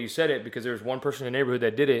 that's funny that you said it because there was one person in the neighborhood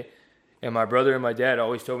that did it. And my brother and my dad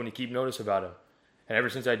always told me to keep notice about him. And ever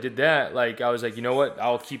since I did that, like I was like, you know what?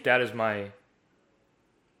 I'll keep that as my...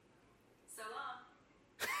 So long.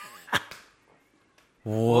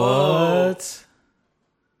 What?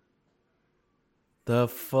 The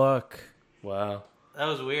fuck? Wow. That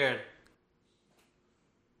was weird.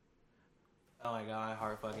 Oh my god, my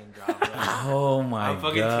heart fucking dropped. Oh my I'm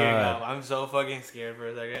fucking god. tearing up. I'm so fucking scared for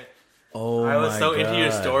a second. Oh I was my so into your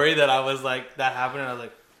God. story that I was like, that happened, and I was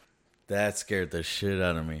like, That scared the shit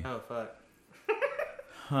out of me. oh fuck.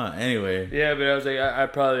 Huh. Anyway, Yeah, but I was like, I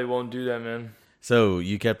probably won't do that, man. so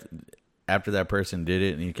you kept after that person did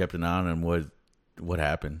it, and you kept an eye on him. What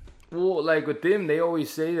happened? Well, like with them, they always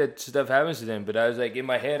say that stuff happens to them, but I was like, in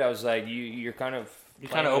my head, I was like, you're kind of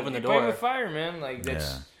kinda open the you're playing door. with fire, man. Like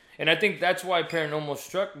that's, Yeah. and I think that's why paranormal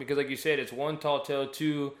struck, because like you said, it's one tall tale,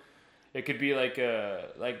 two, it could be like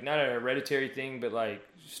not a hereditary thing, but like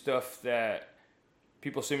stuff that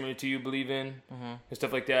people similar to you believe in and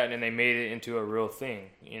stuff like that, and then they made it into a real thing,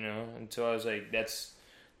 you know. And so I was like, that's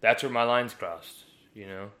where my lines crossed, you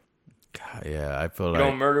know. God, yeah, I feel You like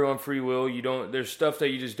don't murder on free will. You don't. There's stuff that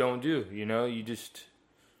you just don't do. You know. You just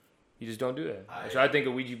don't do that. So I think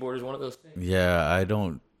a Ouija board is one of those things. yeah, I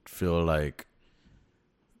don't feel like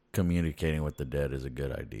communicating with the dead is a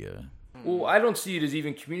good idea. Well, I don't see it as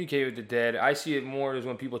even communicating with the dead. I see it more as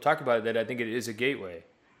when people talk about it, that I think it is a gateway.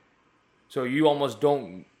 So you almost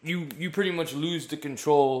don't. You pretty much lose the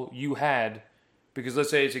control you had, because let's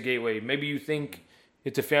say it's a gateway. Maybe you think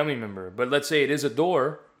it's a family member, but let's say it is a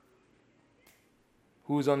door.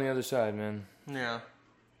 Who's on the other side, man? Yeah.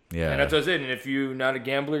 Yeah, And that's what I said. And if you're not a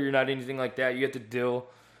gambler, you're not anything like that, you have to deal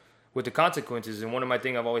with the consequences. And one of my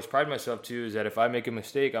things I've always prided myself to is that if I make a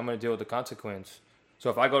mistake, I'm going to deal with the consequence. So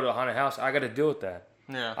if I go to a haunted house, I got to deal with that.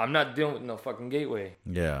 Yeah. I'm not dealing with no fucking gateway.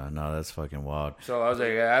 yeah, no, that's fucking wild. So I was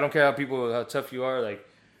like, I don't care how tough you are. Like,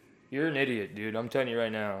 you're an idiot, dude. I'm telling you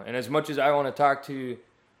right now. And as much as I want to talk to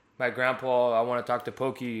my grandpa, I want to talk to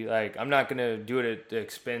Pokey, like, I'm not going to do it at the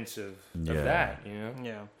expense of Yeah. that, you know?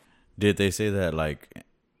 Yeah. Did they say that, like,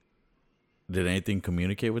 did anything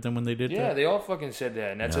communicate with them when they did Yeah, that? they all fucking said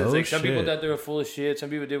that. And that's No it's like some people shit. thought they were full of shit. Some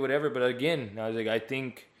people did whatever. But again, I was like, I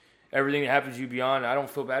think everything that happens to you beyond, I don't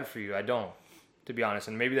feel bad for you. I don't, to be honest.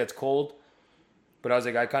 And maybe that's cold. But I was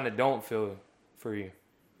like, I kind of don't feel for you.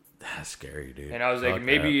 That's scary, dude. And I was like, Fuck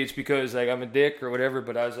maybe that. it's because like I'm a dick or whatever.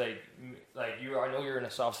 But I was like you, I know you're in a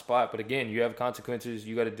soft spot. But again, you have consequences.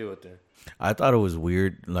 You got to deal with them. I thought it was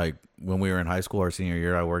weird. Like when we were in high school, our senior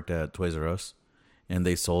year, I worked at Toys R Us, and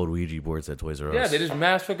they sold Ouija boards at Toys R Us. Yeah, they just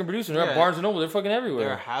mass fucking producing. They're Yeah. at Barnes and Noble. They're fucking They're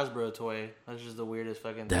everywhere. a Hasbro toy. That's just the weirdest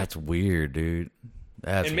fucking thing. That's weird, dude.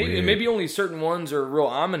 That's And maybe, weird. maybe only certain ones are real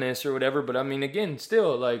ominous or whatever. But I mean, again,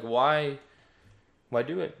 still, like, why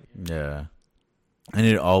do it? Yeah, and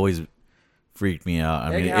it always freaked me out.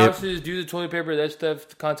 I Egg mean, houses, do the toilet paper, that stuff.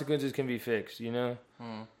 The consequences can be fixed. You know.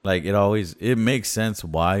 it makes sense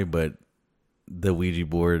why, but the Ouija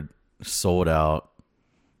board sold out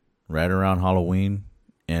right around Halloween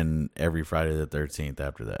and every Friday the 13th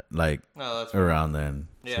after that. Like Oh, that's around then.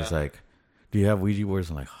 So it's Yeah. like, do you have Ouija boards?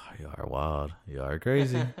 I'm like, oh, you are wild. You are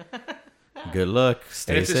crazy. Good luck.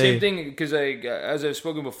 Stay And it's safe. the same thing because, like, as I've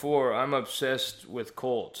spoken before, I'm obsessed with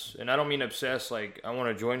cults, and I don't mean obsessed like I want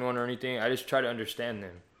to join one or anything. I just try to understand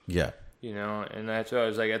them, Yeah. you know. And that's what I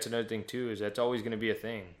was like. That's another thing too, is that's always going to be a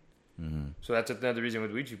thing. So that's another reason with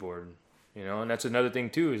Ouija board, you know. And that's another thing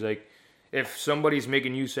too, is like if somebody's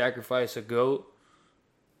making you sacrifice a goat,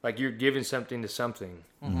 like you're giving something to something,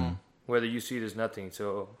 whether you see it as nothing.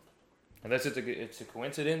 So unless it's a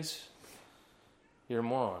coincidence, you're a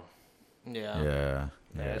moron. Yeah. Yeah.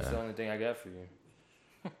 That's the Yeah. only thing I got for you.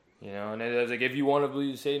 You know, and it's like if you want to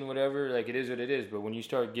believe Satan, whatever, like it is what it is. But when you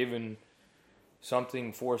start giving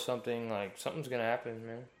something for something, like something's gonna happen,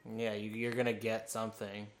 man. Yeah, you're gonna get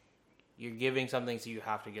something. You're giving something, so you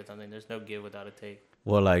have to get something. There's no give without a take.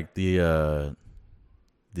 Well, like the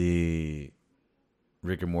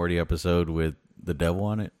Rick and Morty episode with the devil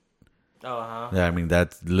on it. Oh, huh. Yeah, I mean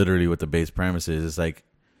that's literally what the base premise is. It's like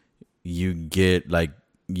you get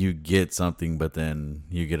something, but then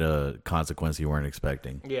you get a consequence you weren't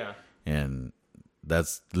expecting, Yeah. and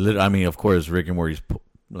that's I mean, of course, Rick and Morty's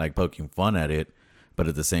like poking fun at it, but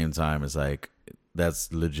at the same time, it's like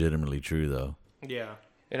that's legitimately true though. Yeah.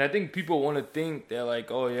 And I think people want to think that like,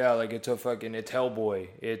 oh yeah, like it's Hellboy,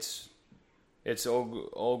 it's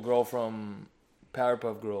old girl from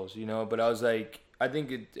Powerpuff Girls, you know. But I was like, I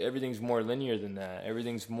think everything's more linear than that.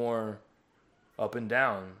 Everything's more up and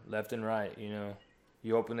down, left and right, you know.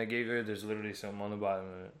 You open the gateway, there's literally something on the bottom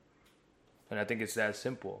of it. And I think it's that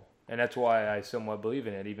simple. And that's why I somewhat believe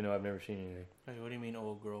in it, even though I've never seen anything. Wait, what do you mean,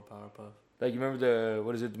 old girl Powerpuff? Like, you remember the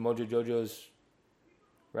Mojo Jojo's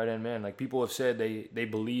right-hand man? Like, people have said they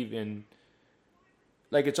believe in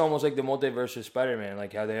like it's almost like the multiverse of Spider-Man,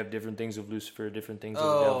 like how they have different things of Lucifer, different things of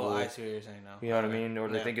the devil. Oh, I see what you're saying now. You know what I mean? Or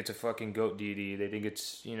they Yeah. think it's a fucking goat deity. They think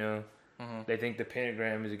it's, you know, they think the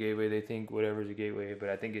pentagram is a gateway. They think whatever is a gateway. But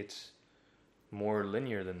I think it's more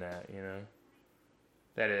linear than that, you know?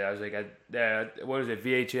 I was like, what is it,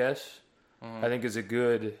 VHS? I think is a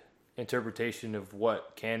good interpretation of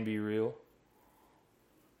what can be real.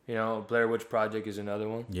 You know, Blair Witch Project is another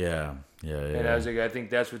one. Yeah. And I was like, I think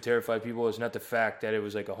that's what terrified people. It's not the fact that it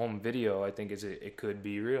was like a home video. I think it could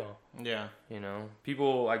be real. Yeah. You know,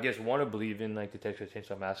 people I guess want to believe in like the Texas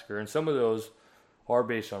Chainsaw Massacre, and some of those are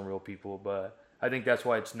based on real people. But I think that's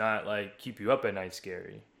why it's not like keep you up at night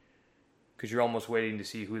scary, because you're almost waiting to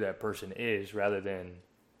see who that person is rather than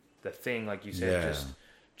the thing, like you said, just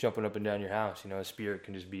jumping up and down your house. You know, a spirit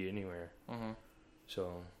can just be anywhere.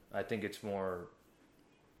 So I think it's more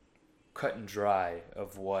cut and dry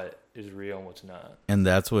of what is real and what's not. And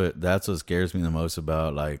that's what scares me the most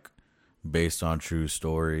about like based on true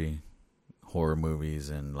story horror movies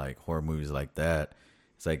and like horror movies like that.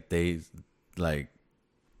 It's like they like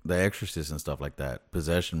The Exorcist and stuff like that.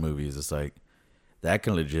 Possession movies, it's like that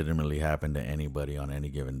can legitimately happen to anybody on any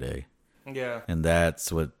given day. Yeah. And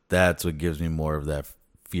that's what gives me more of that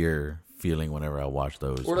fear feeling whenever I watch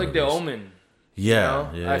those. Or like movies. The Omen.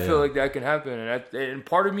 Yeah, You know? I feel like that can happen, and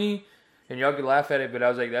part of me, and y'all could laugh at it, but I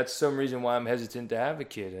was like, that's some reason why I'm hesitant to have a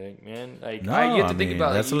kid. Like, man, like No, I get to think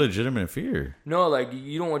about that's like, a legitimate fear. No, like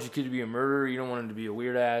you don't want your kid to be a murderer. You don't want him to be a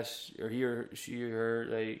weird ass, or he or she or her.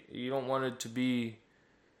 Like you don't want it to be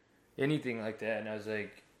anything like that. And I was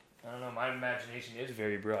like, I don't know. My imagination is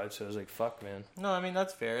very broad, so I was like, fuck, man. No, I mean,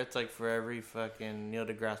 that's fair. It's like for every fucking Neil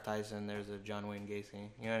deGrasse Tyson, there's a John Wayne Gacy.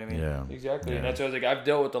 You know what I mean? Yeah, Exactly, Yeah. and that's why I was like, I've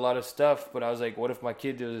dealt with a lot of stuff, but I was like, what if my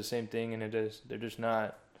kid does the same thing and they're just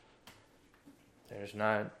not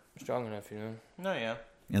strong enough, you know? No, yeah.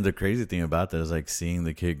 And the crazy thing about that is like seeing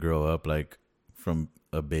the kid grow up, like from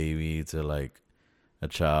a baby to like a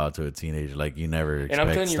child to a teenager. Like you never I'm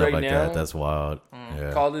expect telling you stuff right like now, that. That's wild.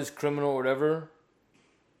 Yeah. Call this criminal or whatever.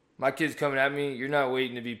 My kid's coming at me. You're not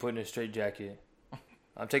waiting to be put in a straitjacket.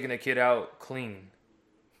 I'm taking the kid out clean.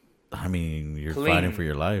 I mean, you're Clean. fighting for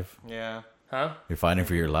your life. Yeah. Huh? You're fighting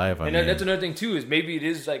for your life. I And mean, that's another thing too, is maybe it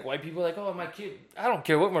is like white people are like, oh, my kid, I don't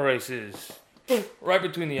care what my race is. Right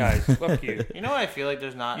between the eyes. Fuck you. You know what I feel like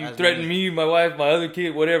there's not You as threaten many... me, my wife, my other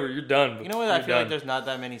kid, whatever. You're done. You know what You're I feel like done. there's not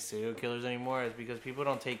that many serial killers anymore is because people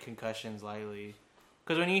don't take concussions lightly.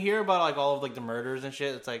 Because when you hear about like all of like the murders and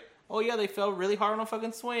shit, it's like, oh yeah, they fell really hard on a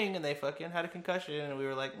fucking swing and they fucking had a concussion and we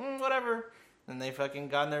were like, whatever. And they fucking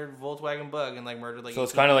got in their Volkswagen Bug and like murdered like. So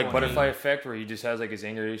it's 18 kind of like people. butterfly effect, where he just has like his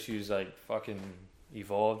anger issues like fucking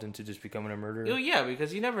evolved into just becoming a murderer. Oh yeah,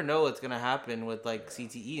 because you never know what's gonna happen with like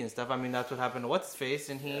CTE and stuff. I mean, that's what happened to what's his face,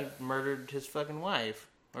 and he murdered his fucking wife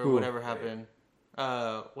or Who? whatever happened.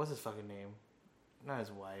 What's his fucking name? Not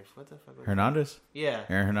his wife. What the fuck? Was Hernandez, Yeah.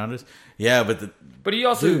 Aaron Hernandez. Yeah, but he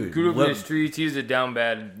also Dude, grew up in what- the streets. He was a down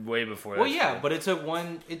bad way before that. Well, yeah, shit. but it took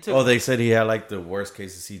one. It took. oh, they said he had like the worst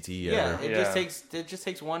case of CTE yeah, ever. it just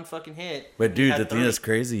takes one fucking hit. But He dude, had the thing 30. that's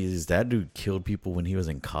crazy is that dude killed people when he was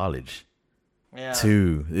in college Yeah.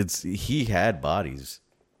 too. He had bodies.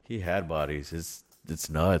 It's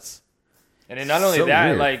nuts. And then not only So that,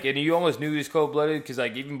 weird. like, and you almost knew he was cold blooded because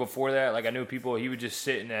like even before that, like I knew people he would just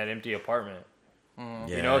sit in that empty apartment.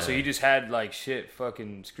 Yeah. You know, so he just had like shit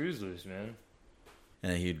fucking screws loose, man.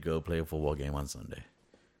 and he'd go play a football game on Sunday.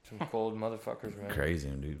 Some cold motherfuckers, man. Crazy,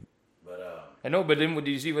 dude. I know, but then did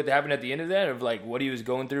you see what happened at the end of that? Of like what he was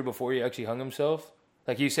going through before he actually hung himself?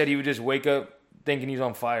 Like he said, he would just wake up thinking he's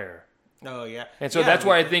on fire, Oh yeah. and so Yeah, that's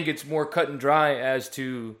why I because- think it's more cut and dry as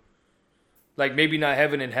to, like maybe not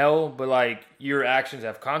heaven and hell, but like your actions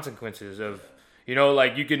have consequences. Of you know,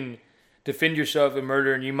 like you can defend yourself in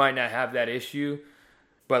murder, and you might not have that issue.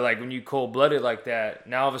 But like when you cold blooded like that,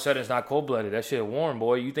 now all of a sudden it's not cold blooded. That shit warm,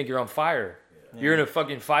 boy. You think you're on fire. You're in a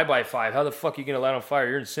fucking 5x5. How the fuck you gonna light on fire?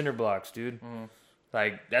 You're in cinder blocks, dude.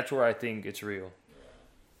 Like that's where I think it's real.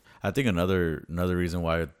 I think another reason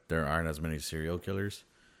why there aren't as many serial killers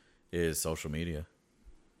is social media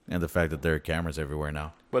and the fact that there are cameras everywhere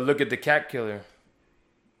now. But look at the cat killer.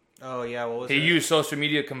 Oh yeah. What was He it? used social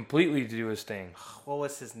media completely to do his thing. What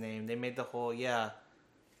was his name? They made the whole yeah.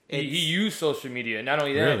 He It's- used social media. And not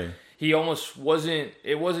only that, Really? he almost wasn't.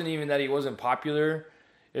 It wasn't even that he wasn't popular.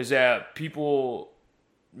 Is that people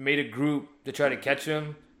made a group to try to catch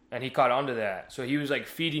him, and he caught onto that. So he was like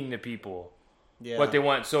feeding the people yeah. what they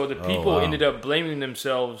want. So the people wow. ended up blaming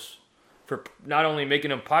themselves for not only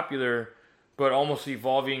making him popular, but almost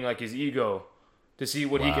evolving like his ego to see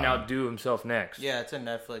what he can Wow. outdo himself next. Yeah, it's a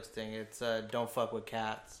Netflix thing. It's Don't Fuck with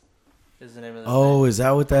Cats. Is the name of the Oh, is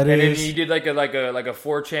that what that And then is? he did like a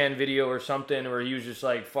 4chan video or something where he was just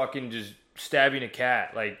like fucking just stabbing a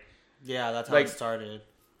cat, like Yeah, that's how like- it started.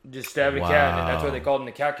 just stabbing a cat, and that's why Wow. they called him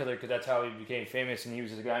the cat killer because that's how he became famous. And he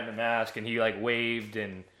was the guy in the mask, and he like waved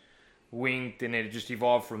and winked, and it just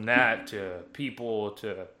evolved from that to people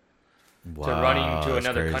to running to that's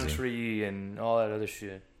another crazy. country and all that other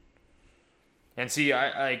shit. And see,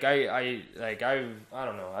 I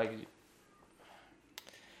don't know,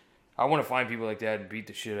 I want to find people like that and beat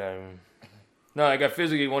the shit out of them. No, like I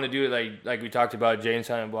physically want to do it like we talked about Jay and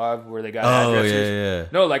Silent Bob, where they got Oh, addresses. yeah.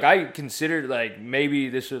 No, like I considered like maybe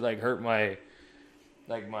this would like hurt my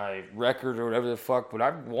record or whatever the fuck, but I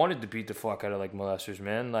wanted to beat the fuck out of like molesters,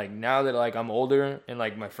 man. Like now that like I'm older and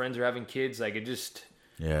like my friends are having kids, like it just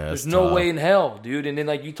Yeah, there's it's no tough. way in hell, dude. And then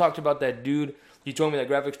like you talked about that dude, you told me that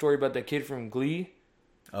graphic story about that kid from Glee.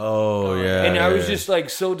 Oh, yeah. And I was yeah. just like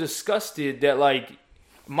so disgusted that like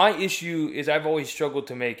my issue is I've always struggled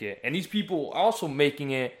to make it, and these people also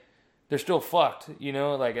making it, they're still fucked. You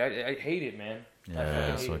know, like I hate it, man. I Yeah,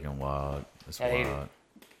 fucking it's hate it. fucking wild. It's I hate wild.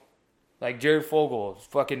 Like Jared Fogle,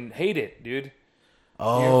 fucking hate it, dude. You're a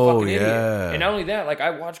Oh, fucking idiot. yeah. And not only that, like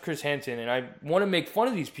I watch Chris Hansen, and I want to make fun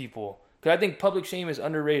of these people because I think public shame is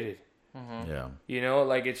underrated. Yeah. You know,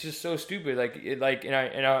 like it's just so stupid. Like it, like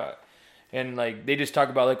and like they just talk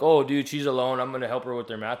about like, oh, dude, she's alone. I'm gonna help her with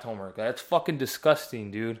their math homework. That's fucking disgusting,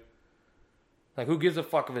 dude. Like, who gives a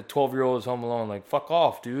fuck if a 12-year-old is home alone? Like, fuck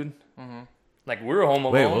off, dude. Like, we're home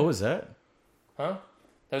alone. Wait, what was that? Huh?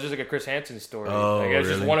 That was just like a Chris Hansen story. Oh, like, that's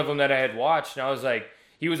just really? one of them that I had watched, and I was like,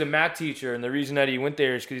 he was a math teacher, and the reason that he went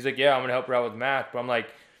there is because he's like, yeah, I'm gonna help her out with math. But I'm like,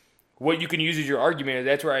 what you can use as your argument.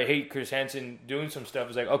 That's where I hate Chris Hansen doing some stuff.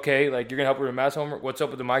 It's like, okay, like you're gonna help her with math homework. What's up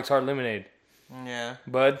with the Mike's Hard Lemonade, Yeah.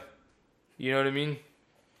 bud? You know what I mean?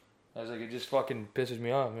 I was like, it just fucking pisses me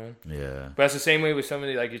off, man. Yeah. But that's the same way with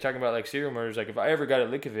somebody like you're talking about, like serial murders. Like if I ever got a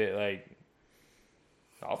lick of it, like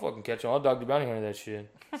I'll fucking catch them. I'll dog the bounty hunter that shit.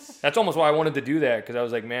 That's almost why I wanted to do that, because I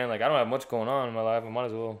was like, man, like I don't have much going on in my life. I might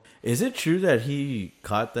as well. Is it true that he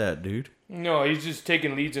caught that dude? No, he's just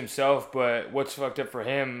taking leads himself. But what's fucked up for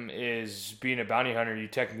him is being a bounty hunter. You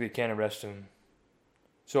technically can't arrest him.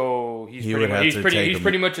 So he's He pretty would much, have he's to pretty take he's him.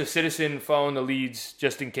 pretty much a citizen following the leads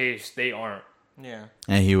just in case they aren't. Yeah.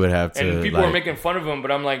 And he would have to. And people like, are making fun of him, but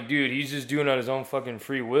I'm like, dude, he's just doing it on his own fucking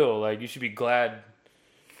free will. Like, you should be glad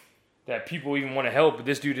that people even want to help, but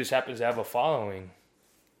this dude just happens to have a following.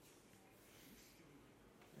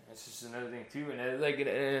 That's just another thing too,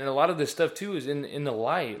 and a lot of this stuff too is in the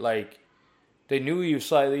light. Like, they knew he was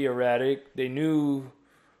slightly erratic. They knew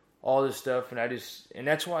all this stuff, and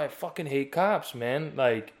that's why I fucking hate cops, man.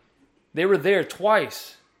 Like, they were there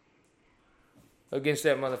twice against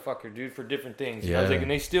that motherfucker, dude, for different things. And I was Yeah. like,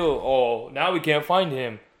 and they still, now we can't find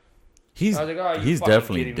him. He's I was like, oh, you he's fucking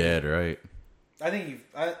definitely kidding me. dead, right? I think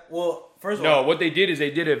first of No, all, what they did is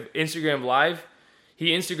they did an Instagram live. He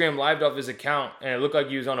Instagram lived off his account, and it looked like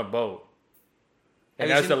he was on a boat. And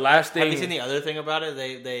that's the last thing. Have you seen the other thing about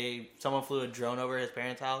it? Someone flew a drone over his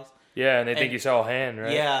parents' house. Yeah, and they think and- he saw a hand,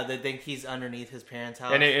 right? Yeah, they think he's underneath his parents'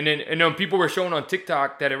 house. And then people were showing on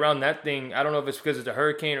TikTok that around that thing, I don't know if it's because it's a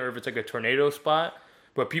hurricane or if it's like a tornado spot,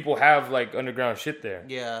 but people have like underground shit there.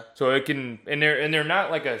 yeah, So it can, and they're not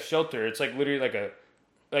like a shelter. It's like literally like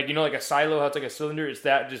like a silo. How it's like a cylinder. It's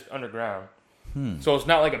that just underground. So it's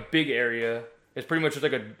not like a big area. It's pretty much just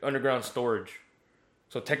like an underground storage.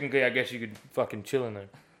 So technically, I guess you could fucking chill in there.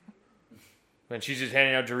 And she's just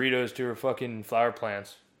handing out Doritos to her fucking flower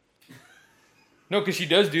plants. No, because she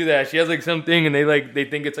does do that. She has like something, and they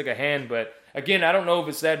think it's like a hand. But again, I don't know if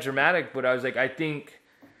it's that dramatic. But I was like, I think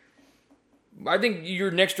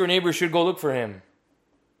your next door neighbor should go look for him.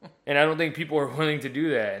 And I don't think people are willing to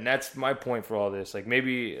do that. And that's my point for all this. Like,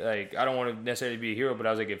 maybe, like, I don't want to necessarily be a hero, but I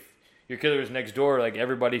was like, if your killer is next door, like,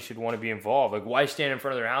 everybody should want to be involved. Like, why stand in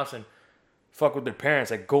front of their house and fuck with their parents?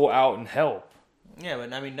 Like, go out and help. yeah,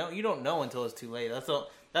 but I mean, no, you don't know until it's too late. That's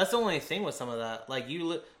the only thing with some of that.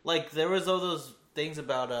 Like there was all those things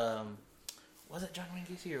about was it John Wayne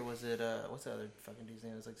Gacy or was it what's the other fucking dude's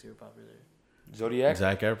name that's like super popular? Zodiac?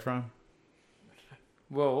 Zac Efron.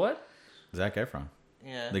 Well, what? Zac Efron,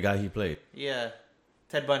 Yeah, the guy he played. yeah,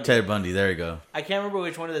 Ted Bundy. Ted Bundy. There you go. I can't remember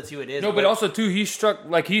which one of the two it is. No, but also, too, he struck,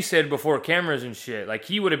 like he said, before cameras and shit. Like,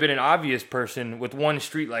 he would have been an obvious person with one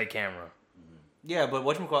streetlight camera. yeah, but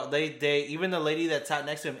whatchamacallit, they even the lady that sat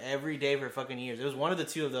next to him every day for fucking years. It was one of the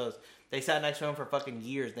two of those. They sat next to him for fucking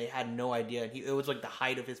years. They had no idea. It was like the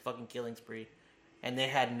height of his fucking killing spree, and they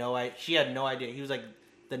had no idea. She had no idea. He was like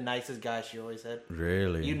the nicest guy. She always said.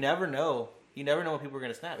 Really? You never know. You never know when people are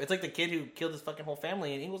gonna snap. It's like the kid who killed his fucking whole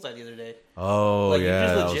family in Ingleside the other day. Oh Like yeah, you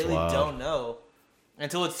that just was legitimately wild. don't know.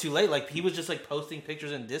 until it's too late. Like, he was just, like, posting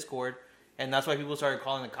pictures in Discord, and that's why people started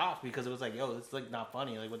calling the cops, because it was like, yo, it's, like, not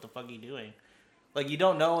funny. Like, what the fuck are you doing? Like, you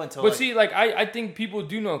don't know until, But see, like, I think people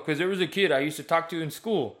do know, because there was a kid I used to talk to in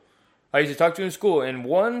school. And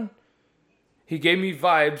one, he gave me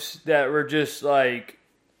vibes that were just, like,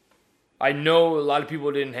 I know a lot of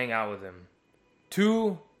people didn't hang out with him.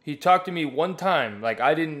 Two, he talked to me one time. Like,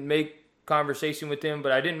 I didn't make conversation with him,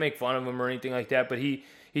 but I didn't make fun of him or anything like that. But he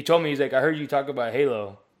told me, he's like, I heard you talk about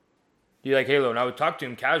Halo. Do you like Halo? And I would talk to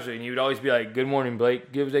him casually, and he would always be like, good morning,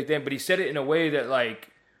 Blake. Give us like that. But he said it in a way that, like,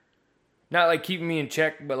 not like keeping me in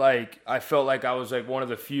check, but like I felt like I was like one of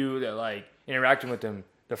the few that like interacting with him.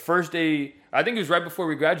 The first day, I think it was right before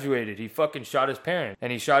we graduated, he fucking shot his parents. And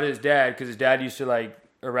he shot his dad because his dad used to like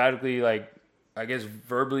erratically, like, I guess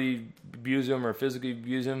verbally abuse him or physically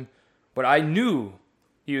abuse him. But I knew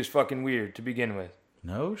he was fucking weird to begin with.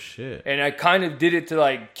 No shit. And I kind of did it to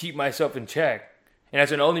like keep myself in check. And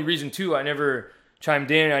that's the only reason too. I never chimed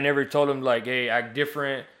in. I never told him like, hey, act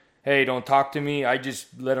different. Hey, don't talk to me. I just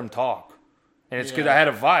let him talk. And it's because I had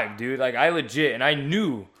a vibe, dude. Like, I legit, and I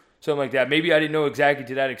knew something like that. Maybe I didn't know exactly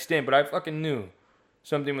to that extent, but I fucking knew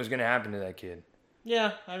something was going to happen to that kid.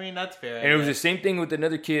 Yeah, I mean, that's fair. And it was the same thing with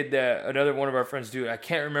another kid that another one of our friends do. I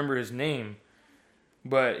can't remember his name,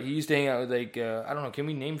 but he used to hang out with, like, I don't know, can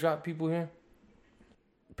we name drop people here?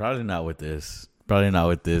 Probably not with this. This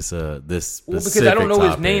specific Well, because I don't know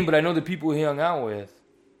his topic. name, but I know the people he hung out with.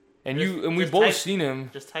 And we both seen him.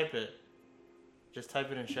 Just type it. Just type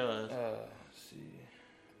it and show us.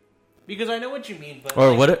 Because I know what you mean, but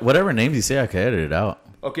Or whatever names you say, I can edit it out.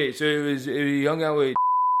 Okay, so he hung out with,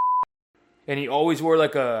 and he always wore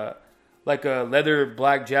like a leather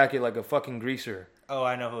black jacket, like a fucking greaser. Oh,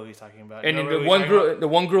 I know who he's talking about. And You know the who one he's girl, talking about? the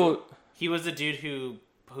one girl, He was the dude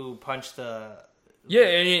who punched the. yeah,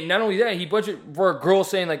 and not only that, he budgeted for a girl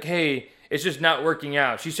saying like, "Hey, it's just not working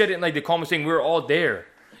out." She said it in like the calmest thing. We were all there,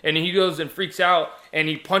 and he goes and freaks out, and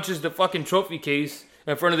he punches the fucking trophy case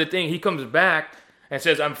in front of the thing. He comes back and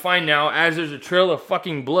says, "I'm fine now," as there's a trail of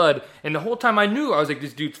fucking blood. And the whole time I knew, I was like,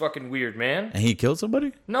 this dude's fucking weird, man. And he killed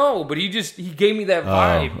somebody? No, but he gave me that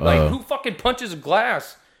vibe. Like, who fucking punches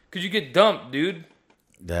glass? Because you get dumped, dude.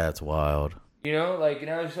 That's wild. You know, like,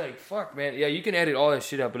 and I was like, fuck, man. Yeah, you can edit all that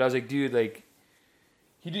shit up. But I was like, dude, like,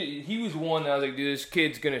 he was one that I was like, dude, this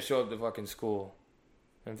kid's going to show up to fucking school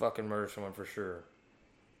and fucking murder someone for sure.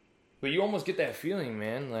 But you almost get that feeling,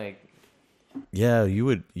 man. Like, Yeah, you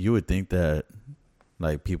would think that,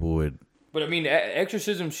 like, people would. but I mean,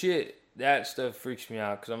 exorcism shit, that stuff freaks me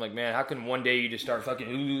out. Because I'm like, man, how can one day you just start fucking.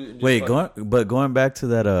 And just Wait, fucking, going back to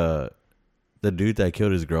that, the dude that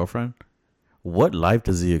killed his girlfriend, what life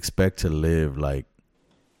does he expect to live? Like,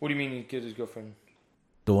 what do you mean he killed his girlfriend?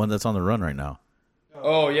 the one that's on the run right now.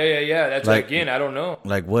 Oh, yeah. That's Like- again, I don't know.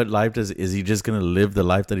 Like, what life is he just gonna live the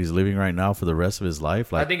life that he's living right now for the rest of his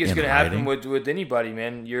life? Like, I think it's in going to happen hiding? with anybody,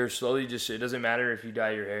 man. You're slowly just, it doesn't matter if you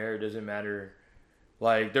dye your hair. It doesn't matter.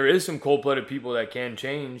 Like, there is some cold-blooded people that can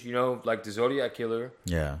change, you know, like the Zodiac Killer,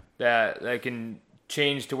 Yeah, that can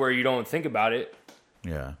change to where you don't think about it.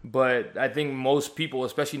 yeah, But I think most people,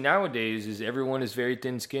 especially nowadays, is everyone is very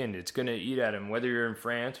thin-skinned. It's going to eat at him, whether you're in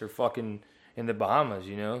France or fucking in the Bahamas,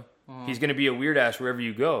 you know? He's going to be a weird ass wherever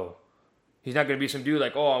you go. He's not going to be some dude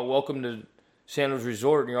like, oh, welcome to Sandals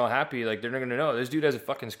Resort, and you're all happy. Like, they're not going to know. This dude has a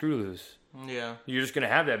fucking screw loose. Yeah. You're just going to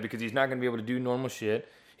have that because he's not going to be able to do normal shit.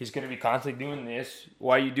 He's going to be constantly doing this.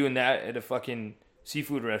 Why are you doing that at a fucking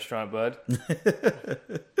seafood restaurant, bud?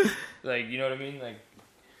 Like, you know what I mean? Like,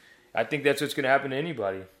 I think that's what's going to happen to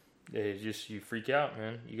anybody. It's just, you freak out,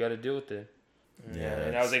 man. You got to deal with it. yeah.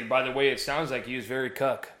 And I was like, by the way, it sounds like he was very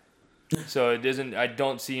cuck. So I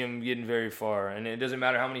don't see him getting very far. And it doesn't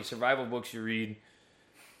matter how many survival books you read.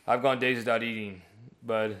 I've gone days without eating,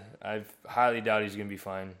 but I highly doubt he's going to be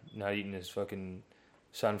fine not eating his fucking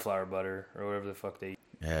sunflower butter or whatever the fuck they eat.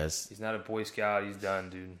 Yes. He's not a Boy Scout. He's done,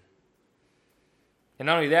 dude. And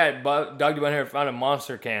not only that, Doggy Bun Hair found a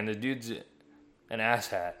monster can. The dude's an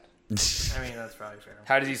asshat. I mean, that's probably fair.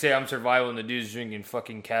 How does he say I'm survival and the dude's drinking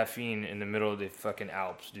fucking caffeine in the middle of the fucking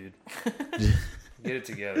Alps, dude? Get it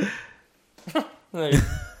together. Like,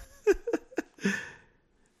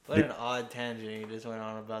 What an odd tangent you just went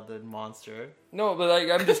on about the monster. no, but like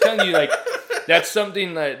I'm just telling you, like that's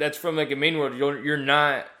something that's from like a main world. You're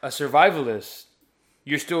not a survivalist.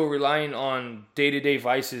 You're still relying on day-to-day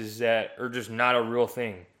vices that are just not a real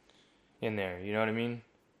thing in there. You know what I mean?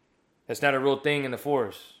 That's not a real thing in the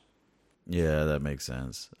forest. Yeah, that makes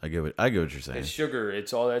sense. I get what you're saying. It's sugar.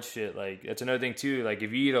 It's all that shit. Like that's another thing too. Like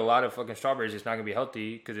if you eat a lot of fucking strawberries, it's not gonna be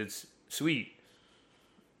healthy because it's sweet.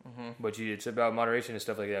 But it's about moderation and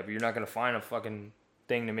stuff like that. But you're not gonna find a fucking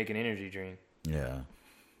thing to make an energy drink. Yeah.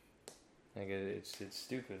 Like it's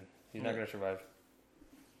stupid. He's not gonna survive.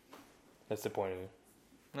 That's the point of it.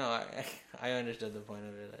 No, I understood the point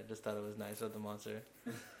of it. I just thought it was nice with the monster.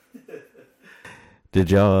 Did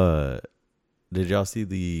y'all see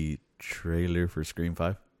the trailer for Scream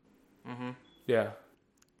 5? Yeah.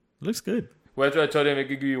 Looks good. Well, that's what I told him. It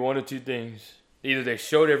could give you one of two things. Either they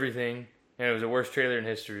showed everything and it was the worst trailer in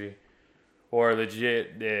history, or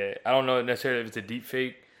legit, I don't know necessarily if it's a deep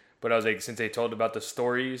fake, but I was like, since they told about the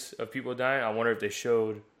stories of people dying, I wonder if they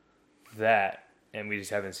showed that and we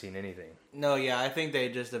just haven't seen anything. No, yeah, I think they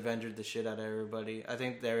just Avengered the shit out of everybody. I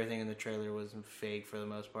think everything in the trailer was fake for the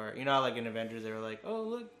most part. You know how, like, in Avengers, they were like, oh,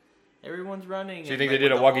 look, everyone's running. So you think they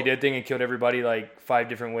did a Walking Dead thing and killed everybody like 5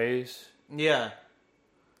 different ways? Yeah.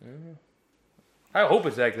 I hope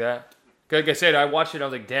it's like that. 'Cause like I said, I watched it and I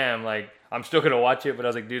was like, damn, like, I'm still going to watch it, but I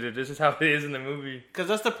was like, dude, this is how it is in the movie. Because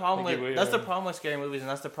that's the problem Like, with the problem with scary movies, and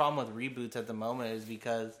that's the problem with reboots at the moment, is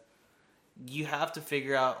because you have to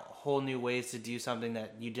figure out whole new ways to do something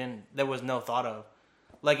that there was no thought of.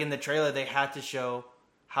 Like in the trailer, they had to show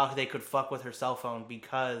how they could fuck with her cell phone,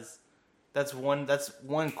 because that's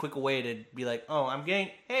one quick way to be like, oh, I'm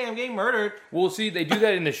getting murdered. Well, see, they do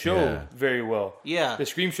that in the show Yeah. very well. Yeah. The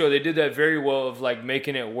Scream show, they did that very well of like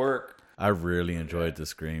making it work. I really enjoyed the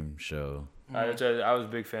Scream show. I was a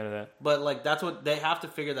big fan of that. But like that's what they have to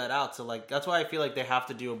figure that out. So like that's why I feel like they have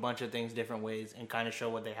to do a bunch of things different ways and kind of show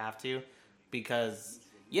what they have to, because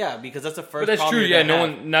that's the first. But that's problem true. you're Yeah,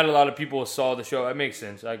 gonna have. not a lot of people saw the show. That makes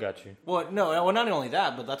sense. I got you. Well, not only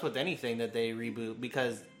that, but that's with anything that they reboot,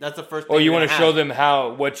 because that's the first. Oh, thing you you're want to gonna show have,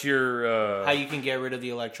 them what's your how you can get rid of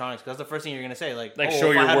the electronics? Because that's the first thing you're gonna say, like like oh,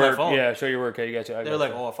 show if I your had my work. phone. Yeah, show your work. Hey, you got you. They're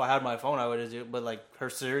like, oh, if I had my phone, I would just do it. But like her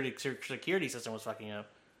security system was fucking up,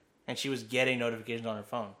 and she was getting notifications on her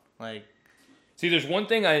phone. Like, see, there's one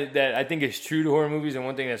thing that I think is true to horror movies, and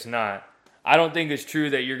one thing that's not. I don't think it's true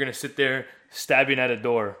that you're gonna sit there stabbing at a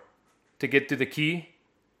door to get to the key.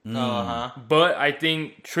 But I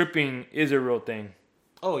think tripping is a real thing.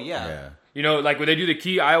 Oh yeah. Yeah. You know, like when they do the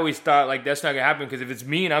key, I always thought like that's not gonna happen, because if it's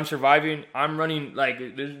me and I'm surviving, I'm running like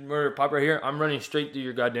there's murder pop right here. I'm running straight through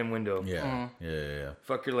your goddamn window. Yeah. Yeah.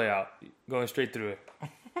 Fuck your layout, going straight through it.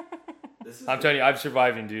 I'm telling you, I'm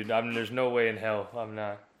surviving, dude. There's no way in hell I'm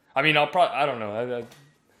not. I mean, I don't know.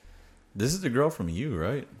 This is the girl from You,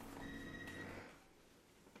 right?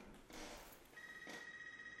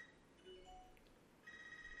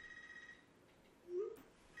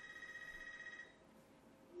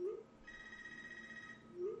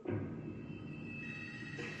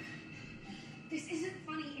 This isn't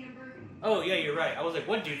funny, Amber. Oh yeah, you're right. I was like,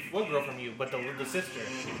 what girl from You? But the sister.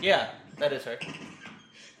 Yeah, that is her.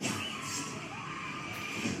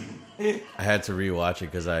 I had to rewatch it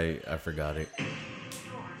because I forgot it.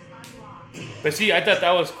 But see, I thought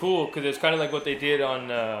that was cool because it's kind of like what they did on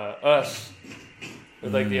Us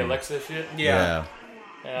with like the Alexa shit. Yeah.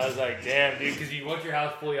 And I was like, damn, dude, because you want your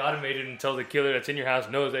house fully automated until the killer that's in your house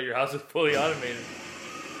knows that your house is fully automated.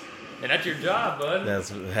 And that's your job, bud.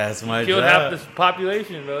 That's my Kill job. half this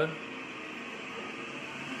population, bud.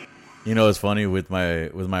 You know, it's funny with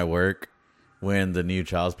my work when the new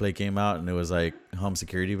Child's Play came out and it was like home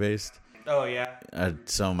security based. Oh yeah.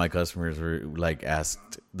 Some of my customers were like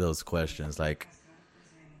asked those questions, like,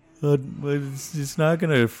 "It's not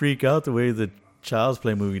gonna freak out the way the Child's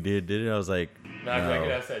Play movie did it?" I was like, Nah, 'cause I no,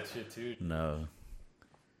 could ask that shit too. no.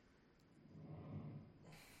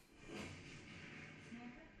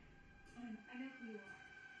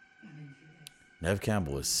 Nev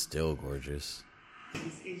Campbell is still gorgeous.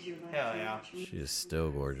 Hell yeah. She is still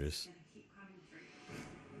gorgeous.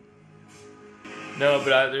 No,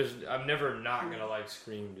 but I'm never not gonna like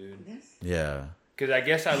Scream, dude. Yeah. Because I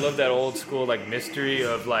guess I love that old school like mystery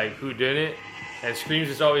of like who did it, and Scream's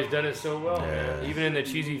just always done it so well, man. Yeah. Even in the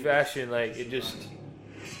cheesy fashion, like it just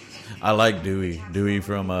I like Dewey. Dewey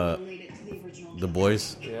from The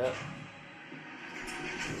Boys. yeah.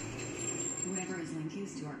 Whoever has linked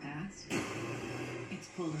us to our past, it's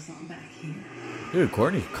pulled us all back here. Dude,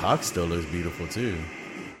 Courtney Cox still looks beautiful too.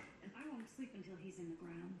 I won't sleep until he's in the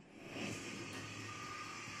ground.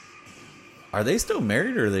 Are they still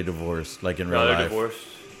married or are they divorced? Like in real No, they're life? divorced.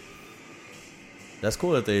 That's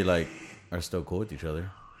cool that they like are still cool with each other.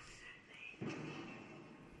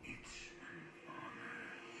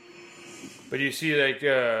 But you see, like,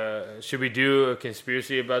 should we do a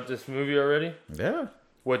conspiracy about this movie already? Yeah.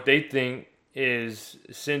 What they think is,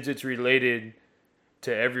 since it's related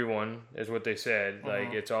to everyone, is what they said.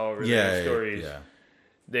 Like, it's all related stories. Yeah.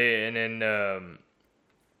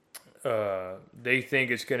 They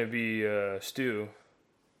think it's gonna be Stu,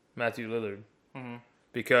 Matthew Lillard,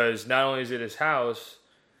 because not only is it his house,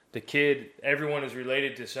 the kid, everyone is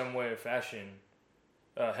related to some way or fashion.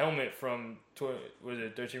 Helmet from, was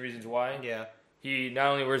it 13 Reasons Why? Yeah. He not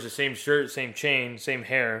only wears the same shirt, same chain, same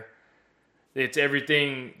hair. It's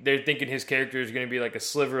everything. They're thinking his character is going to be like a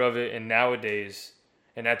sliver of it in nowadays,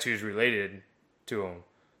 and that's who's related to him.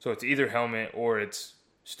 So it's either Helmet or it's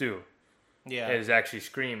Stu. Yeah. It's actually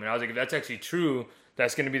Scream. And I was like, if that's actually true,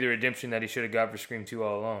 that's going to be the redemption that he should have got for Scream 2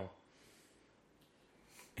 all along.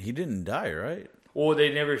 He didn't die, right? Well,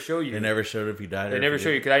 they never show you. They never showed if he died. They never show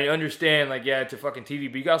you, because I understand, like, yeah, it's a fucking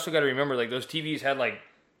TV, but you also got to remember, like, those TVs had, like,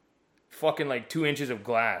 fucking, like, 2 inches of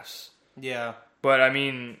glass. Yeah. But, I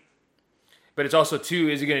mean, but it's also, too,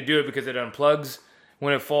 is he going to do it because it unplugs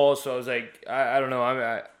when it falls? So I was like, I don't know.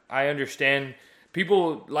 I understand.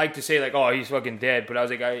 People like to say, like, oh, he's fucking dead, but I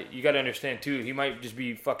was like, you got to understand, too, he might just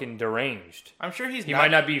be fucking deranged. I'm sure He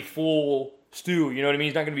might not be full Stu, you know what I mean?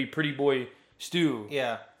 He's not going to be pretty boy Stu.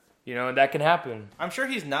 Yeah. You know, and that can happen. I'm sure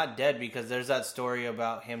he's not dead because there's that story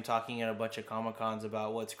about him talking at a bunch of Comic-Cons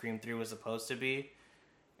about what Scream 3 was supposed to be.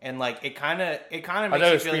 And, like, it kind of makes I thought you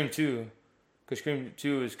it was feel Scream like, 2. Because Scream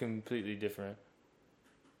 2 is completely different.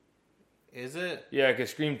 Is it? Yeah, because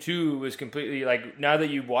Scream 2 was completely, like, now that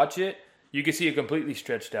you watch it, you can see it completely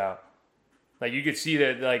stretched out. Like, you could see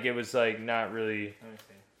that, like, it was, like, not really...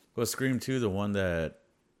 Was Scream 2 the one that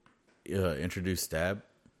introduced Stab?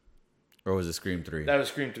 Or was it Scream 3? That was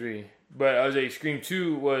Scream 3. But I was like, Scream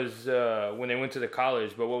 2 was when they went to the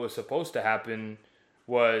college. But what was supposed to happen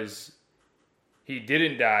was he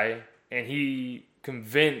didn't die, and he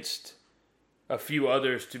convinced a few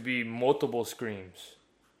others to be multiple Screams.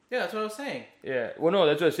 Yeah, that's what I was saying. Yeah. Well, no,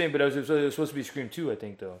 that's what I was saying, but it was supposed to be Scream 2, I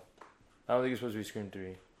think, though. I don't think it's supposed to be Scream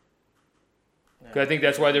 3. Because I think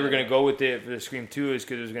that's why they were going to go with it for the Scream 2 is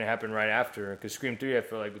because it was going to happen right after. Because Scream 3, I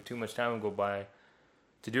feel like with too much time would go by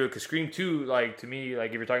to do it. Because Scream 2, like, to me, like,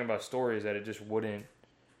 if you're talking about stories, that it just wouldn't,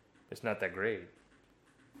 it's not that great.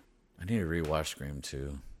 I need to rewatch Scream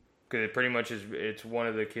 2. Because it pretty much is, it's one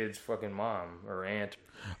of the kids' fucking mom or aunt.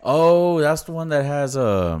 Oh, that's the one that has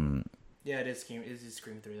Yeah, it is Scream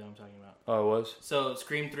 3 that I'm talking about. Oh, it was? So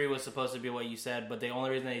Scream 3 was supposed to be what you said, but the only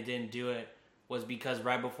reason they didn't do it was because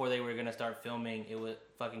right before they were going to start filming, it was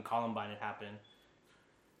fucking Columbine had happened.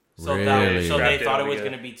 So, Really? so they Wrapped it thought all it was together.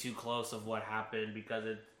 going to be too close of what happened because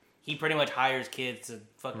he pretty much hires kids to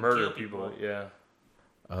fucking Murder kill people. yeah.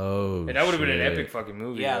 Oh, And that would have been an shit. epic fucking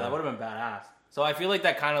movie. Yeah, though. that would have been badass. So I feel like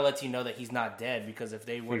that kind of lets you know that he's not dead because if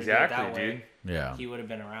they would have done it that Exactly, way, dude. Yeah. he would have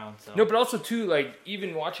been around. So No, but also too, like,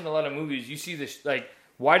 even watching a lot of movies, you see this, like,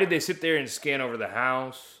 why did they sit there and scan over the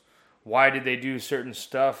house? Why did they do certain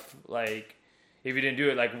stuff? Like, if you didn't do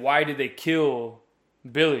it, like, why did they kill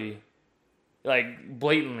Billy, like,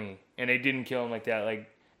 blatantly, and they didn't kill him like that? Like,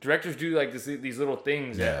 directors do, like, these little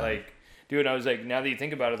things that, Yeah. like, dude, I was like, now that you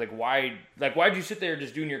think about it, like, why'd you sit there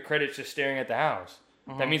just doing your credits just staring at the house?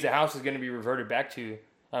 That means the house is going to be reverted back to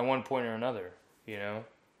at one point or another, you know?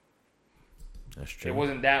 That's true. It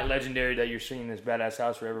wasn't that legendary that you're seeing this badass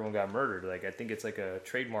house where everyone got murdered. Like, I think it's like a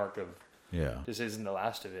trademark of Yeah. this isn't the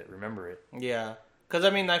last of it. Remember it. yeah, because I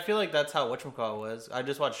mean I feel like that's how whatchamacallit was. I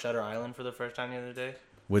just watched Shutter Island for the first time the other day.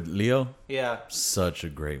 With Leo, Yeah, such a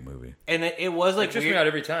great movie. and it was like It trips me weird. out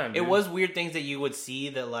every time. It dude. was weird things that you would see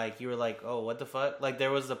that like you were like, oh, what the fuck? Like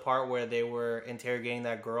there was the part where they were interrogating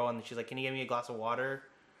that girl and she's like, can you give me a glass of water?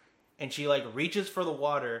 And she like reaches for the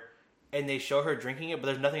water and they show her drinking it, but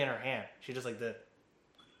there's nothing in her hand. She just like this.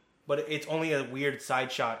 But it's only a weird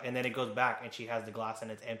side shot and then it goes back and she has the glass and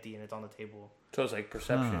it's empty and it's on the table. So it's like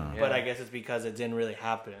perception. Huh. Yeah. But I guess it's because it didn't really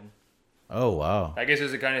happen. Oh, wow. I guess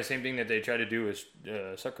it's the kind of same thing that they try to do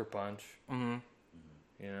with Sucker Punch. Mm-hmm.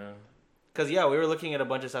 You know? Because, yeah, we were looking at a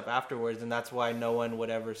bunch of stuff afterwards, and that's why no one would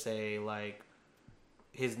ever say, like,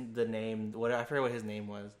 the name. I forget what his name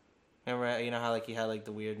was. Remember, you know how, like, he had, like,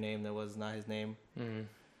 the weird name that was not his name? Mm-hmm.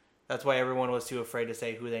 That's why everyone was too afraid to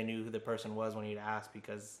say who they knew who the person was when he'd ask,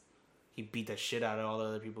 because he beat the shit out of all the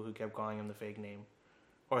other people who kept calling him the fake name.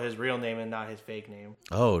 Or his real name and not his fake name.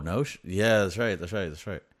 Oh, no. Yeah, that's right. That's right. That's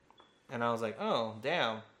right. And I was like, oh,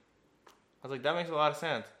 damn. I was like, that makes a lot of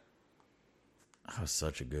sense. That was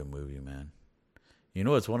such a good movie, man. You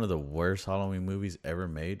know, it's one of the worst Halloween movies ever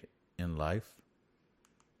made in life.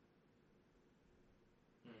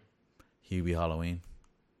 Hubie Halloween.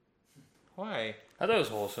 Why? I thought it was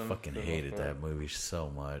wholesome. Fucking for the hated most part. that movie so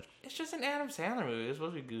much. It's just an Adam Sandler movie. It's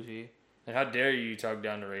supposed to be goofy. And how dare you talk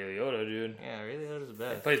down to Ray Liotta, dude? Yeah, really, that was the He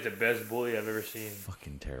best. plays the best bully I've ever seen.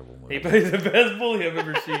 Fucking terrible He movie. plays the best bully I've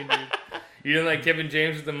ever seen, dude. You didn't like Kevin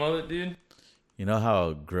James with the mullet, dude? You know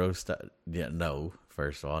how grossed out... Yeah, no.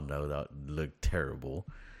 First of all, no, that looked terrible.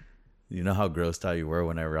 You know how grossed out you were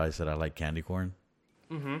whenever I said I like candy corn?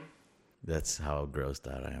 Mm-hmm. That's how grossed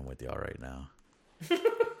out I am with y'all right now.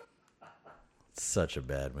 It's such a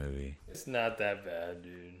bad movie. It's not that bad,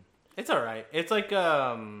 dude. It's all right. It's like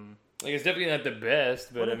Like, it's definitely not the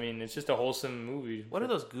best, but I mean, it's just a wholesome movie. what are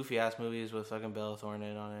those goofy ass movies with fucking Bella Thorne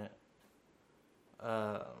on it?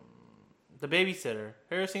 The Babysitter.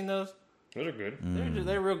 Have you ever seen those? Those are good.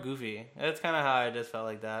 They're real goofy. That's kind of how I just felt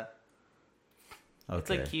like that. Okay. It's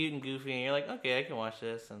like cute and goofy, and you're like, okay, I can watch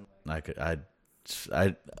this. And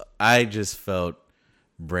I just felt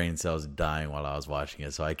brain cells dying while I was watching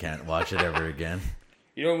it, so I can't watch it ever again.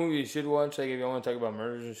 You know what movie you should watch? Like, if you want to talk about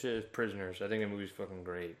murders and shit, is Prisoners. I think that movie's fucking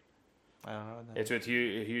great. I don't know. What that It's with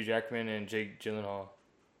Hugh Jackman and Jake Gyllenhaal.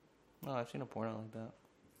 Oh, I've seen a porno like that.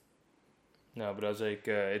 No, but I was like,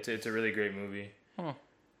 it's a really great movie. Huh.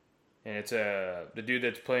 And it's the dude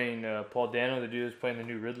that's playing Paul Dano, the dude that's playing the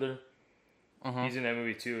new Riddler. He's in that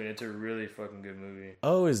movie too, and it's a really fucking good movie.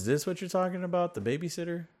 Oh, is this what you're talking about? The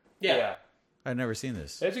Babysitter? Yeah. I've never seen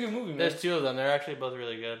this. It's a good movie, man. There's two of them. They're actually both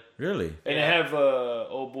really good. Really? And they have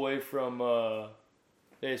old boy from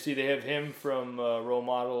they have him from Role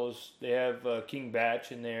Models. They have King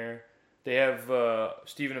Batch in there. They have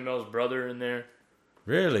Stephen Amell's brother in there.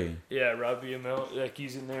 Really? Yeah, Robbie Amell, like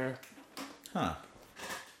he's in there. Huh.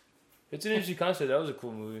 It's an interesting concept. That was a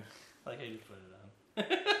cool movie. I like how you put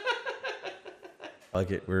it on.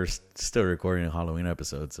 Like it. We're still recording a Halloween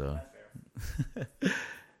episode, so.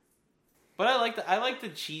 But I like the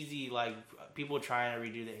cheesy, like, people trying to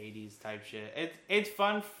redo the 80s type shit. It's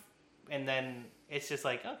fun, and then it's just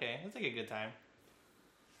like, okay, it's like a good time.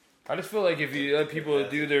 I just feel like if you let people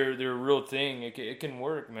do their real thing, it can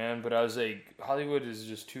work, man. But I was like, Hollywood is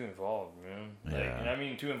just too involved, man. Like, Yeah. and I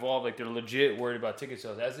mean too involved. Like, they're legit worried about ticket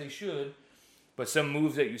sales, as they should. But some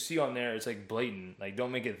moves that you see on there, it's like blatant. Like,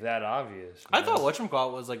 don't make it that obvious. I man. thought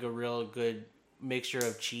whatchamacallit was like a real good mixture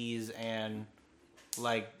of cheese and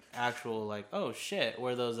like actual like, oh shit,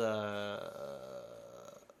 where those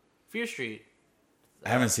Fear Street. I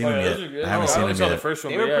haven't seen Oh, them yeah, yet. those are good. I haven't I seen only them saw the yet. first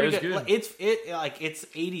one, They but were yeah, pretty it's good. good. It's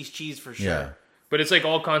 80s cheese for sure. Yeah. But it's like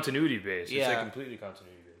all continuity based. It's Yeah. like completely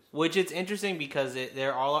continuity based. Which it's interesting because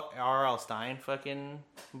they're all R.L. Stein fucking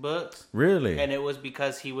books. Really? And it was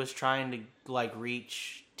because he was trying to like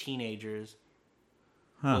reach teenagers.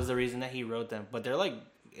 Huh. Was the reason that he wrote them. But they're like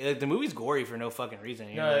the movie's gory for no fucking reason.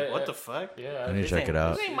 You're No, like, what the fuck? Yeah, I need to check it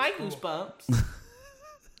out. This ain't my Goosebumps.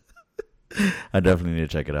 I definitely need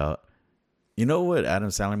to check it out. You know what Adam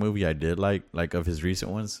Sandler movie I did like of his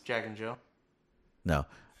recent ones? Jack and Jill. No.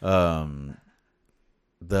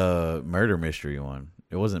 The murder mystery one.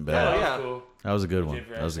 It wasn't bad. Oh, that yeah. was cool. That was a good one.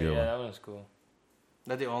 Jennifer That was a Aniston, good yeah, one. that one was cool.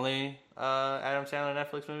 That the only Adam Sandler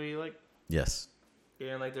Netflix movie you like? Yes. You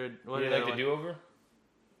didn't like their what You the like other the one? Do Over?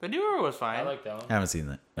 The Do-Over was fine. I like that one. I haven't seen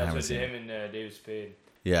that. I That's haven't with seen him it. and David Spade.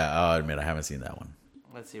 Yeah, I'll admit I haven't seen that one.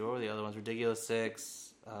 Let's see, what were the other ones? Ridiculous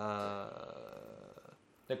Six.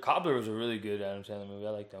 The Cobbler was a really good Adam Sandler movie. I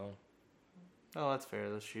like that one. Oh, that's fair.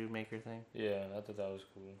 The shoemaker thing. Yeah, I thought that was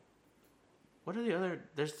cool. What are the other?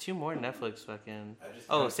 There's two more Netflix fucking.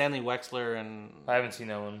 Oh, Stanley Wexler and. I haven't seen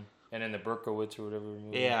that one. And then the Berkowitz or whatever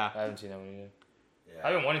movie. Yeah. I haven't seen that one either.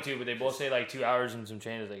 I've been wanting to, but they both say like 2 hours and some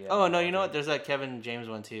change. Like, yeah, Oh no, you know what? There's that Kevin James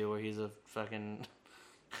one too, where he's a fucking.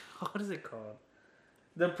 What is it called?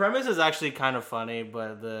 The premise is actually kind of funny,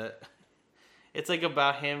 but it's like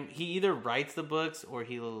about him. He either writes the books or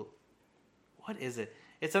he'll. What is it?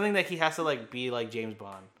 It's something that he has to like be like James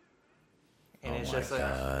Bond. And it's just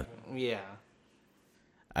like, yeah.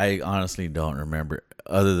 I honestly don't remember.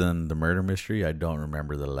 Other than the murder mystery, I don't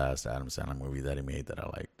remember the last Adam Sandler movie that he made that I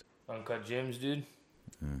liked. Uncut Gems, dude.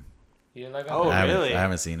 You didn't like Oh, Uncut Gems? really? I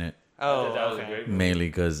haven't seen it. Oh, That was a okay. great movie. Mainly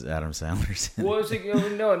because Adam Sandler's in it. Well, it's like,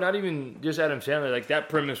 no, not even just Adam Sandler. Like, that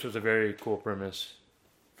premise was a very cool premise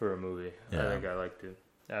for a movie. Yeah. I think I liked it.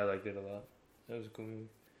 I liked it a lot. That was a cool movie.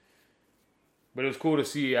 But it was cool to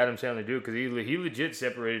see Adam Sandler do it because he legit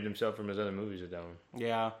separated himself from his other movies with that one.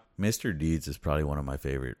 Yeah. Mr. Deeds is probably one of my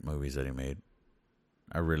favorite movies that he made.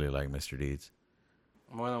 I really like Mr. Deeds.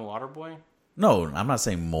 More than Waterboy? No, I'm not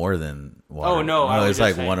saying more than Water. Oh, no, I was it's just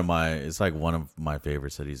like saying- one of my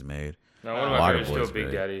favorites that he's made. No, one of my favorites is Waterboy's still Big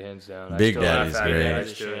great. Daddy, hands down. Big I still laugh Daddy's at it. great. I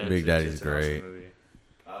still- Big Daddy's it's an awesome great. movie.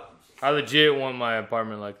 I legit want my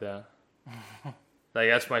apartment like that. Like,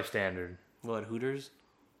 that's my standard. What, Hooters?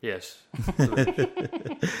 Yes.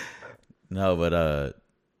 No, but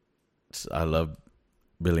I love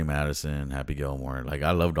Billy Madison, Happy Gilmore. Like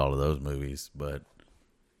I loved all of those movies, but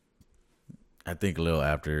I think a little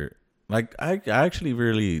after, like I actually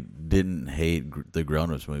really didn't hate the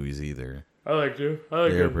Grown Ups movies either. I like you. I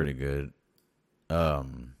like They were them. pretty good.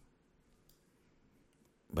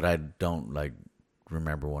 But I don't like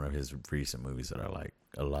remember one of his recent movies that I like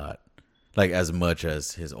a lot. Like as much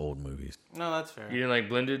as his old movies. No, that's fair. You didn't like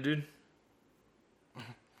Blended, dude?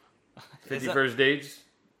 Is 51st Dates?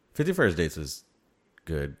 50 First Dates was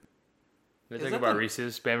good. Let's Is think that about the-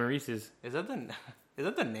 Reese's. Spamming Reese's. Is that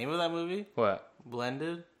the name of that movie? What?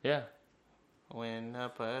 Blended? Yeah. When a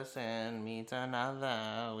person meets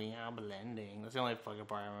another, we are blending. That's the only fucking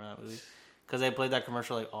part I remember that movie. Because they played that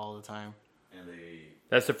commercial like all the time.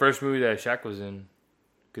 That's the first movie that Shaq was in.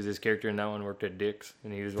 Because his character in that one worked at Dick's.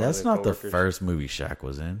 And he was one That's of the not the coworkers. first movie Shaq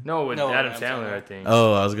was in. No, with No, Adam Adam Sandler, Sandler. I think.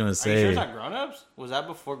 Oh, I was gonna Are you sure say it's not Grown Ups? Was that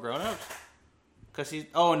before Grown Ups? Because he's...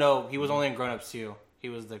 Oh, no. He was only in Grown Ups 2. He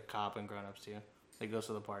was the cop in Grown Ups 2. That goes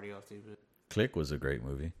to the party all stupid. Click was a great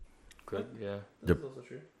movie. Good, yeah. De- That's also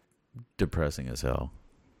true. Depressing as hell,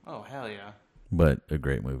 Oh, hell yeah. but a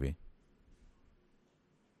great movie.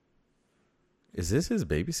 Is this his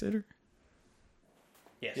babysitter?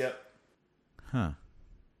 Yes. Yep. Huh.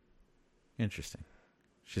 Interesting.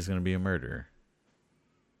 She's gonna be a murderer.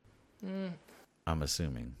 I'm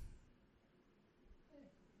assuming.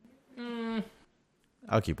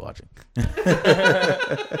 I'll keep watching.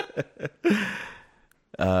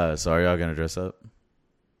 So are y'all gonna dress up?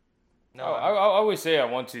 No, Oh, I always say I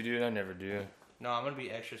want to, dude. I never do. no, I'm going to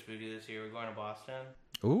be extra spooky this year. We're going to Boston.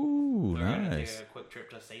 Ooh, We're going to take nice. a quick trip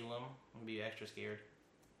to Salem and be extra scared.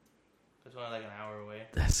 It's only like an hour away.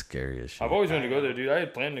 That's scary as shit. I've always wanted to go there, dude. I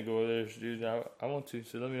had planned to go there, dude. I want to,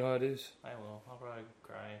 so let me know how it is. I will. I'll probably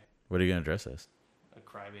cry. What are you gonna dress as? A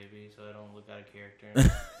crybaby so I don't look out of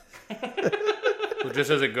character. Well,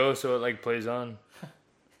 just as it goes, so it like plays on.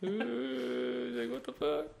 Like, what the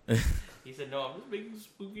fuck? He said, no, I'm just making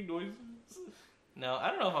spooky noises. No, I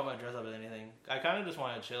don't know if I'm going to dress up as anything. I kind of just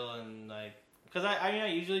want to chill and like... Because I mean, I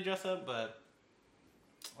usually dress up, but...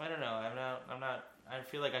 I don't know. I'm not... I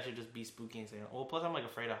feel like I should just be spooky and say... Well, plus I'm like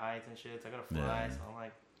afraid of heights and shit. So I gotta fly, Yeah. so I'm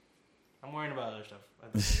like... I'm worrying about other stuff.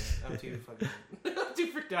 at the moment. I'm too fucking... I'm too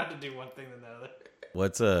freaked out to do one thing than the other.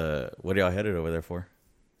 What are y'all headed over there for?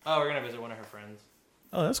 Oh, we're going to visit one of her friends.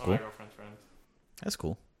 Oh, that's One cool. of my girlfriend's friends. That's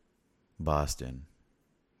cool. Boston.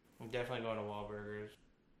 I'm definitely going to Wahlburgers.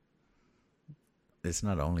 It's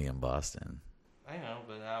not only in Boston. I know,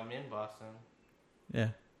 but I'm in Boston. Yeah.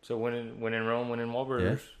 So when in Rome, when in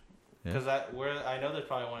Wahlburgers. Yeah. Because I know there's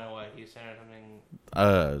probably one in what, Houston or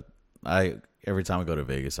something. I every time I go to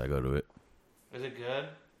Vegas, I go to it. Is it good?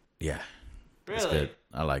 Yeah. Really? It's good.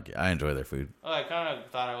 I like it. I enjoy their food. Oh, I kind of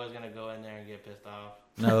thought I was gonna go in there and get pissed off.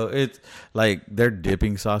 No, it's like their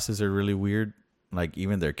dipping sauces are really weird. Like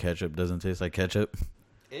even their ketchup doesn't taste like ketchup.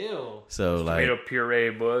 Ew. So Tomato puree,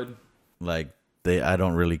 bud. I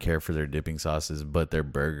don't really care for their dipping sauces, but their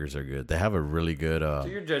burgers are good. They have a really good So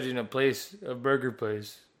you're judging a burger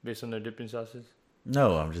place, based on their dipping sauces?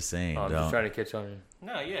 No, I'm just saying. Oh, I'm don't. just trying to catch on you.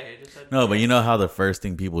 No, yeah, he just said No, but you know how the first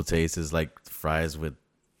thing people taste is like fries with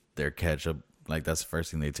their ketchup. Like that's the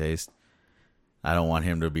first thing they taste. I don't want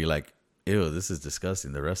him to be like, ew, this is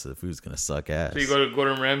disgusting. The rest of the food's gonna suck ass. So you go to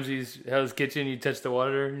Gordon Ramsay's Hell's Kitchen, you touch the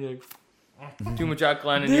water, and you're like, too much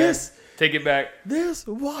alkaline in This- here. Take it back. This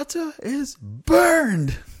water is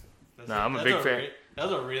burned. Nah, I'm a big fan. That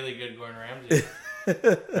was a really good Gordon Ramsay.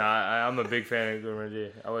 Nah, I'm a big fan of Gordon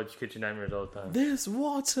Ramsay. I watch Kitchen Nightmares all the time. This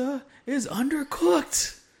water is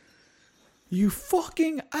undercooked. You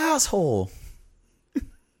fucking asshole.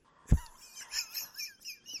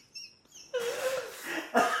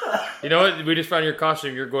 You know what? We just found your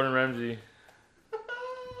costume. You're Gordon Ramsay.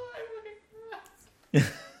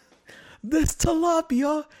 This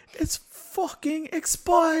tilapia is fucking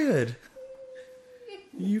expired.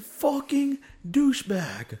 You fucking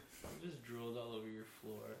douchebag. Just drooled all over your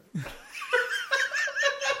floor.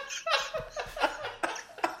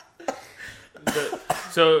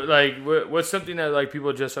 So, like, what's something that like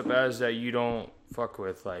people dress up as that you don't fuck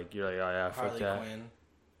with? Like, you're like, oh yeah, fuck Harley that. Quinn.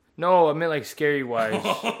 No, I meant like scary wise.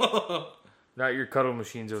 Not your cuddle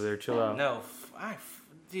machines over there. Chill out. No,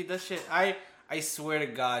 dude, that shit. I swear to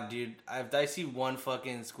God, dude. If I see one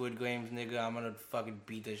fucking Squid Games nigga, I'm gonna fucking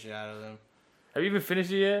beat the shit out of them. Have you even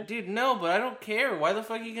finished it yet? Dude, no, but I don't care. Why the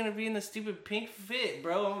fuck are you gonna be in the stupid pink fit,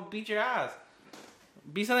 bro? I'm gonna beat your ass.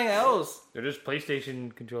 Be something else. They're just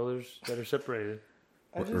PlayStation controllers that are separated.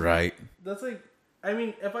 Right. That's like, I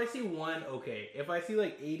mean, if I see one, okay. If I see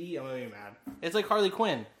like 80, I'm gonna be mad. It's like Harley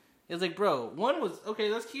Quinn. It's like, bro, one was okay.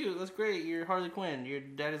 That's cute. That's great. You're Harley Quinn. You're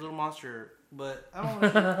daddy's little monster. But I don't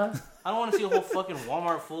want to. I don't want to see a whole fucking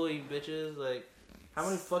Walmart full of you bitches. Like, how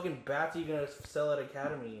many fucking bats are you gonna sell at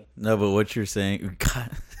Academy? No, but what you're saying,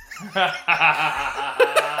 God.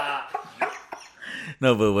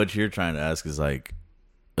 No, but what you're trying to ask is like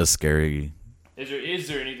a scary, Is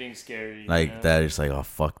there anything scary? like you know? that. It's like, oh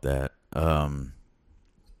fuck that.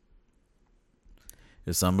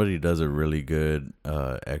 If somebody does a really good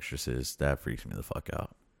Exorcist, that freaks me the fuck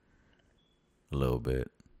out. A little bit.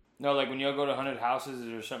 No, like when y'all go to haunted houses, is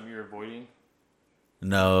there something you're avoiding?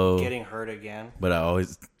 No. Getting hurt again. But I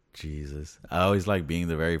always like being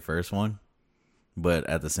the very first one. But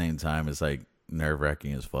at the same time, it's like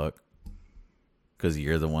nerve-wracking as fuck. Because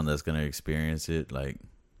you're the one that's going to experience it, like,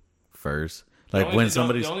 first. Like, when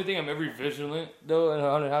somebody's... The only thing I'm ever vigilant, though, in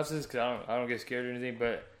haunted houses, because I don't get scared or anything,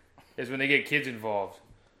 but is when they get kids involved.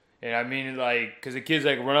 And I mean, like, because the kids,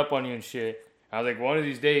 like, run up on you and shit. I was like, one of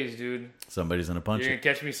these days, dude, somebody's going to punch you're you. going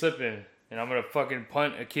to catch me slipping. And I'm going to fucking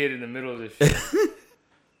punt a kid in the middle of this shit.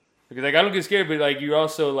 Because, like, I don't get scared, but, like, you're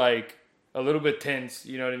also, like, a little bit tense.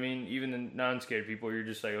 You know what I mean? Even the non-scared people, you're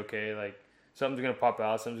just like, okay, like, something's going to pop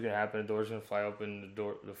out. Something's going to happen. The door's going to fly open.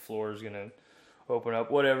 The floor is going to open up.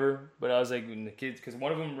 Whatever. But I was like, when the kids, because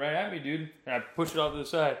one of them ran at me, dude. And I pushed it off to the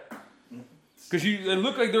side. Because it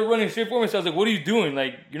looked like they were running straight for me. So I was like, what are you doing?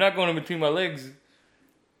 Like, you're not going in between my legs.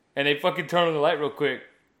 And they fucking turned on the light real quick.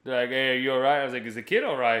 They're like, hey, are you alright? I was like, is the kid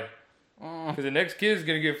alright? Because the next kid is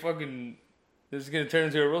going to get fucking... This is going to turn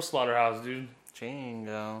into a real slaughterhouse, dude.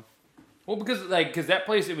 Jingo. Well, because that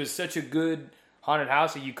place, it was such a good haunted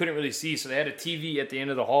house that you couldn't really see. So they had a TV at the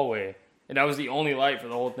end of the hallway. And that was the only light for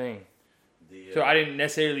the whole thing. So I didn't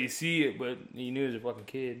necessarily see it, but you knew it was a fucking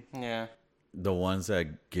kid. Yeah. The ones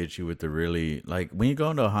that get you with the really... Like, when you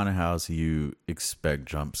go into a haunted house, you expect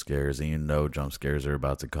jump scares. And you know jump scares are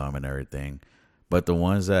about to come and everything. But the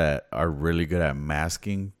ones that are really good at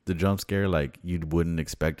masking the jump scare, like, you wouldn't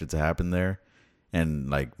expect it to happen there. And,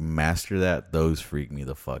 like, master that, those freak me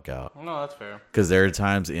the fuck out. No, that's fair. Because there are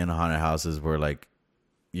times in haunted houses where, like,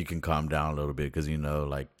 you can calm down a little bit because you know,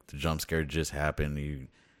 like, the jump scare just happened. You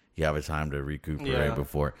have a time to recuperate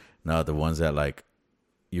before. No, the ones that, like,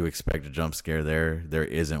 you expect a jump scare there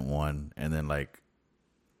isn't one. And then, like,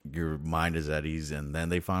 your mind is at ease and then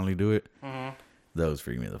they finally do it. Mm-hmm. Those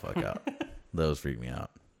freak me the fuck out. Those freak me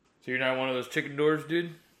out. So you're not one of those chicken doors,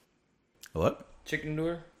 dude? What? Chicken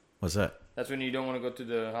door? What's that? That's when you don't want to go through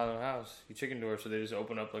the haunted house. You chicken door, so they just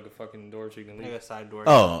open up like a fucking door so you can leave. Like a side door.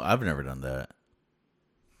 Oh, I've never done that.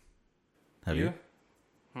 Have you?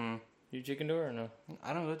 You chicken door or no?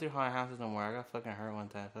 I don't go through haunted houses no more. I got fucking hurt one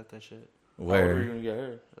time. Fuck that shit. How old were you Where? when you got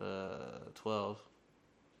hurt? 12.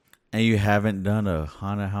 And you haven't done a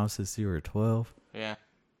haunted house since you were 12? Yeah.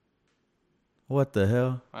 What the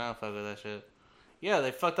hell? I don't fuck with that shit. Yeah,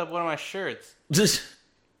 they fucked up one of my shirts.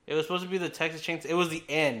 It was supposed to be the Texas Chainsaw. It was the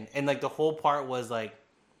end, and like the whole part was like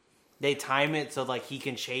they time it so like he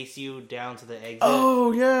can chase you down to the exit.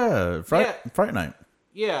 Oh yeah, Fright Night.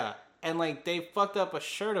 Yeah, and like they fucked up a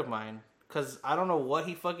shirt of mine because I don't know what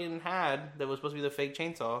he fucking had that was supposed to be the fake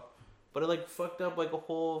chainsaw, but it like fucked up like a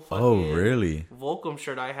whole fucking Oh really? Volcom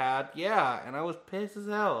shirt I had. Yeah, and I was pissed as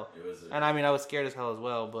hell. And I mean I was scared as hell as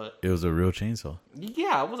well, but It was a real chainsaw.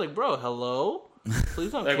 yeah, I was like, bro, hello,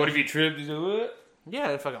 please don't. Like, kill what if me. you tripped? You said, what?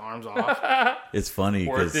 Yeah, the fucking arms off. It's funny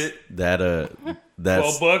Worth because it.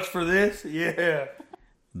 that's $12 for this? Yeah.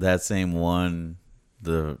 that same one,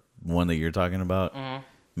 the one that you're talking about.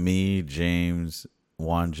 Me, James,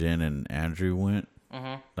 Juan Jin, and Andrew went.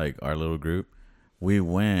 Like our little group, we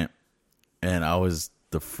went, and I was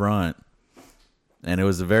the front, and it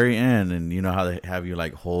was the very end. And you know how they have you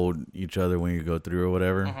like hold each other when you go through or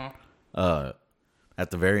whatever.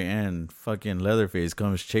 At the very end, fucking Leatherface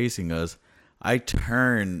comes chasing us. I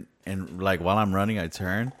turn and like while I'm running, I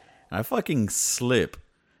turn and I fucking slip,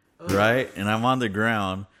 right? And I'm on the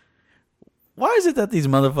ground. Why is it that these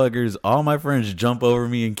motherfuckers, all my friends, jump over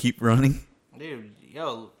me and keep running? Dude,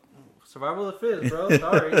 yo, survival of the fittest, bro.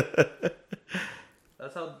 Sorry.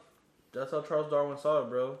 That's how Charles Darwin saw it,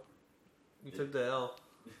 bro. You took the L.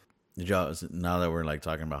 Did y'all? Now that we're like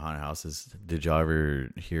talking about haunted houses, did y'all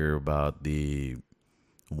ever hear about the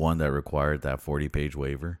one that required that 40-page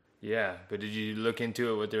waiver? Yeah, but did you look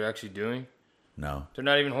into it, what they're actually doing? No. They're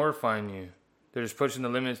not even horrifying you. They're just pushing the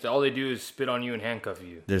limits. All they do is spit on you and handcuff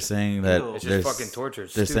you. They're saying that Ew. It's there's- just fucking torture.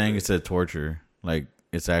 It's They're stupid. saying it's a torture. Like,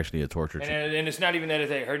 it's actually a torture. And it's not even that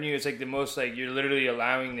it's like hurting you. It's like the most like you're literally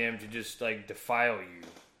allowing them to just like defile you.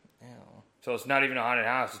 Ew, So it's not even a haunted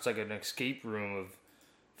house. It's like an escape room of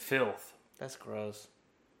filth. that's gross.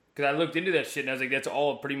 Because I looked into that shit and I was like, that's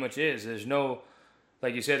all it pretty much is. There's no,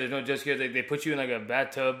 like you said, there's no just because they put you in like a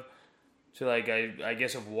bathtub. So like I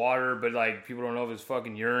guess of water, but like people don't know if it's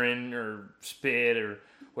fucking urine or spit or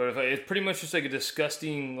whatever. It's pretty much just like a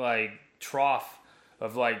disgusting like trough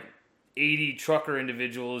of like 80 trucker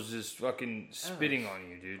individuals just fucking spitting on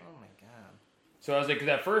you, dude. Oh my god. So I was like, because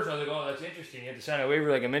at first I was like, oh, that's interesting. You have to sign a waiver,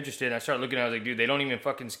 like I'm interested. And I started looking, I was like, dude, they don't even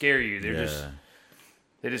fucking scare you. They're just,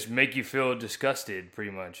 they just make you feel disgusted,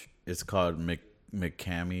 pretty much. It's called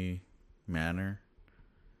McCamey Manor.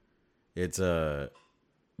 It's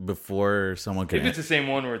before someone If can. it's the same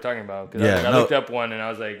one we're talking about, because Yeah, I no. looked up one and I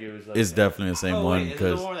was like, it was like It's definitely the same Oh, one wait, is it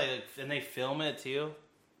because the one where they film it too?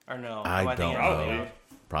 Or no? I Am thinking don't of know. something else?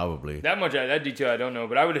 probably. that much. That detail I don't know,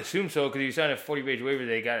 but I would assume so because you signed a 40-page waiver.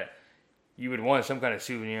 They got it. You would want some kind of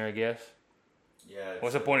souvenir, I guess. Yeah.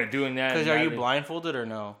 What's the point of doing that? Because and are you not- blindfolded or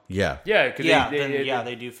no? Yeah. Yeah, because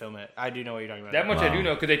They do film it. I do know what you're talking about. That much I do Wow.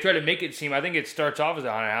 know because they try to make it seem. I think it starts off as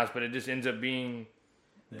a haunted house, but it just ends up being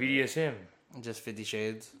BDSM. Just 50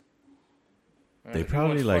 Shades. They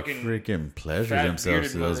probably like Fucking freaking pleasure fat, themselves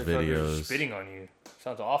bearded to those motherfuckers videos. spitting on you.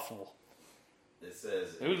 Sounds awful. It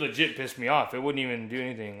says It would legit piss me off. It wouldn't even do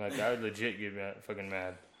anything. Like I would legit get fucking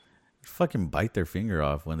mad. fucking bite their finger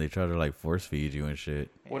off when they try to like force feed you and shit.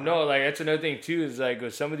 Well, no, like that's another thing too. Is like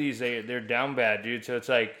with some of these, they're down bad, dude. So it's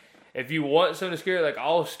like if you want something to scare, like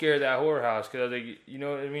I'll scare that horror house because like you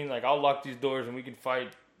know what I mean. Like I'll lock these doors and we can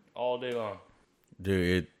fight all day long.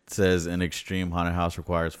 Dude, it says an extreme haunted house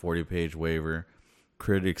requires 40-page waiver.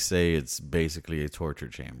 Critics say it's basically a torture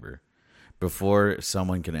chamber. Before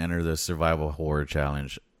someone can enter the survival horror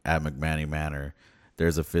challenge at McManny Manor,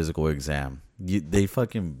 there's a physical exam. They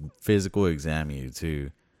fucking physical exam you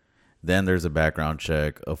too. Then there's a background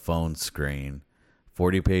check, a phone screen,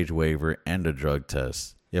 40-page waiver, and a drug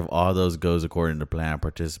test. If all those goes according to plan,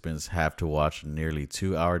 participants have to watch a nearly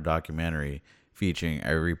 2-hour documentary featuring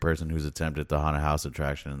every person who's attempted the haunted house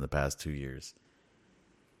attraction in the past 2 years.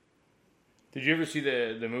 Did you ever see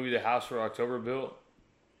the movie The House Where October Built?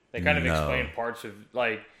 They kind of No. explain parts of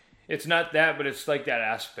like it's not that, but it's like that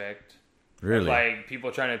aspect. Really? Like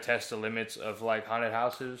people trying to test the limits of like haunted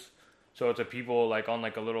houses. So it's a people like on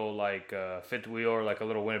like a little like fifth wheel or like a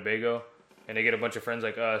little Winnebago, and they get a bunch of friends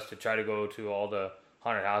like us to try to go to all the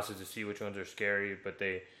haunted houses to see which ones are scary. But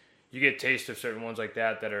you get taste of certain ones like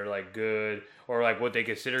that are like good or like what they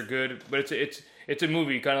consider good. But it's a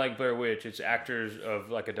movie kind of like Blair Witch. It's actors of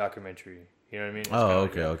like a documentary. You know what I mean? It's kinda Oh,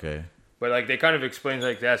 like okay, that. okay. But like they kind of explain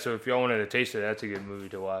like that. So if y'all wanted a taste of that, that's a good movie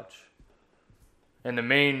to watch. And the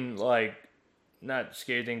main like not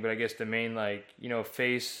scary thing, but I guess the main like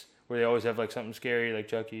face where they always have like something scary like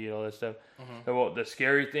Chucky and all that stuff. Well, the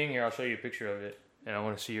scary thing here, I'll show you a picture of it, and I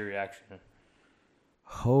want to see your reaction.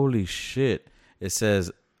 Holy shit. It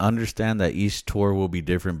says, understand that each tour will be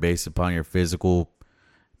different based upon your physical,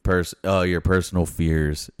 your personal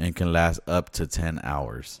fears and can last up to 10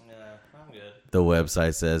 hours. Yeah, I'm good. The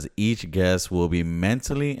website says each guest will be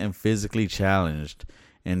mentally and physically challenged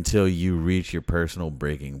until you reach your personal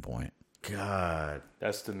breaking point. God.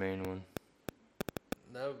 That's the main one.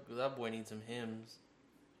 That boy needs some hymns.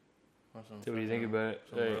 Or some So what do you think about it?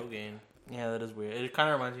 Some Hey, Rogaine. Yeah, that is weird. It kind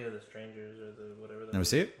of reminds me of The Strangers or the whatever. Let me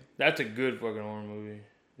see it. that's a good fucking horror movie,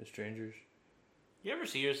 The Strangers. You ever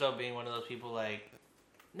see yourself being one of those people like,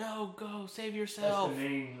 no, go save yourself?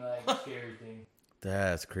 main like scary thing.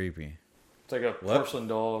 That's creepy. It's like a What? porcelain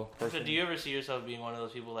doll. So do you ever see yourself being one of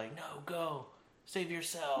those people like, no, go save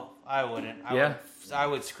yourself? I wouldn't. Yeah. I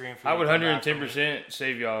would scream for I you. would to come back for me. 110%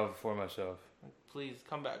 save y'all for myself. Please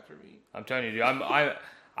come back for me. I'm telling you, dude.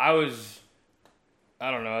 I was. I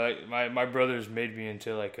don't know. Like, my brothers made me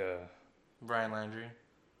into like a Brian Landry.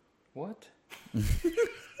 what?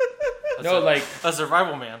 No, like A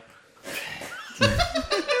survival man.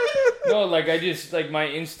 no, like I just like my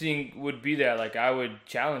instinct would be that like I would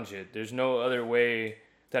challenge it. There's no other way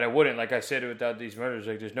that I wouldn't. Like I said, without these murders,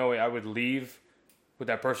 like there's no way I would leave with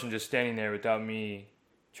that person just standing there without me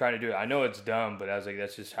trying to do it. I know it's dumb, but I was like,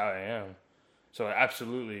 that's just how I am. So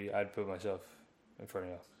absolutely, I'd put myself in front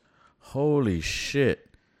of you. Holy shit.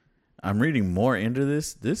 I'm reading more into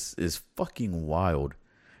this. This is fucking wild.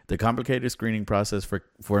 The complicated screening process for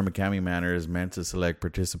McCamey Manor is meant to select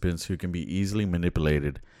participants who can be easily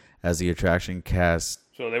manipulated as the attraction cast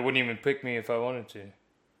So they wouldn't even pick me if I wanted to.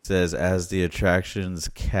 says as the attraction's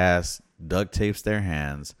cast duct tapes their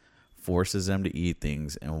hands, forces them to eat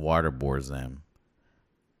things, and waterboards them.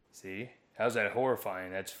 See? How's that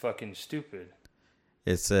horrifying? That's fucking stupid.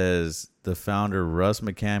 It says the founder Russ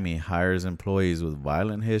McCamey hires employees with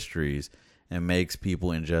violent histories and makes people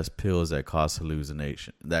ingest pills that cause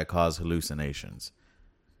hallucinations.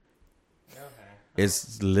 Okay.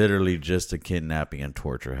 It's literally just a kidnapping and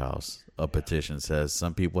torture house. A petition says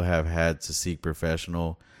some people have had to seek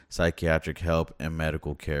professional psychiatric help and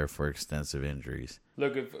medical care for extensive injuries.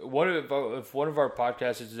 Look, if one of our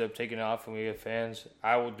podcasts ends up taking off and we get fans,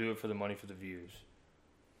 I will do it for the money for the views.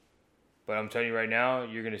 But I'm telling you right now,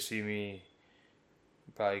 you're gonna see me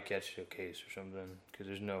probably catch a case or something because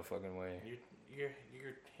there's no fucking way. You're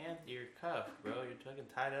cuffed, bro. You're fucking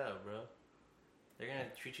tied up, bro. They're gonna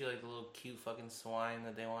treat you like the little cute fucking swine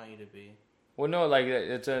that they want you to be. Well, no, like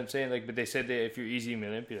that's what I'm saying. Like, but they said that if you're easy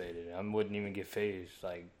manipulated, I wouldn't even get phased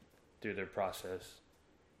like through their process.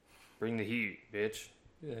 Bring the heat, bitch.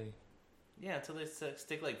 Yeah, until they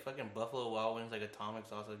stick like fucking Buffalo Wild Wings like atomic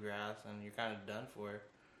sauce of grass, and you're kind of done for.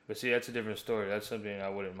 But see, that's a different story. That's something I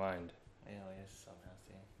wouldn't mind. Yeah, you're so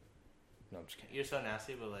nasty. No, I'm just kidding. You're so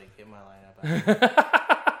nasty, but like hit my line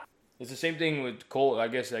up. It's the same thing with cult. I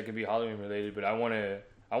guess that could be Halloween related, but I want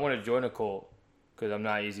to join a cult because I'm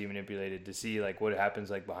not easy manipulated to see like what happens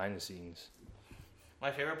like behind the scenes.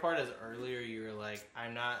 My favorite part is earlier you were like,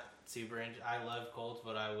 I'm not super into. I love cults,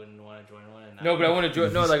 but I wouldn't want to join one. And No, but I want to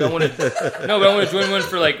join. No, like I want to. No, but I want to join one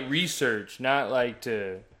for like research, not like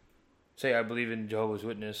to say I believe in Jehovah's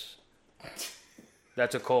Witness.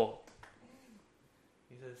 That's a cult.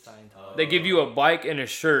 He said Scientology. They give you a bike and a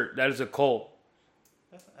shirt. That is a cult.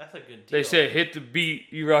 That's a good deal. They said hit the beat,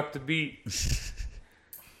 you rock the beat.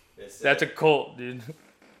 That's a cult, dude.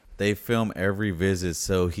 They film every visit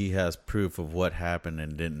so he has proof of what happened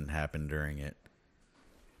and didn't happen during it.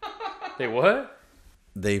 They what?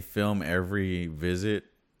 They film every visit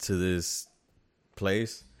to this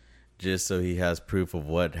place just so he has proof of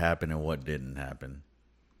what happened and what didn't happen.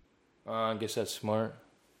 I guess that's smart.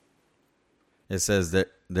 It says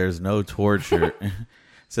that there's no torture. It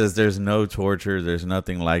says there's no torture. There's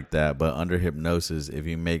nothing like that. But under hypnosis, if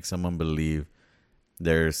you make someone believe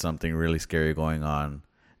there's something really scary going on,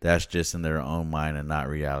 that's just in their own mind and not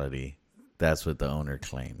reality. That's what the owner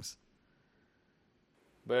claims.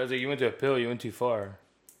 But I was like, you went to a pill, you went too far.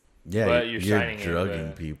 Yeah, But you're signing it, drugging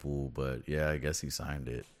but- people, but yeah, I guess he signed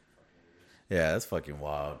it. Yeah, that's fucking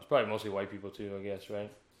wild. It's probably mostly white people too, I guess,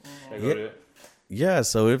 right? They go Yeah. to it. Yeah,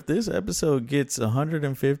 so if this episode gets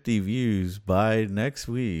 150 views by next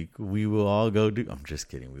week, we will all go do... I'm just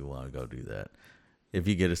kidding. We won't go do that. If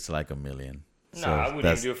you get us to like 1 million. Nah, I wouldn't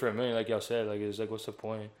even do it for $1 million, like y'all said. Like, it's like, what's the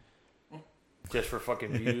point? Just for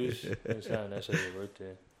fucking views? It's not necessarily worth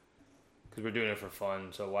it. Because we're doing it for fun,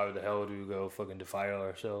 so why the hell do we go fucking defile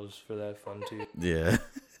ourselves for that fun too? Yeah.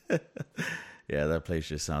 Yeah, that place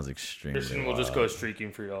just sounds extremely Christian will just go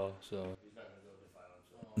streaking for y'all, so.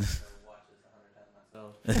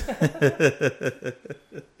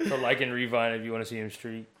 So like and Revine if you want to see him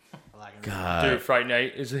streak. God, Dude, Friday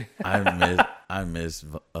night is it? I miss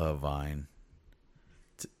Vine.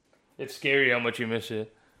 It's scary how much you miss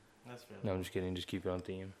it. That's really No, I'm just kidding. Just keep it on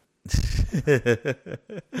theme.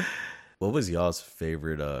 What was y'all's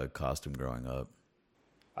favorite costume growing up?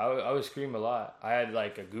 I would scream a lot. I had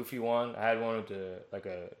like a goofy one. I had one with like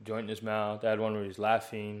a joint in his mouth. I had one where he's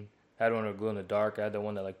laughing. I had one with glow in the dark. I had the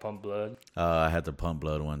one that like pumped blood. I had the pump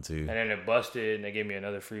blood one too. And then it busted, and they gave me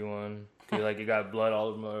another free one. 'Cause, like it got blood all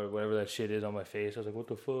over or whatever that shit is on my face. I was like, what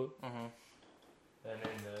the fuck? Mm-hmm. And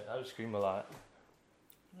then I would scream a lot.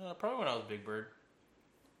 Probably when I was Big Bird.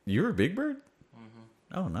 You were Big Bird?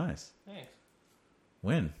 Mm-hmm. Oh, nice. Thanks.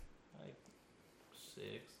 When? Like 6.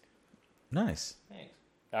 Nice. Thanks.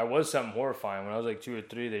 I was something horrifying. When I was like 2 or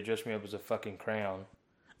 3, they dressed me up as a fucking crayon.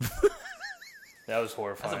 That was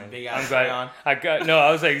horrifying. That's a big ass I'm glad, crayon.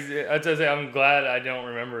 I was like, I'm glad I don't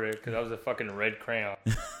remember it because I was a fucking red crayon.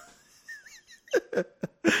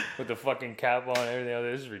 With the fucking cap on and everything.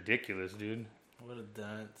 This is ridiculous, dude. What a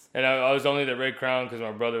dunce. And I was only the red crown because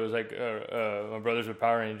my brother was like, my brothers were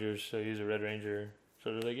Power Rangers, so he was a Red Ranger.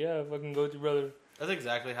 So they're like, yeah, fucking go with your brother. That's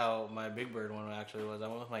exactly how my Big Bird one actually was. I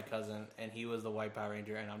went with my cousin, and he was the White Power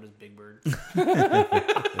Ranger, and I'm just Big Bird.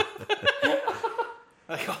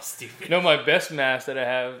 Like, all stupid. No, my best mask that I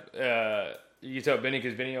have, you tell Benny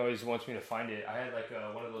because Benny always wants me to find it. I had like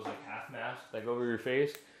one of those like half masks, like over your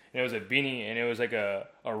face, and it was a beanie, and it was like a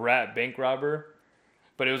rat bank robber,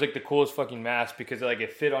 but it was like the coolest fucking mask because like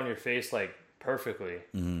it fit on your face like perfectly,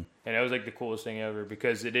 and it was like the coolest thing ever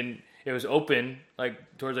because it was open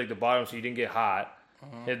like towards like the bottom, so you didn't get hot.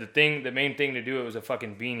 And the main thing to do it was a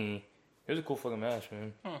fucking beanie. It was a cool fucking mask,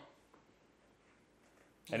 man.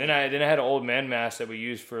 And then I had an old man mask that we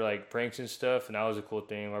used for like pranks and stuff, and that was a cool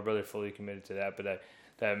thing. My brother fully committed to that, but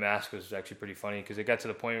that mask was actually pretty funny because it got to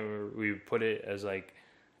the point where we put it as like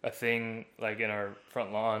a thing like in our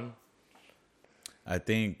front lawn. I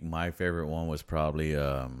think my favorite one was probably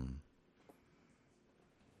I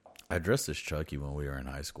dressed as Chucky when we were in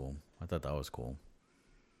high school. I thought that was cool.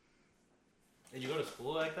 Did you go to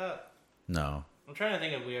school like that? No. I'm trying to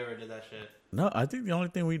think if we ever did that shit. No, I think the only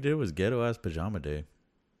thing we did was ghetto ass pajama day.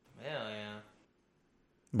 Hell yeah.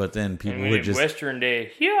 But then people And we would did just Western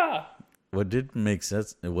Day, yeah. what didn't make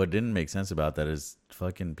sense about that is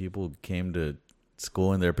fucking people came to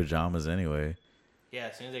school in their pajamas anyway. Yeah,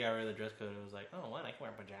 as soon as they got rid of the dress code, it was like, oh, what? I can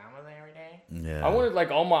wear pajamas every day? Yeah. I wanted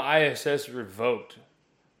like all my ISS revoked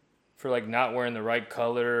for like not wearing the right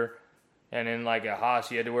color, And then like at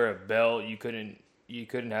Haas, you had to wear a belt. You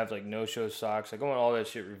couldn't have like no-show socks. Like I want all that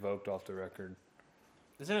shit revoked off the record.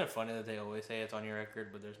 Isn't it funny that they always say it's on your record,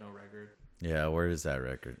 but there's no record? Yeah, where is that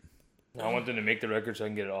record? I want them to make the record so I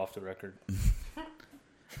can get it off the record.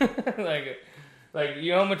 like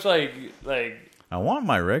you know how much like I want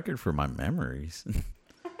my record for my memories.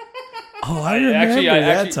 Oh, I I- remember actually- I- that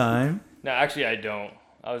actually- time. no, actually I don't.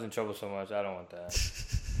 I was in trouble so much. I don't want that.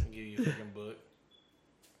 Give you a freaking book.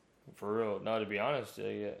 For real. No, to be honest,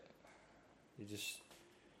 you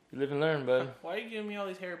live and learn, bud. Why are you giving me all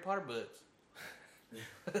these Harry Potter books?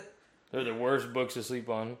 They're the worst books to sleep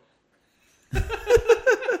on. Because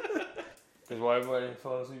why would I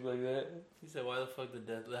fall asleep like that? He said, "Why the fuck did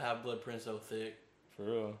the Half-Blood Prince so thick?" For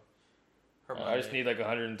real. I Hermione. just need like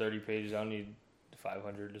 130 pages. I don't need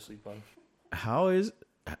 500 to sleep on. How is...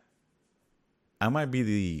 I might be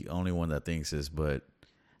the only one that thinks this, but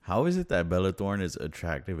how is it that Bella Thorne is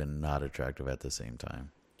attractive and not attractive at the same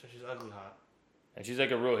time? So she's ugly hot. And she's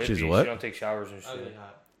like a real hippie. She's She what? don't take showers and Ugly shit.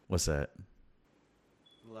 hot. What's that?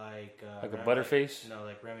 Like Like a Rami- butterface? No,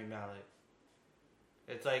 like Remy Malek.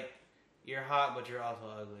 It's like you're hot, but you're also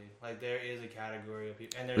ugly. Like there is a category of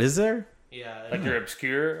people, and there's Is there? yeah, Like you're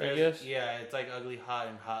obscure, I there's- guess. Yeah, it's like ugly hot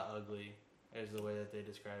and hot ugly is the way that they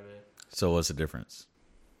describe it. So what's the difference?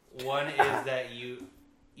 One is that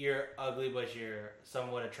you're ugly, but you're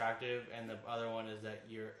somewhat attractive, and the other one is that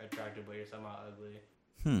you're attractive, but you're somehow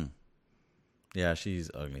ugly. Yeah,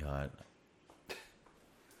 she's ugly hot.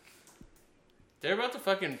 They're about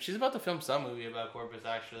to she's about to film some movie about Corpus,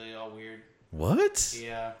 actually, all weird. What?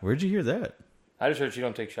 Yeah. Where'd you hear that? I just heard she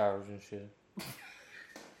don't take showers and shit.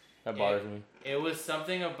 That bothers me. It was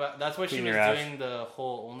something about, that's why she Clean was your ass. doing the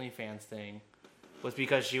whole OnlyFans thing, was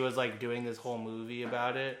because she was like doing this whole movie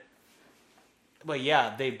about it. But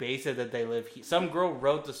yeah, they based it that they live here. Some girl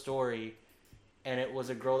wrote the story, and it was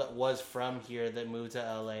a girl that was from here that moved to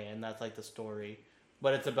LA, and that's like the story.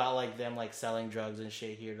 But it's about like them like selling drugs and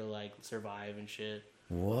shit here to like survive and shit.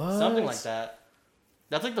 What? Something like that.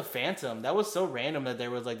 That's like The Phantom. That was so random that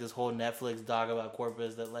there was like this whole Netflix doc about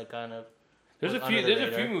Corpus that like kind of There's was a under few. the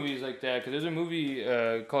There's a few radar. movies like that. Cause there's a movie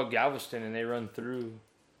called Galveston, and they run through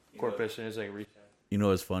Corpus, and it's like recent. You know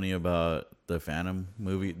what's funny about the Phantom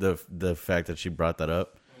movie? The fact that she brought that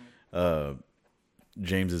up.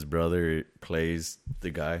 James's brother plays the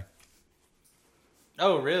guy.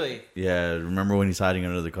 Oh, really? Yeah, remember when he's hiding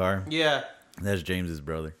under the car? Yeah. That's James's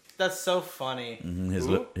brother. That's so funny. His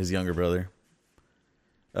Who? his younger brother.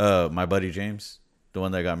 My buddy James, the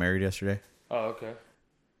one that got married yesterday. Oh, okay.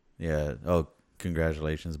 Yeah. Oh,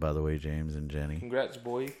 congratulations, by the way, James and Jenny. Congrats,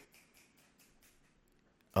 boy.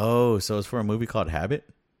 Oh, so it's for a movie called Habit?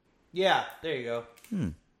 Yeah, there you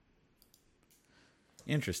go.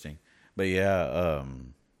 Interesting. But yeah,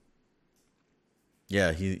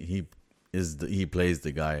 yeah, he plays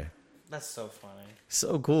the guy. That's so funny.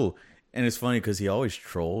 So cool. And it's funny because he always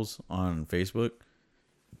trolls on Facebook.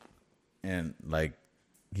 And like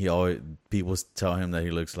people tell him that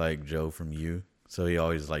he looks like Joe from You. So he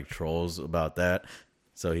always like trolls about that.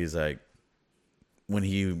 So he's like, when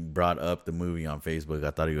he brought up the movie on Facebook,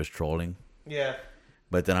 I thought he was trolling. Yeah.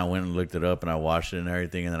 But then I went and looked it up and I watched it and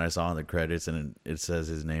everything. And then I saw in the credits and it says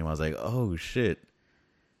his name. I was like, oh shit.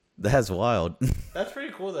 That's wild. That's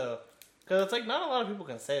pretty cool though. Because it's like not a lot of people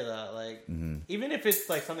can say that. Like, even if it's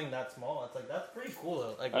like something that small, it's like that's pretty cool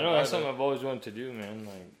though. Like, I know that's regardless. something I've always wanted to do, man.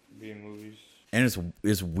 Like be in movies. And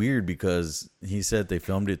it's weird because he said they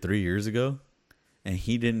filmed it 3 years ago, and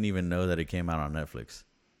he didn't even know that it came out on Netflix.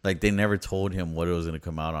 Like they never told him what it was going to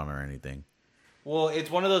come out on or anything. Well, it's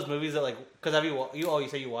one of those movies that like, because have you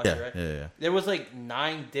said you watched Yeah, it, right? yeah. There was like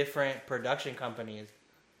 9 different production companies.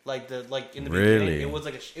 Like in the Really? beginning, it was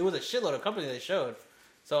like it was a shitload of companies they showed.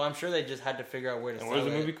 So I'm sure they just had to figure out where to And sell what is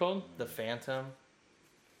the it. movie called? The Phantom.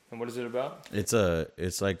 And what is it about?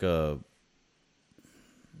 It's like a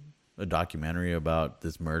documentary about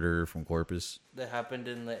this murder from Corpus. That happened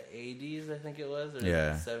in the 80s, I think it was, or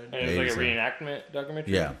Yeah. the 70s. And it's like a 87. reenactment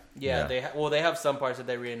documentary. Yeah. Yeah, they have some parts that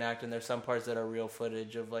they reenact, and there's some parts that are real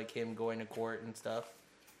footage of like him going to court and stuff.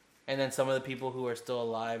 And then some of the people who are still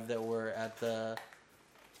alive that were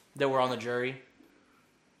on the jury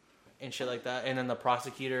and shit like that. And then the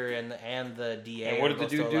prosecutor and the DA. And what are did the both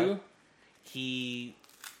dude still alive. do? He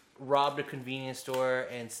robbed a convenience store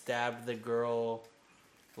and stabbed the girl,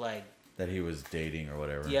 like, That he was dating or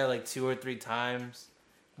whatever. yeah, like 2 or 3 times.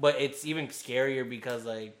 But it's even scarier because,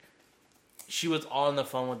 like, she was on the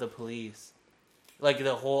phone with the police. Like,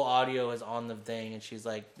 the whole audio is on the thing, and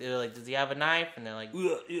they're like, does he have a knife? And they're like,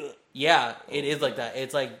 yeah, it is like that.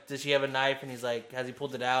 It's like, does she have a knife? And he's like, has he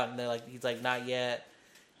pulled it out? And they're like, he's like, not yet.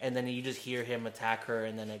 and then you just hear him attack her,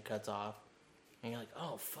 and then it cuts off, and you're like,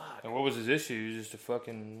 oh fuck. And what was his issue? He was just a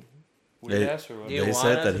fucking weird ass or what? Do you They want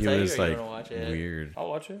said us that to he tell you, was or you like wanna watch it? weird. I'll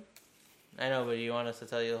watch it. I know, but you want us to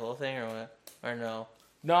tell you the whole thing or what? Or no?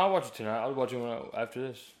 No, I'll watch it tonight. I'll watch it after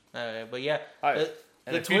this. Alright, but yeah, Alright. the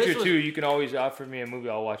And in the future, twist was, too, you can always offer me a movie.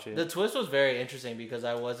 I'll watch it. the twist was very interesting because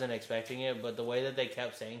I wasn't expecting it, but the way that they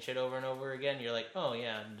kept saying shit over and over again, you're like, oh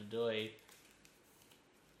yeah, Dodoy.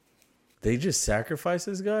 They just sacrificed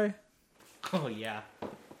this guy? Oh yeah.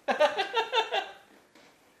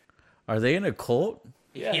 Are they in a cult?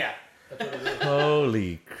 Yeah.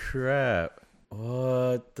 Holy crap.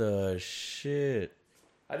 What the shit?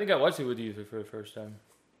 I think I watched it with you for the first time.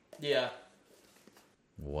 Yeah.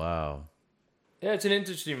 Wow. Yeah, it's an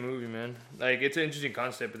interesting movie, man. Like, it's an interesting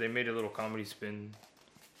concept, but they made a little comedy spin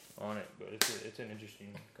on it. But it's an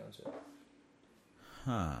interesting concept.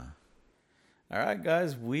 Huh. All right,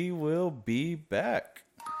 guys, we will be back.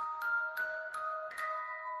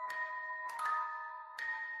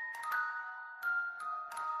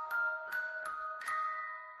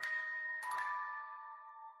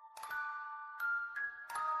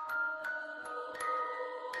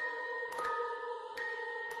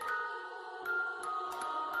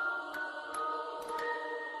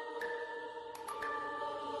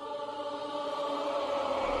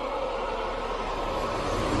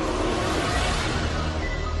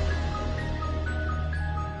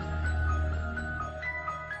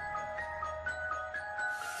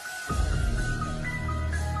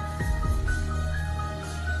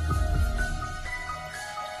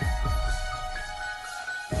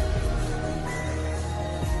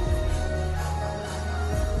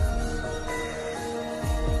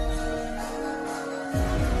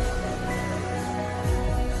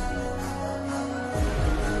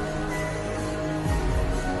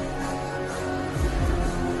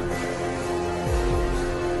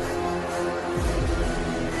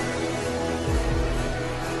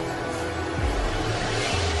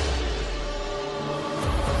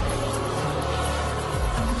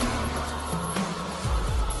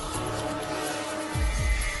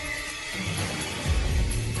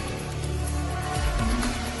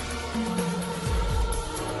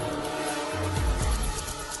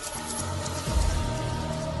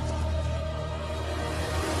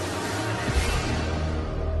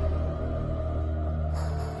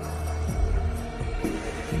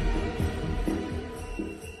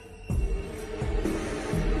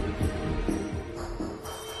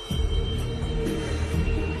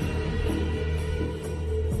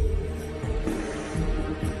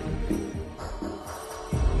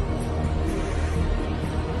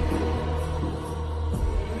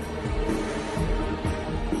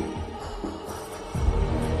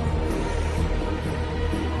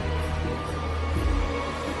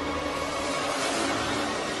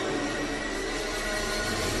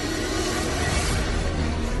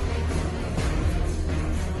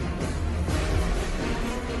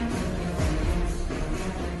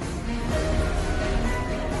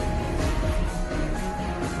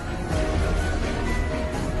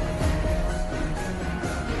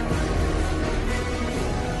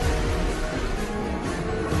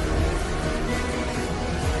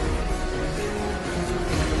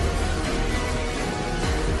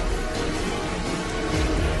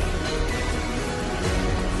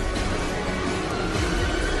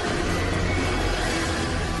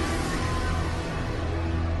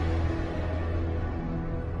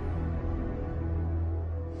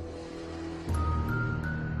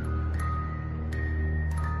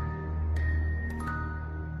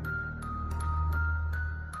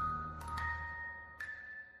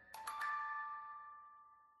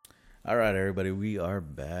 All right, everybody, we are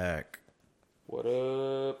back. What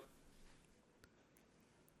up?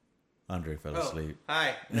 Andre fell asleep.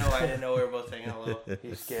 Hi. No, I didn't know we were both saying hello.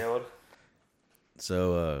 He's scared.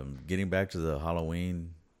 So, getting back to the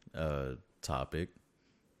Halloween topic,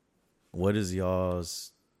 what is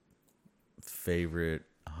y'all's favorite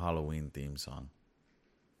Halloween theme song?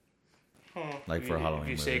 Like for a Halloween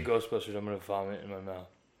If you movie. say Ghostbusters, I'm gonna vomit in my mouth.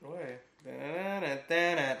 Where?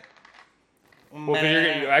 Well,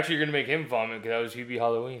 because you're gonna make him vomit because that was Hubie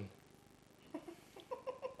Halloween.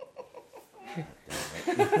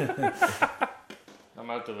 I'm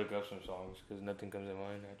gonna have to look up some songs because nothing comes to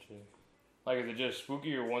mind actually. Like, is it just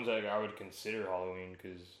spooky or ones that I would consider Halloween?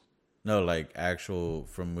 Because No, like actual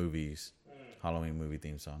from movies, Halloween movie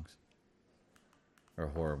theme songs. Or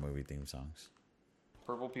horror movie theme songs.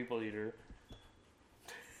 Purple People Eater.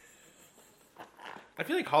 I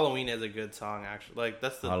feel like Halloween is a good song, actually. Like,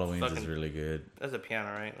 that's the Halloween's fucking... is really good. That's a piano,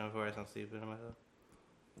 right? Before I sound stupid in myself.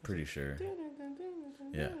 Pretty sure.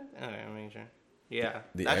 Yeah. Okay, I'm making sure. Yeah,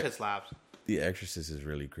 The that ex- shit slaps. The Exorcist is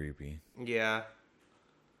really creepy. Yeah.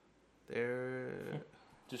 There.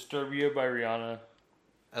 Disturbia by Rihanna.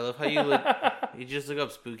 I love how you look. You just look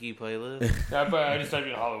up spooky playlist. Yeah, but I just typed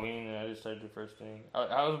in Halloween and I just typed the first thing.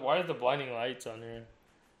 Why is the blinding lights on there?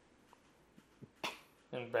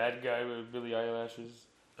 And Bad Guy with Billie Eyelashes.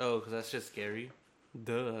 Oh, because that's just scary.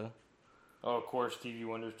 Duh. Oh, of course, Stevie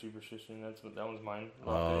Wonder's Superstition. That one's mine.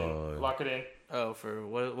 Oh. Lock it in. Oh, for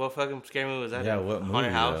what fucking scary movie was that? Yeah, in? what movie,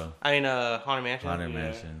 Haunted House? though? I mean, Haunted Mansion. Haunted Yeah.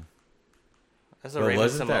 Mansion. That's a But Raven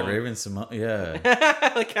wasn't Simone. that Raven Simone?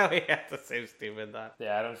 Yeah. Look how he had the same stupid thought. The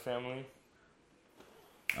Addams Family.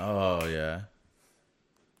 Oh, yeah.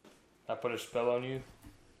 I Put a Spell on You.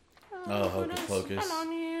 Oh, Hocus Pocus.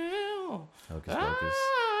 Hocus Pocus.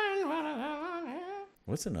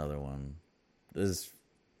 What's another one? Does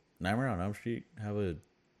Nightmare on Elm Street have a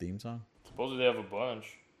theme song? Supposedly they have a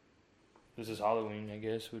bunch. This is Halloween, I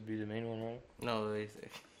guess, would be the main one, right? No,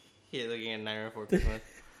 you're looking at Nightmare Before Christmas.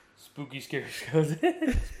 Spooky Scary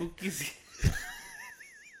Skeleton. Spooky.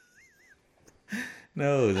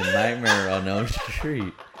 No, the Nightmare on Elm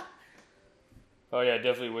Street. Oh yeah,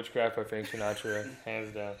 definitely Witchcraft by Frank Sinatra,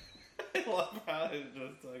 hands down. I love how it's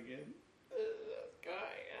just again.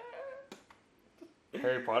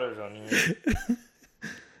 Harry Potter's on here.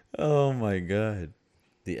 Oh my god.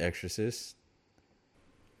 The Exorcist.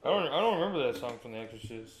 I don't remember that song from The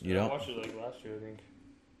Exorcist. You don't? I watched it like last year, I think.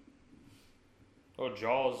 Oh,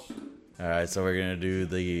 Jaws. Alright, so we're gonna do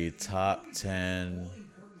the top 10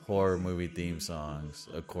 horror movie theme songs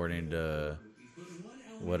according to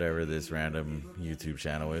whatever this random YouTube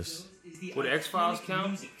channel is. Would X-Files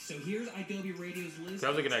count? So here's IW Radio's list.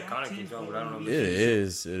 Sounds like an iconic theme song, but I don't know. It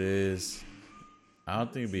is. I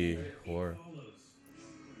don't think it'd be horror.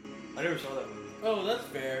 I never saw that movie. Oh, that's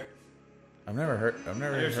fair. I've never heard of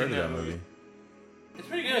seen that that movie. It's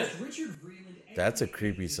pretty good. Richard Vreeland, That's a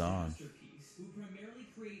creepy song. masterpiece, who primarily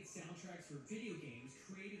creates soundtracks for video games,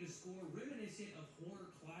 created a score reminiscent of horror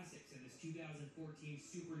classics in this 2014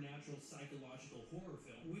 supernatural psychological horror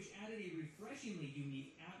film, which added a refreshingly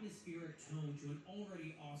unique atmospheric tone to an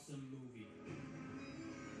already awesome movie.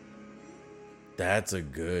 That's a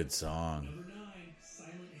good song. Number 9,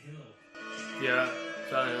 Silent Hill. Yeah,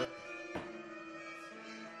 Silent Hill.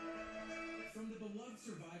 From the beloved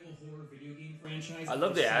survival horror video game franchise, I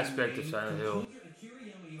love the same aspect of name, Silent Hill. composer Akira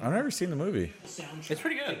Yamaoka I've never seen the movie. soundtrack It's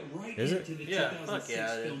pretty good. fit right Is it? into the Yeah, 2006 fuck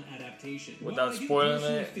yeah, it is. film adaptation. Without While I do spoiling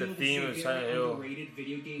personally it, feel the this theme is a of very Silent Hill underrated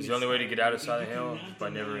video game is the only way to get out of movie, Silent you Hill cannot is by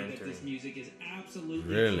never deny that entering. This music is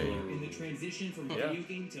absolutely Really? killer, and the transition from Yeah. video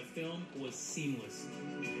game to film was seamless.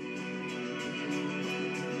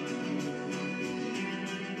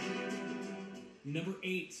 Number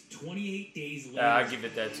 8, 28 Days Later. Yeah, I give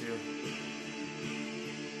it that too.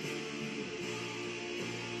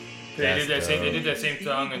 They did that same. They did that same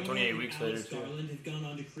song in 28 Weeks Later too. Garland have gone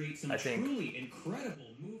on to create some I think. truly incredible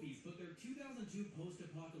movies, but their 2002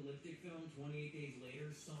 post-apocalyptic film 28 Days Later,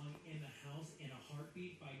 song "In the House in a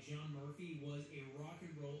Heartbeat" by John Murphy, was a rock and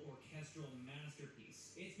roll orchestral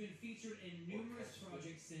masterpiece. It's been featured in numerous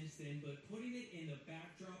projects since then, but putting it in the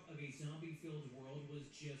backdrop of a zombie-filled world was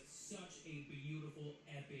just such a beautiful,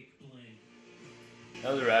 epic blend.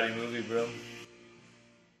 That was a rowdy movie, bro.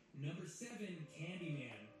 Number 7, Candyman.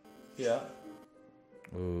 Yeah.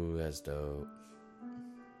 Ooh, that's dope.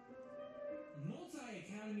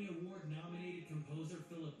 Multi-Academy Award nominated composer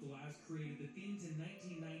Philip Glass created the theme to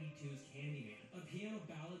 1992's Candyman, a piano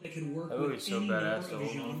ballad that could work That with movie's so any number badass, of though.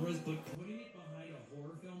 genres, but putting it behind a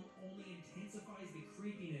horror film only intensifies the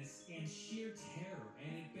creepiness and sheer terror,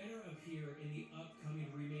 and it better appear in the upcoming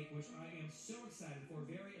remake, which I am so excited for.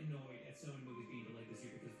 Very annoyed at so many movies being delayed this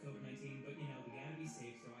year because of COVID-19, but you know, we gotta be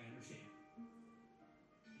safe, so I understand.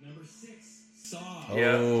 Number 6, Saw.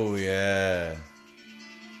 Yeah. Oh yeah.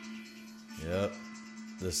 Yep.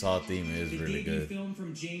 The Saw theme is The really debut good. film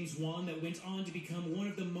from James Wan that went on to become one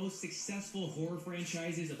of the most successful horror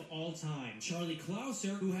franchises of all time. Charlie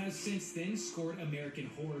Clouser, who has since then scored American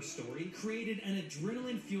Horror Story, created an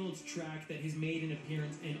adrenaline-fueled track that has made an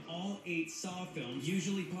appearance in all 8 Saw films,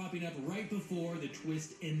 usually popping up right before the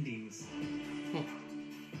twist endings.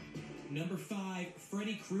 Number 5,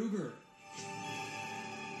 Freddy Krueger.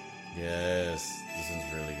 Yes, this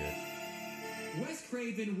one's really good. Wes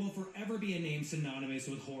Craven will forever be a name synonymous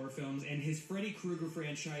with horror films, and his Freddy Krueger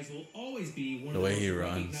franchise will always be one The of way the he most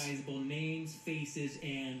runs. recognizable names, faces,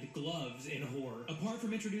 and gloves in horror. Apart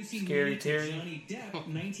from introducing Scary movie to Terry. Johnny Depp,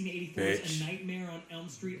 1984's Bitch. A Nightmare on Elm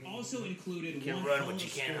Street also included can one run, hell but of a you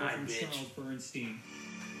can't score hide, from bitch. Charles Bernstein.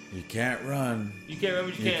 You can't run, You can't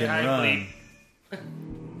remember. You You can't can hide, run.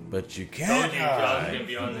 bleep. but you Told can't you Jaws was hide. gonna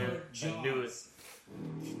be on there. I knew it.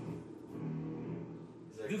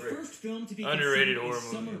 The first film to be Underrated considered a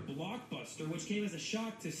horror summer movie. blockbuster, which came as a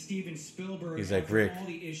shock to Steven Spielberg. He's like, after Rick, all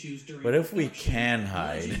the issues during but if we production. can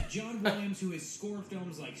hide. Legend John Williams, who has scored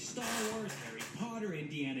films like Star Wars, Harry Potter,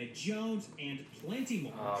 Indiana Jones, and plenty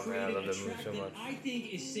more, Oh, man, I created love a that movie track so that much. I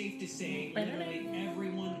think is safe to say literally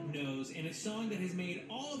everyone knows, and a song that has made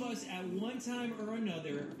all of us at one time or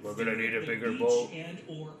another We're gonna need a the bigger beach boat. and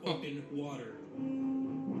or open water.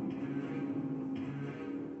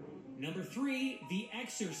 Number 3, The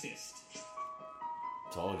Exorcist.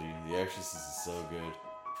 Told you, The Exorcist is so good.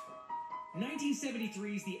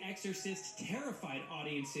 1973's The Exorcist terrified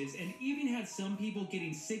audiences and even had some people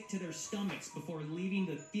getting sick to their stomachs before leaving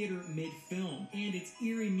the theater mid-film. And its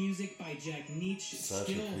eerie music by Jack Nietzsche Such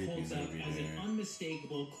a still creepy holds up movie, as an dude.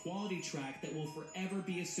 unmistakable quality track that will forever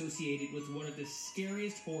be associated with one of the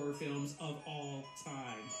scariest horror films of all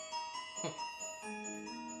time.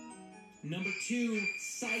 Number 2,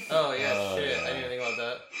 Psycho. Oh yeah, Oh, shit. yeah. I didn't think about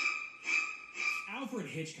that. Alfred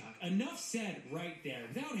Hitchcock. Enough said right there.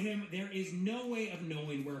 Without him, there is no way of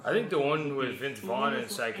knowing where. I think the horror one would with be. Vince But Vaughn we in will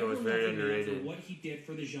Psycho is forever very love him now underrated. For what he did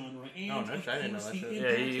for the genre, and Oh, that's- I didn't know of that course, shit. the Yeah,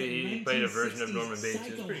 impact he that played a version of 1960s Norman Bates. It's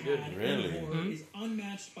Psycho pretty good. had in Really? horror is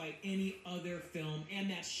unmatched by any other film.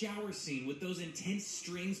 And that shower scene with those intense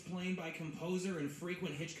strings playing by composer and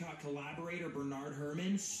frequent Hitchcock collaborator Bernard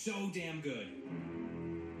Herrmann, so damn good.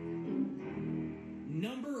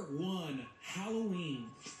 Number 1, Halloween.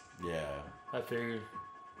 Yeah. I figured.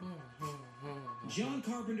 John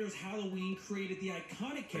Carpenter's Halloween created the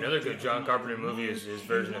iconic character. Another good John of Carpenter Michael movie Myers is his and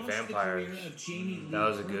version of launched the Vampires. career of Jamie That Lee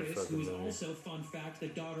was a good Curtis, fucking who is movie. also, fun fact, the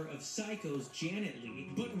daughter of Psycho's Janet Lee.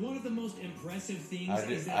 But one of the most impressive things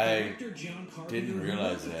is that I director John Carpenter didn't who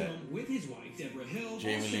realize wrote the that. film with his wife Deborah Hill.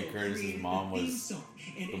 Jamie also Lee Curtis's created mom the theme was song.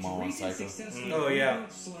 And the its mom on recent Psycho. successful Oh, yeah.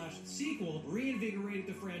 reboot/sequel reinvigorated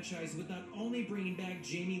the franchise with not only bringing back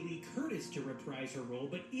Jamie Lee Curtis to reprise her role,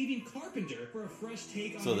 but even Carpenter for a fresh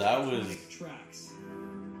take on So his that iconic was- tracks.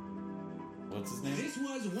 What's his name? This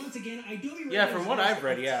was once again Adobe Yeah, Radio's from what list I've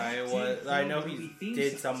read, of yeah, top it 10 was. I know he movie theme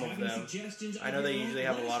did songs. some of Have any them. suggestions I of know they your usually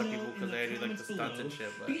own? have a Let lot us of know people in because the they do like the comments stunts and below. shit.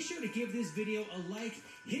 But Be sure to give this video a like,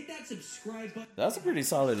 hit that subscribe button. That's a pretty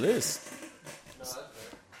solid list.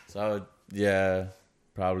 So yeah,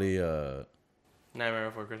 probably. Nightmare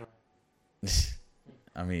Before Christmas.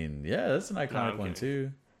 I mean, yeah, that's an iconic I'm one kidding.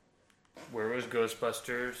 too. Where was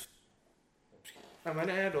Ghostbusters? I'm an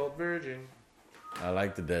adult virgin. I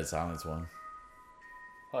like the Dead Silence one.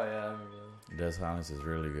 Oh yeah, I remember that. Dead Silence is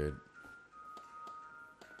really good.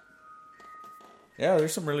 Yeah,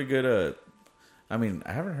 there's some really good. I mean,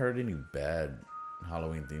 I haven't heard any bad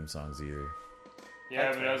Halloween theme songs either.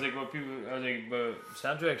 Yeah, but I was like, but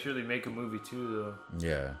soundtracks really make a movie too,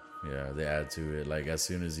 though. Yeah, they add to it. Like as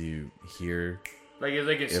soon as you hear, Like it's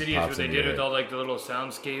like Insidious, what pops they in did your with head. all like the little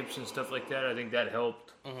soundscapes and stuff like that. I think that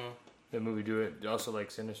helped the movie do it. Also,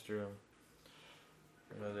 like Sinister.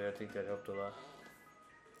 I think that helped a lot.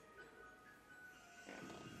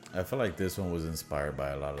 I feel like this one was inspired by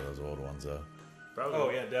a lot of those old ones. Though Probably. Oh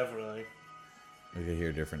yeah, definitely. we could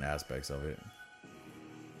hear different aspects of it.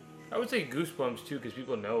 I would say Goosebumps too, because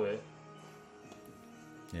people know it.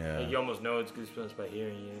 Yeah, Like, you almost know it's Goosebumps by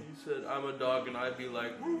hearing it. He said, "I'm a dog," and I'd be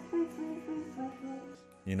like,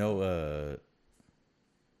 you know,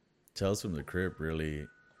 Tales from the Crypt really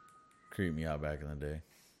creeped me out back in the day.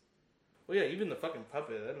 "Well, yeah, even the fucking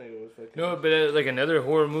puppet. That nigga was fucking." No, but like another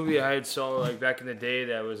horror movie I had saw like back in the day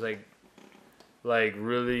that was like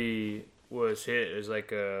really was hit as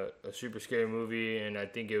like a super scary movie, and I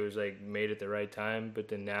think it was like made at the right time, but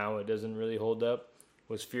then now it doesn't really hold up.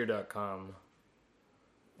 Was Fear.com.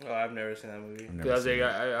 Oh, I've never seen that movie. I've Cause never I was seen like,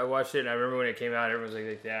 it. I watched it, and I remember when it came out, everyone was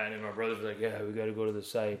like that, and then my brother was like, yeah, we got to go to the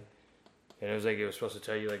site, and it was like it was supposed to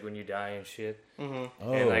tell you like when you die and shit. Oh,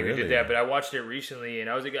 And like really? we did that, but I watched it recently, and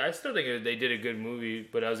I was like, I still think they did a good movie,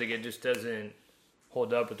 but I was like, it just doesn't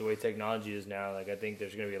hold up with the way technology is now. Like I think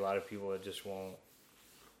there's gonna be a lot of people that just won't.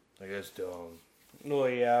 Like that's dumb. Well,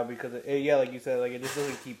 yeah, because yeah, like you said, like it just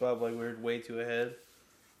doesn't keep up. Like we're way too ahead.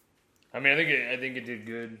 I mean, I think it did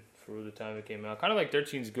good for the time it came out. Kind of like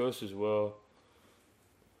 13's Ghost as well.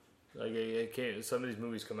 Like it came, some of these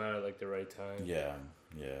movies come out at like the right time. Yeah.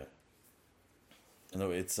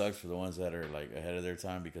 No, it sucks for the ones that are like ahead of their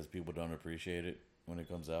time because people don't appreciate it when it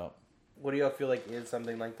comes out. What do y'all feel like is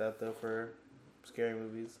something like that though for scary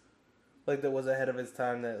movies? Like that was ahead of its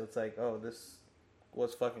time. That it's like, oh, this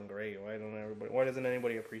was fucking great. Why doesn't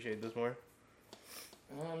anybody appreciate this more?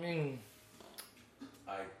 I mean,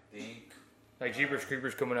 I think. like Jeepers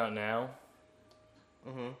Creepers coming out now.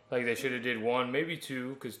 Mm-hmm. Like they should have did 1, maybe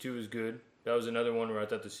 2, because 2 is good. That was another one where I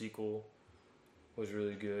thought the sequel was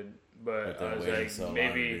really good, but I was like so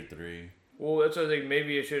maybe. long to do 3. Well, that's what I think.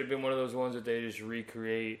 Maybe it should have been one of those ones that they just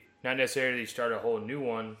recreate. Not necessarily start a whole new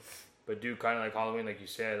one, but do kind of like Halloween, like you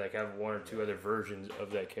said, like have one or two other versions of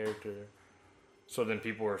that character. So then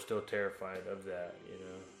people are still terrified of that, you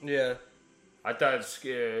know? Yeah. I thought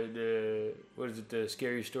what is it, the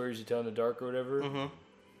scary stories you tell in the dark or whatever? Mm-hmm.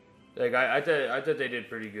 Like, I thought they did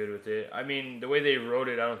pretty good with it. I mean, the way they wrote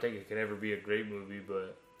it, I don't think it can ever be a great movie,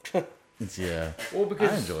 but... Yeah. Well,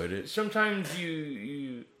 because I enjoyed it. Sometimes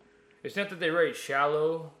you it's not that they write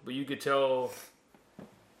shallow, but you could tell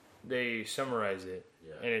they summarize it,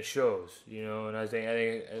 and it shows, you know. And I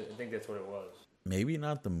think that's what it was. Maybe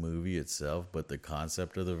not the movie itself, but the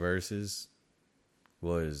concept of the verses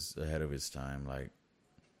was ahead of its time. Like,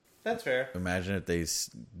 That's fair. imagine if they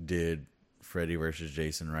did Freddy versus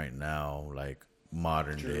Jason right now, like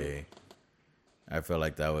modern day. I feel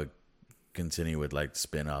like that would continue with like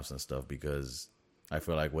spin-offs and stuff, because I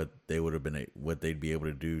feel like what they'd be able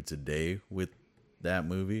to do today with that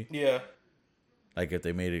movie, Yeah. like if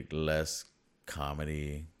they made it less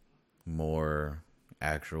comedy, more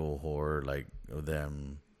actual horror, like of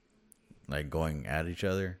them like going at each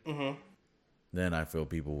other, then I feel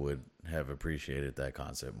people would have appreciated that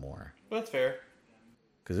concept more. That's fair.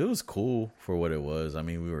 Because it was cool for what it was. I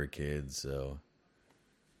mean, we were kids, so.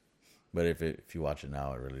 But if you watch it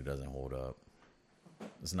now, it really doesn't hold up.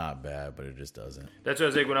 It's not bad, but it just doesn't. That's what I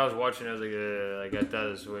was like when I was watching. I was like I thought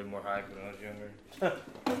it was way more hype when I was younger.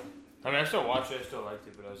 I mean, I still watched it. I still liked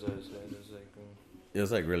it, but I was like, It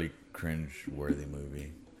was like really cringe-worthy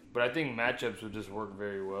movie. But I think matchups would just work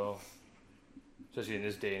very well, especially in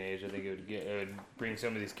this day and age. I think it would bring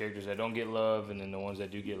some of these characters that don't get love, and then the ones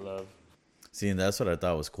that do get love. See, and that's what I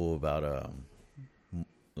thought was cool about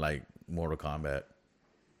like Mortal Kombat,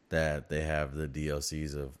 that they have the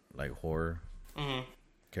DLCs of like horror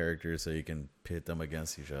characters, so you can pit them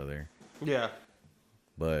against each other. Yeah.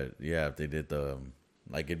 But yeah, if they did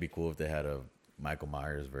it'd be cool if they had a Michael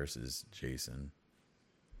Myers versus Jason.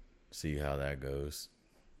 See how that goes.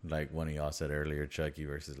 Like one of y'all said earlier, Chucky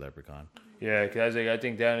versus Leprechaun. Yeah, because I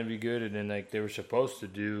think that would be good. And then like they were supposed to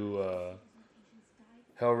do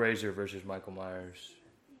Hellraiser versus Michael Myers.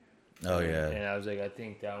 Oh yeah. And I was like, I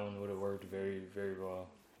think that one would have worked very, very well.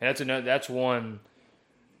 And that's one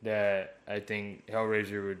that I think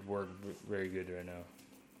Hellraiser would work very good right now.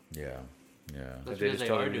 Yeah. Yeah. That's They because just they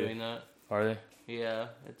totally are did. doing that. Are they? Yeah.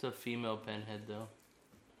 It's a female Pinhead, though.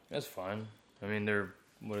 That's fine. I mean, they're,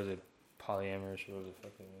 what is it, polyamorous or whatever the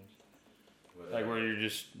fuck it is. Like where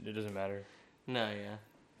it doesn't matter. No, yeah.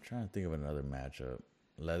 I'm trying to think of another matchup.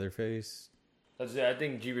 Leatherface? That's it. I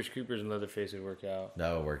think Jeepers Creepers and Leatherface would work out.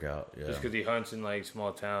 That would work out, yeah. Just because he hunts in like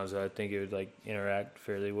small towns, I think it would like interact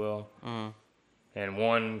fairly well. Mm. And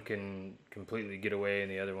one can completely get away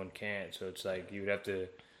and the other one can't. So it's like you would have to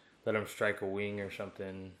let him strike a wing or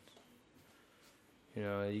something. You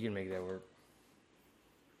know, you can make that work.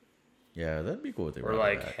 Yeah, that'd be cool if they Or brought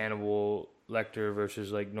like that back. Hannibal Lecter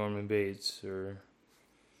versus like Norman Bates or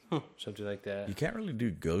something like that. You can't really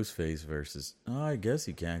do Ghostface versus. Oh, I guess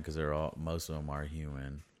you can, because most of them are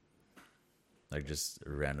human. Like just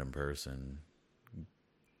a random person.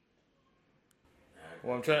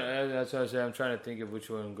 Well, that's what I said. I'm trying to think of which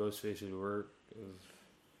one Ghostface would work. Of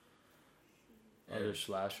other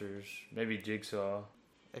slashers, maybe Jigsaw.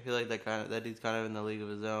 I feel like that dude's kind of in the league of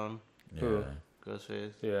his own. Yeah. Who?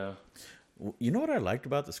 Ghostface. Yeah. You know what I liked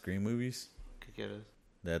about the Scream movies? Could get us.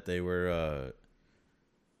 That they were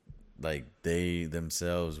like they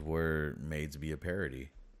themselves were made to be a parody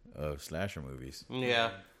of slasher movies, Yeah.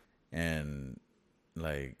 and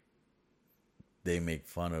like they make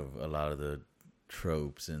fun of a lot of the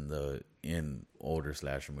tropes in older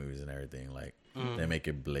slasher movies and everything. Like they make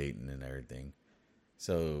it blatant and everything.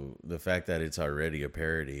 So the fact that it's already a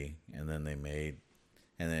parody, and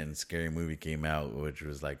then Scary Movie came out, which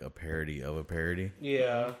was like a parody of a parody.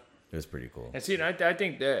 Yeah. It was pretty cool. And see, and I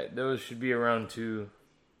think that those should be around too.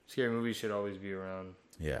 Scary movies should always be around.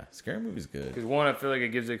 Yeah, Scary Movie's good. Because one, I feel like it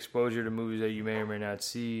gives exposure to movies that you may or may not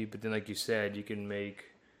see. But then, like you said, you can make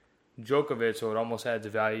joke of it, so it almost adds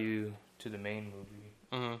value to the main movie.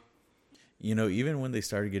 Mm-hmm. You know, even when they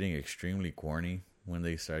started getting extremely corny, when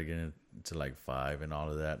they started getting to like 5 and all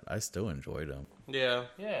of that, I still enjoyed them. Yeah.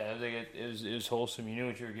 Yeah, I think it was wholesome. You knew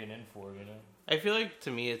what you were getting in for, you know? I feel like,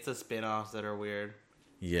 to me, it's the spin-offs that are weird.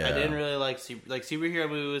 Yeah. I didn't really like superhero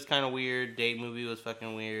movie was kind of weird. Date movie was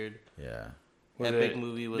fucking weird. Yeah. Epic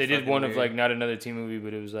movie was. They did fucking one weird. of like not another teen movie,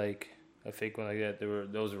 but it was like a fake one like that.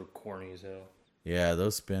 Those were corny as hell. Yeah,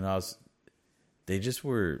 those spin-offs, they just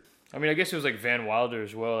were... I mean, I guess it was like Van Wilder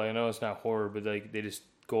as well. I know it's not horror, but like they just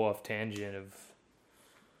go off tangent of,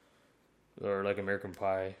 or like American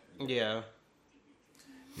Pie. Yeah.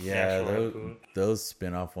 Yeah, National those, Lampoon. those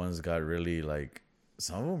spin-off ones got really like,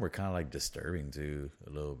 some of them were kind of like disturbing too, a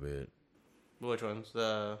little bit. Which ones?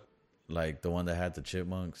 The Like the one that had the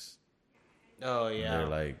chipmunks. oh And yeah. they're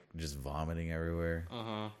like just vomiting everywhere.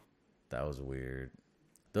 Uh-huh. That was weird.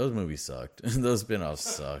 Those movies sucked. Those spin-offs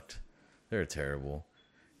sucked. They were terrible.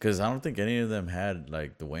 Because I don't think any of them had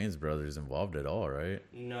like the Wayans brothers involved at all, right?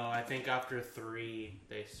 No, I think after 3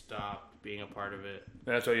 they stopped being a part of it.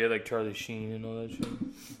 That's why you had like Charlie Sheen and all that shit.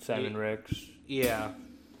 Simon Rex. Yeah.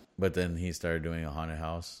 But then he started doing a haunted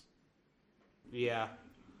house. Yeah.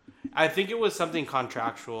 I think it was something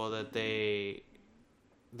contractual that they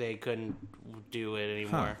couldn't do it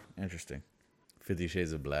anymore. Interesting. 50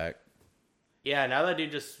 Shades of Black. Yeah, now that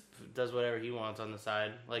dude just does whatever he wants on the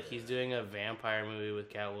side. Like he's doing a vampire movie with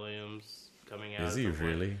Cat Williams coming out. Is at he some point.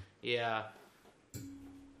 really? Yeah.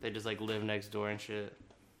 They just like live next door and shit.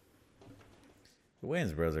 The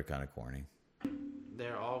Wayans brothers are kind of corny.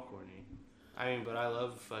 They're all corny. I mean, but I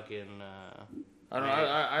love fucking. I don't know.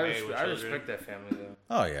 Married with I Children. respect that family though.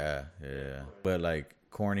 Oh, yeah. But like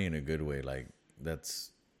corny in a good way. Like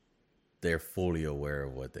they're fully aware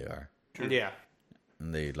of what they are. Yeah.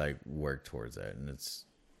 And they like work towards that. And it's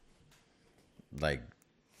like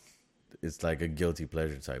a guilty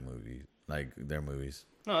pleasure type movie. Like their movies.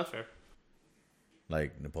 No, that's fair.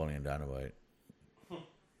 Like Napoleon Dynamite.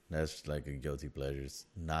 That's like a guilty pleasure. It's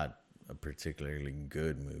not a particularly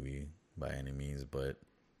good movie by any means, but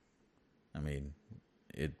I mean,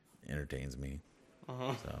 it entertains me.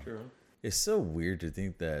 So. True. It's so weird to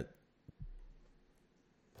think that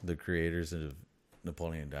the creators of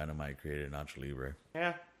Napoleon Dynamite created Nacho Libre.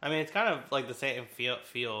 Yeah. I mean, it's kind of like the same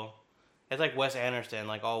feel. It's like Wes Anderson.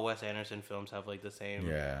 Like all Wes Anderson films have like the same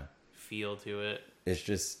Yeah. feel to it. It's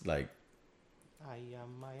just like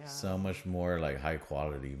so much more like high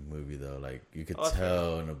quality movie though. Like you could Oh, that's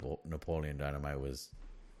tell Napoleon Dynamite was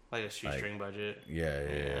Like a shoestring budget.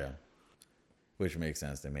 yeah. Which makes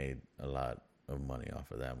sense. They made a lot of money off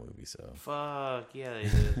of that movie. So Fuck yeah, they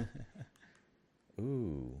did.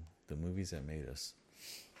 ooh, the movies that made us.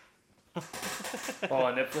 Oh,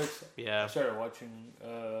 on Netflix. Yeah. I started watching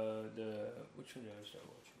which one did I start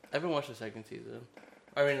watching? I haven't watched the second season.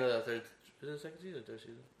 I mean, the third. Is it the second season or third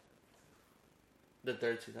season? The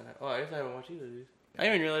third season. Oh, I guess I haven't watched either of these. I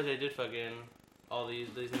didn't even realize they did fucking all these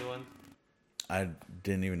new ones. I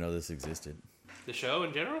didn't even know this existed. The show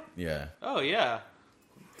in general? Yeah. Oh, yeah.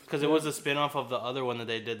 Because it was a spin-off of the other one that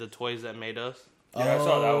they did, The Toys That Made Us. Yeah, I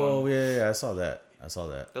saw that one. Oh yeah, I saw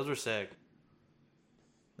that. Those were sick.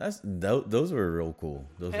 Those were real cool.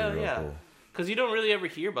 Those Hell were real yeah. cool. Because you don't really ever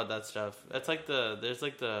hear about that stuff. That's like there's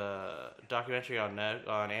like the documentary on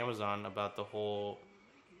Amazon about the whole,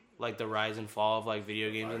 like the rise and fall of like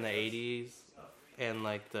video games in the 80s. And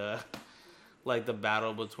like the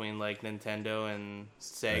battle between like Nintendo and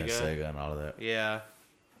Sega. And Sega and all of that. Yeah.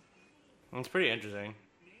 It's pretty interesting.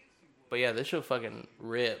 But yeah, this show fucking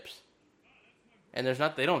rips. And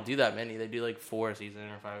they don't do that many. They do like 4 a season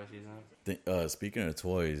or 5 a season. Speaking of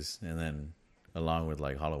toys, and then along with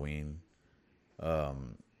like Halloween, have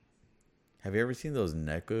you ever seen those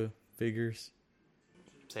NECA figures?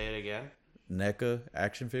 Say it again. NECA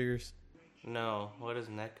action figures? No. What is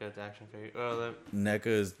NECA's action figure? Oh, NECA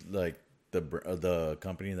is like the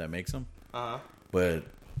company that makes them, but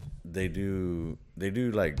they do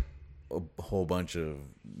like a whole bunch of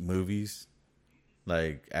movies,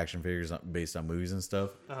 like action figures based on movies and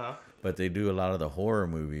stuff. But they do a lot of the horror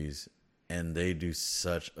movies, and they do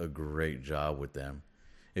such a great job with them.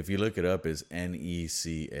 If you look it up, it's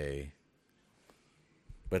NECA.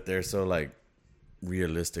 But they're so like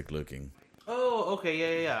realistic looking. Oh,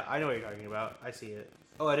 okay, yeah. I know what you're talking about. I see it.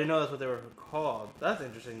 Oh, I didn't know that's what they were called. That's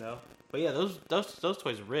interesting though. But yeah, those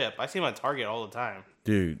toys rip. I see them at Target all the time.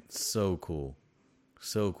 Dude, so cool.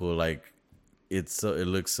 So cool. Like it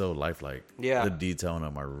looks so lifelike. Yeah. The detail on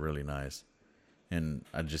them are really nice. And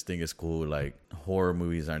I just think it's cool. Like horror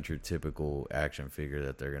movies aren't your typical action figure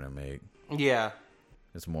that they're gonna make. Yeah.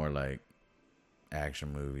 It's more like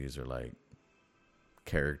action movies or like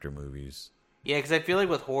character movies. Yeah, because I feel like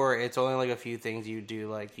with horror, it's only like a few things you do,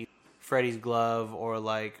 like Freddy's glove or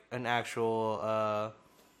like an actual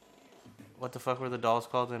what the fuck were the dolls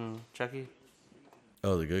called in Chucky?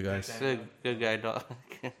 Oh, the good guys. Good guy doll.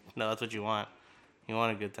 No, that's what you want. You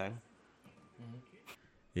want a good time.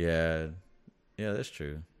 Yeah, that's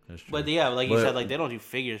true. That's true. But yeah, like you But- said, like they don't do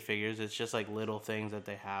figures. It's just like little things that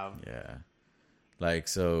they have. Yeah. Like,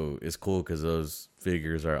 so it's cool because those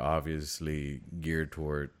figures are obviously geared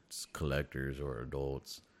towards collectors or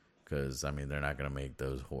adults. Because, I mean, they're not going to make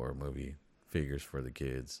those horror movie figures for the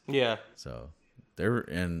kids. Yeah. So, they're,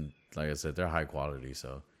 and like I said, they're high quality.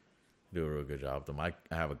 So, do a real good job with them. I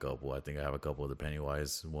have a couple. I think I have a couple of the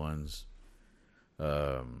Pennywise ones,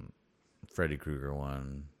 Freddy Krueger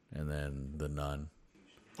one, and then the Nun.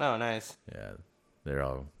 Oh, nice. Yeah, they're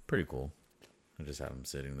all pretty cool. I just have them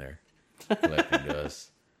sitting there collecting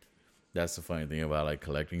dust. That's the funny thing about like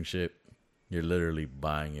collecting shit. You're literally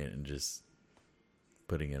buying it and just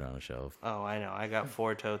putting it on a shelf. Oh, I know. I got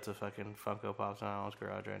 4 totes of fucking Funko Pops in my mom's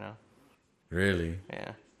garage right now. Really?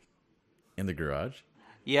 Yeah. In the garage?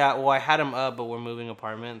 Yeah, well, I had them up, but we're moving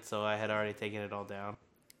apartments, so I had already taken it all down.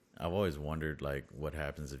 I've always wondered like what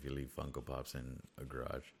happens if you leave Funko Pops in a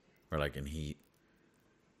garage or like in heat.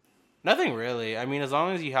 Nothing really. I mean, as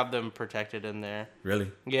long as you have them protected in there.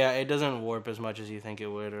 Really? Yeah, it doesn't warp as much as you think it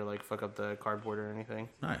would or, like, fuck up the cardboard or anything.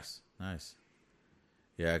 Nice.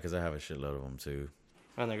 Yeah, because I have a shitload of them too.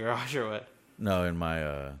 In the garage or what? No, in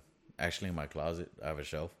my actually in my closet, I have a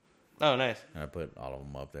shelf. Oh, nice. And I put all of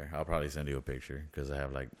them up there. I'll probably send you a picture because I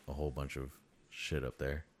have like a whole bunch of shit up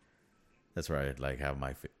there. That's where I like have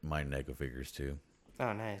my NECA figures too.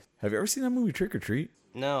 Oh, nice. Have you ever seen that movie Trick or Treat?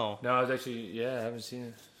 No. No, I was actually, I haven't seen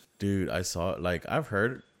it. Dude, I saw it. Like I've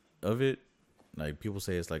heard of it. Like people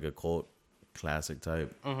say it's like a cult classic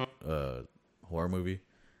type horror movie.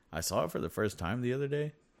 I saw it for the first time the other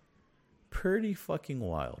day. Pretty fucking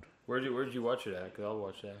wild. Where'd you watch it at? Cause I'll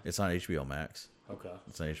watch that. It's on HBO Max. Okay.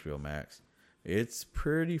 It's on HBO Max. It's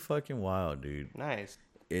pretty fucking wild, dude. Nice.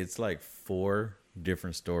 It's like 4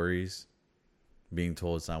 different stories being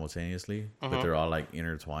told simultaneously, but they're all like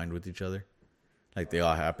intertwined with each other. Like they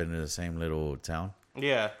all happen in the same little town.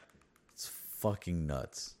 Yeah. It's fucking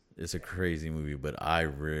nuts. It's a crazy movie, but I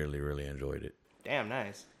really, really enjoyed it. Damn,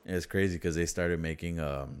 nice. And it's crazy because they started making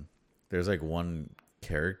there's like one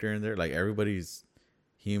character in there. Like everybody's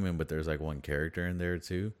human, but there's like one character in there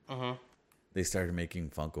too. They started making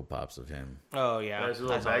Funko Pops of him. Oh, yeah. That's a I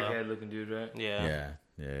little saw that. baghead looking dude, right? Yeah.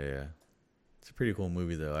 Yeah. It's a pretty cool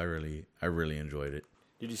movie though. I really enjoyed it.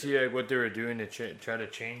 Did you see like what they were doing to try to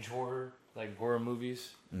change horror, like horror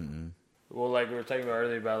movies? Mm-hmm. Well, like we were talking about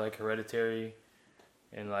earlier about like Hereditary,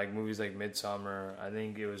 and like movies like Midsommar. I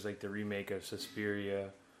think it was like the remake of Suspiria.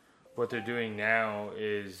 What they're doing now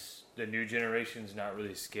is the new generation's not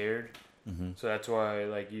really scared, so that's why,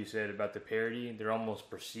 like you said about the parody, they're almost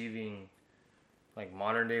perceiving like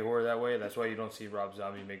modern day horror that way. That's why you don't see Rob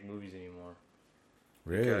Zombie make movies anymore.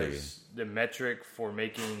 Really? Because the metric for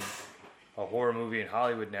making a horror movie in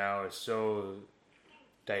Hollywood now is so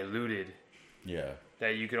diluted Yeah.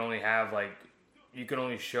 that you can only have like, you can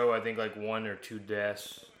only show I think like 1 or 2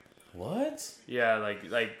 deaths. What? Yeah, like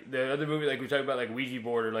the other movie, like we talked about, like Ouija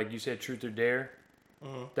board, or like you said, Truth or Dare.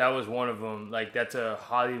 That was one of them. Like that's a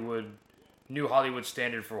new Hollywood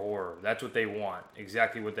standard for horror. That's what they want.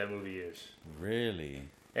 Exactly what that movie is. Really?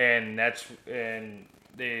 And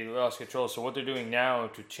they lost control. So what they're doing now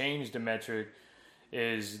to change the metric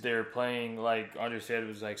is they're playing, like Andre said, it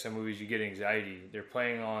was like some movies you get anxiety. They're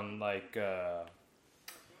playing on like they're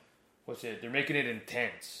making it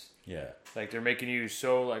intense. Yeah. Like they're making you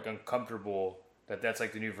so like uncomfortable that's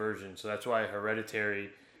like the new version. So that's why Hereditary,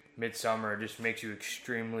 Midsommar just makes you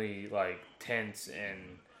extremely like tense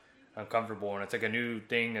and uncomfortable, and it's like a new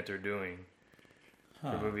thing that they're doing.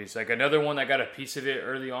 For movies. Like another one that got a piece of it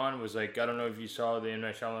early on was like, I don't know if you saw the M.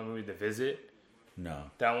 Night Shyamalan movie The Visit. No.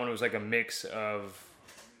 That one was like a mix of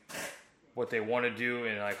what they want to do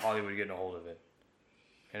and like Hollywood getting a hold of it.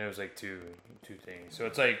 And it was like two things. So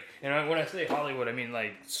it's like, and when I say Hollywood, I mean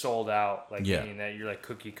like sold out, like meaning that you're like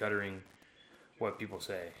cookie cuttering what people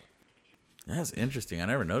say. That's interesting. I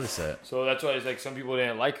never noticed that. So that's why it's like some people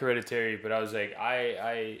didn't like Hereditary, but I was like,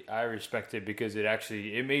 I respect it because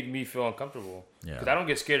it made me feel uncomfortable. Yeah. Because I don't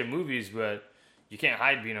get scared of movies, but you can't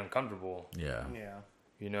hide being uncomfortable. Yeah. Yeah.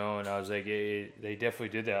 You know, and I was like, they definitely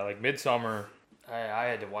did that. Like Midsommar, I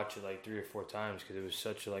had to watch it like 3 or 4 times because it was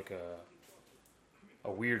such like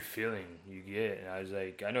a weird feeling you get. And I was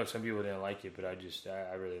like, I know some people didn't like it, but I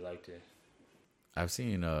really liked it. I've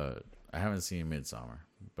seen I haven't seen Midsommar,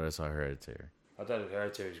 but I saw Hereditary. I thought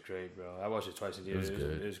Hereditary was great, bro. I watched it twice in theaters. It was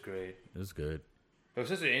good. It was great. It was good. It was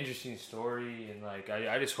such an interesting story, and like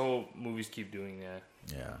I just hope movies keep doing that.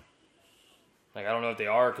 Yeah. Like I don't know if they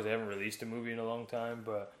are because they haven't released a movie in a long time,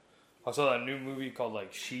 but I saw that new movie called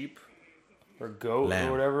like Sheep or Goat Lamb.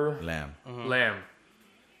 or whatever. Lamb. Lamb.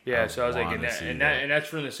 Yeah, I so I was like, wanna see and that's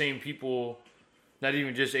from the same people. Not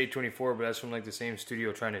even just A24, but that's from like the same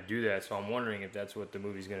studio trying to do that. So I'm wondering if that's what the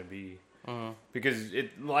movie's gonna be. Because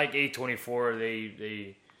it like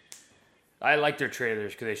A24, I like their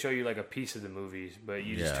trailers because they show you like a piece of the movies, but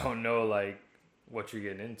you just don't know like what you're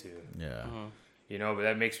getting into. Yeah. You know, but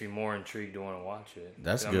that makes me more intrigued to want to watch it.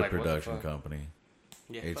 That's a And good I'm like, what the production fuck? company.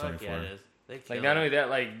 Yeah, A24. fuck yeah, it is. Like not only that,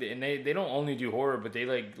 like and they don't only do horror, but they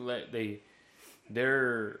like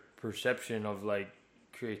their perception of like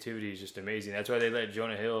creativity is just amazing. That's why they let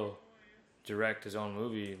Jonah Hill direct his own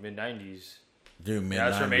movie mid-90s. Dude,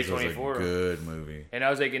 That's from mid-90s was a A24. good movie. And I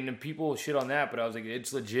was like, and then people shit on that, but I was like,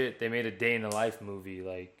 it's legit. They made a day in the life movie.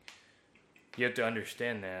 Like, you have to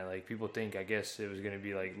understand that. Like, people think, I guess it was gonna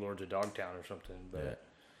be like Lords of Dogtown or something, but Yeah.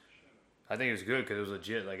 I think it was good because it was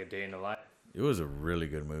legit, like a day in the life. It was a really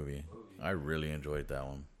good movie. I really enjoyed that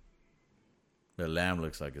one. The Lamb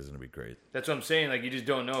looks like it's gonna be great. That's what I'm saying. Like, you just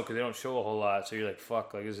don't know because they don't show a whole lot. So you're like,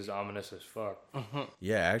 fuck, like this is ominous as fuck.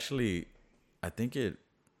 Yeah, actually, I think it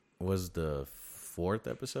was the 4th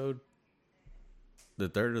episode, the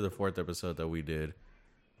 3rd or the 4th episode that we did.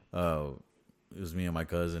 It was me and my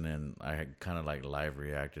cousin, and I had kind of like live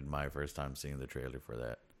reacted my first time seeing the trailer for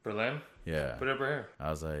that. For Lamb, Yeah, put it up right here. I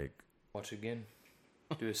was like, Watch it again.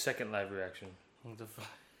 Do a second live reaction. What the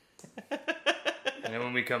fuck? And then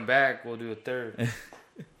when we come back, we'll do a third. I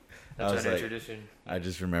That's was our new like- tradition. I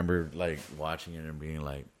just remember like watching it and being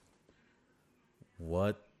like,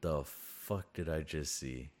 what the fuck did I just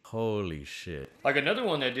see? Holy shit. Like another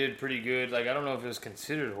one that did pretty good. Like I don't know if it was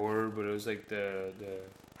considered horror, but it was like the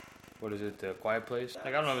what is it? The Quiet Place. Like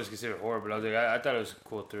I don't know if it's considered horror, but I was like I thought it was a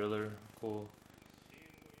cool thriller. Cool.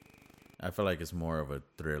 I feel like it's more of a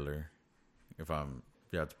thriller. If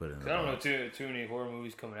you have to put it in. 'Cause I don't know too many horror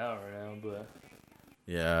movies coming out right now, but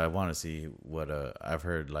Yeah, I want to see what I've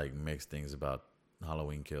heard like mixed things about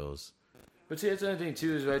Halloween Kills. see that's another thing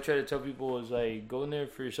too is what I try to tell people is like go in there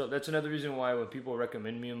for yourself. That's another reason why when people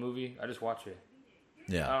recommend me a movie, I just watch it.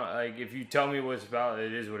 Yeah, I don't, like if you tell me what it's about,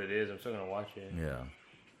 it is what it is. I'm still gonna watch it. yeah,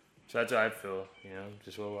 So that's how I feel. You know,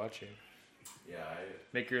 just go watch it. yeah.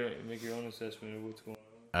 Make your own assessment of what's going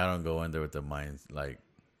on. I don't go in there with the mind like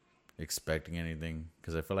expecting anything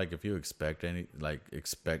because I feel like if you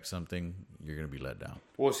expect something, you're gonna be let down.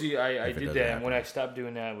 Well, see, I If it did doesn't that, and when I happen. stopped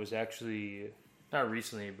doing that was actually not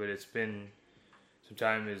recently, but it's been some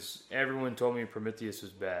time. Is everyone told me Prometheus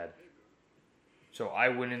was bad, so I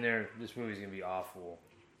went in there. This movie's gonna be awful,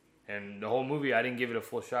 and the whole movie I didn't give it a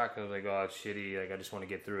full shot because I was like, oh, it's shitty. Like I just want to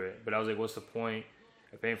get through it. But I was like, what's the point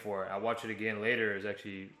of paying for it? I watched it again later. It's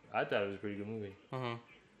actually I thought it was a pretty good movie.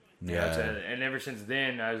 Yeah, And ever since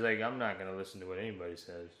then, I was like, I'm not gonna listen to what anybody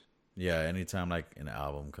says. yeah. Anytime like an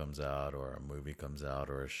album comes out or a movie comes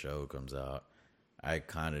out or a show comes out, I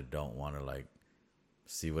kind of don't want to like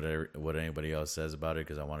see what anybody else says about it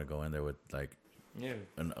because I want to go in there with like Yeah.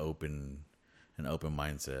 an open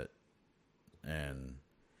mindset, and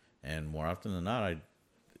more often than not, I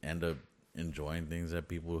end up enjoying things that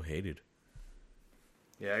people hated.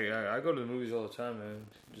 Yeah, I go to the movies all the time, man,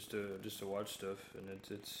 just to watch stuff, and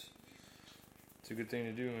it's a good thing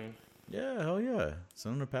to do, man. Yeah, hell yeah,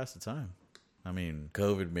 something to pass the time. I mean,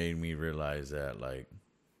 COVID made me realize that like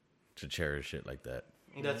to cherish shit like that.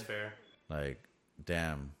 That's fair. Like,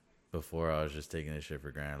 damn, before I was just taking this shit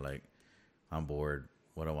for granted. Like, I'm bored.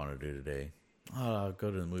 What do I want to do today? Oh, I'll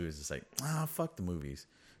go to the movies. It's like, fuck the movies.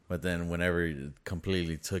 But then whenever it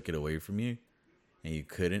completely took it away from you and you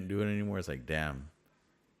couldn't do it anymore, it's like, damn,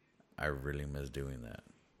 I really miss doing that.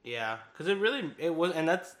 Yeah, because it was, and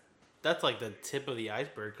that's like the tip of the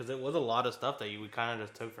iceberg. Because it was a lot of stuff that we kind of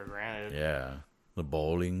just took for granted. Yeah. The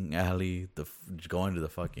bowling alley, going to the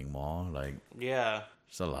fucking mall, like, Yeah.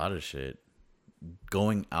 just a lot of shit.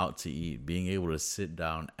 Going out to eat, being able to sit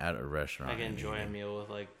down at a restaurant. I can and enjoy eat. a meal with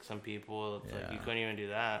like some people. It's like Yeah. you couldn't even do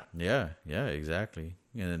that. Yeah, exactly.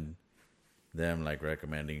 And then them like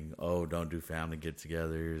recommending, oh, don't do family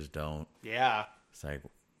get-togethers, don't. Yeah. It's like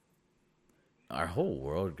our whole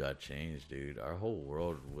world got changed, dude. Our whole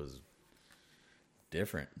world was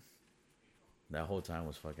different. That whole time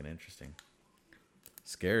was fucking interesting.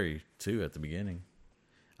 Scary too at the beginning.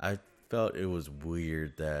 I felt it was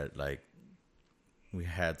weird that like we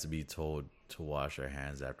had to be told to wash our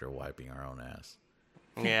hands after wiping our own ass.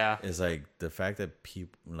 Yeah. It's like the fact that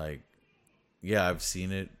people like, yeah, I've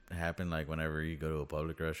seen it happen. Like whenever you go to a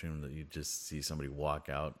public restroom, that you just see somebody walk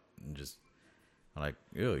out and just, I'm like,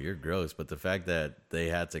 ew, you're gross. But the fact that they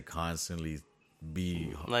had to constantly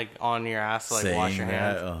be Like on your ass, to, like saying wash your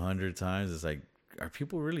that hands. 100 times, it's like, are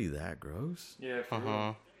people really that gross? Yeah, for real.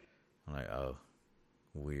 Uh-huh. I'm like, oh,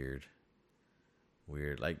 weird.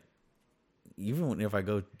 Like, even if I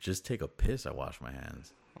go just take a piss, I wash my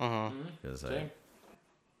hands. Because Same.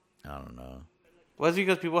 I don't know. Well, it's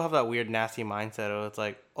because people have that weird, nasty mindset of it's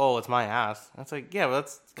like, oh, it's my ass. It's like, yeah, but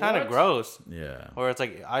that's kind of What? gross. Yeah. Or it's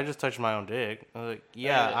like, I just touched my own dick. I was like,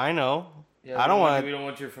 yeah, Yeah. I know. Yeah, I don't want We don't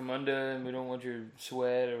want your femunda, and we don't want your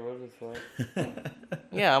sweat or whatever the fuck.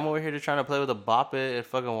 Yeah, I'm over here just trying to play with a bop it at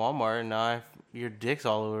fucking Walmart, and now your dick's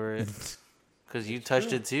all over it. because you touched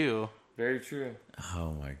true. it too. Very true.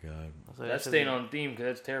 Oh my god. So That's staying on theme because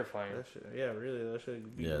that's terrifying. Yeah, really. That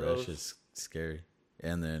should be Yeah, gross. that's just scary.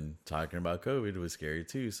 And then talking about COVID was scary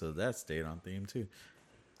too, so that stayed on theme too.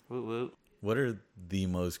 Woot woot. What are the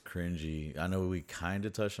most cringy? I know we kind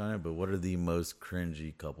of touched on it, but what are the most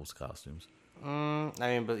cringy couples costumes? I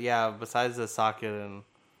mean, but yeah, besides the socket and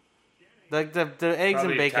like the eggs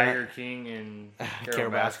Probably and bacon. Tiger King and Carol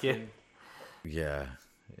Carol Baskin. Baskin. Yeah,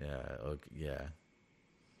 okay, yeah.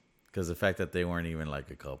 Because the fact that they weren't even like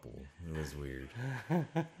a couple, it was weird.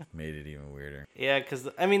 Made it even weirder. Yeah, because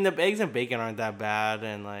I mean, the eggs and bacon aren't that bad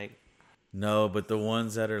and like No, but the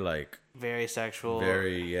ones that are like very sexual.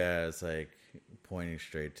 it's like pointing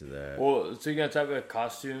straight to that. Well, so you're gonna talk about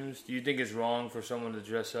costumes. Do you think it's wrong for someone to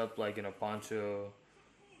dress up like in a poncho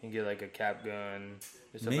and get like a cap gun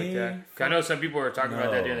and stuff like Me? that? 'Cause I know some people were talking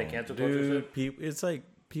about that during the cancel culture dude, stuff. it's like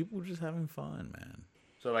people just having fun, man.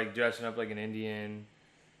 So like dressing up like an Indian,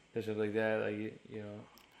 and stuff like that. Like you know,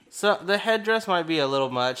 So the headdress might be a little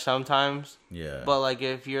much sometimes, Yeah. but like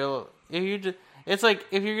if you just, it's like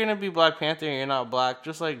if you're gonna be Black Panther and you're not black,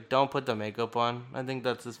 just like don't put the makeup on. I think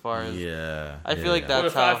that's as far as. yeah. I feel like well,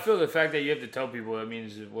 That's I how- feel the fact that you have to tell people that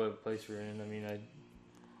means what place you're in. I mean,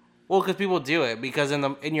 Well, because people do it because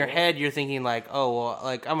in your head you're thinking like, oh well,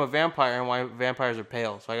 like I'm a vampire and why vampires are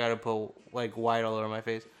pale, so I gotta put like white all over my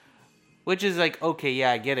face, which is like okay,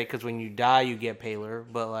 yeah, I get it because when you die you get paler,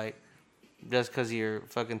 but like just because you're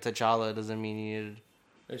fucking T'Challa doesn't mean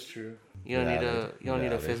that's true. you don't need a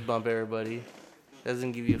Valid. fist bump everybody.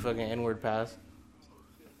 Doesn't give you a fucking N-word pass.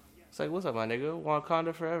 It's like, what's up, my nigga?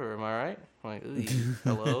 Wakanda forever, am I right? I'm like, ooh,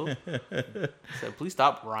 hello. Said, please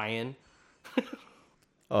stop, Ryan.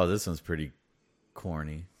 Oh, this one's pretty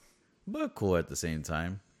corny, but cool at the same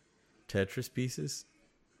time. Tetris pieces.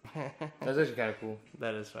 That's actually kind of cool.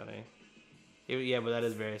 That is funny. Yeah, but that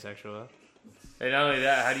is very sexual. And not only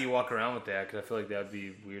that, how do you walk around with that? Because I feel like that'd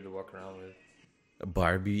be weird to walk around with.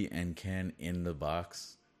 Barbie and Ken in the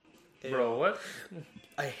box. Bro, what?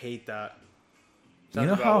 I hate that. Sounds You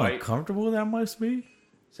know about how white. uncomfortable that must be?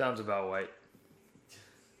 Sounds about white.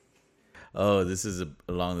 Oh, this is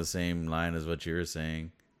along the same line as what you were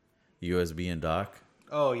saying. USB and dock.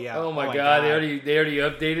 Oh yeah. Oh my god, they already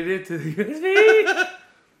updated it to the USB.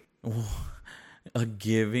 A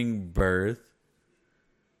giving birth.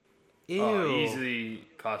 Ew. Oh, easily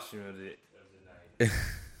costume of the night.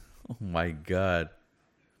 Oh my god.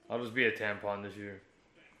 I'll just be a tampon this year.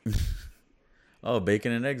 Oh,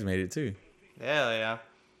 bacon and eggs made it too. Hell yeah.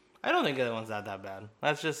 I don't think the other one's not that bad.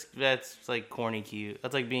 That's like corny cute.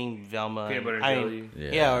 That's like being Velma. Peanut butter and I jelly. mean,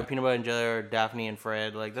 Yeah. yeah, or peanut butter and jelly, or Daphne and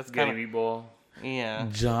Fred. Like that's kind Spaghetti of meatball. yeah.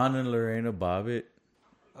 John and Lorena Bobbitt.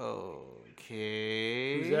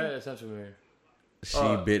 Okay. Who's that? That sounds familiar.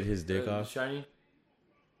 She bit his dick off. Shiny?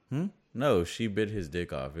 No, she bit his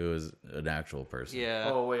dick off. It was an actual person.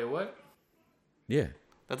 Yeah. Oh, wait, what? Yeah.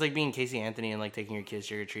 That's like being Casey Anthony and like taking your kids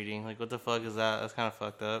trick or treating. Like, what the fuck is that? That's kind of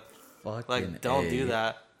fucked up. Like, Fucking don't do A.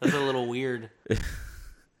 that. That's a little weird.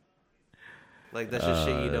 Like, that's just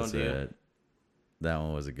shit you don't That's do. it. That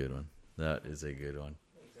one was a good one. That is a good one.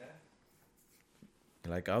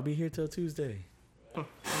 Like, I'll be here till Tuesday.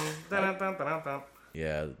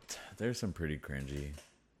 Yeah, there's some pretty cringy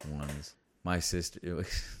ones. My sister,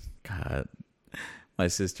 God, my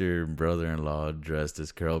sister and brother-in-law dressed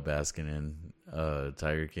as Carol Baskin in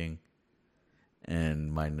Tiger King,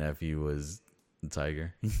 and my nephew was the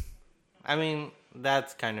tiger. I mean,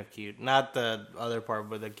 that's kind of cute. Not the other part,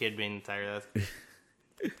 but the kid being the tiger.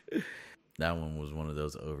 That's That one was one of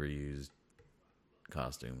those overused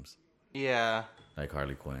costumes, yeah. like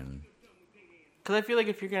Harley Quinn. Because I feel like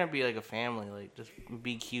if you're gonna be like a family, like just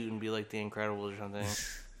be cute and be like the Incredibles or something.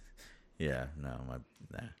 Yeah, no,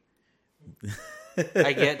 nah.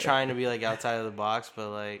 I get trying to be like outside of the box, but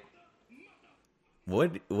like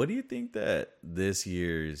What do you think that this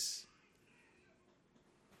year's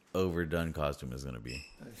overdone costume is gonna be?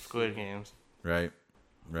 Squid Games. Right?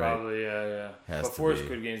 Probably, yeah. Has to Before be.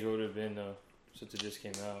 Squid Games, what would have been, though, since it just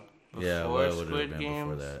came out. Yeah, Before what would it Squid have been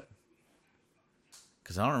before Games? that?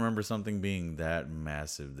 Because I don't remember something being that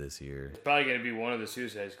massive this year. It's probably going to be one of the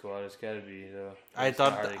Suicide Squad. It's got to be, though. I It's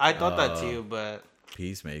not thought Harley I Quinn. thought that too, but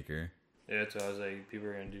Peacemaker. Yeah, that's what I was like. People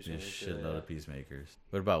are going to do There's something. a shitload of peacemakers.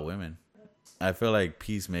 What about women? I feel like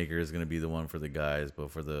Peacemaker is gonna be the one for the guys,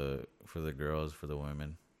 but for the girls, for the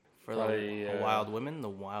women. for Probably, the wild women,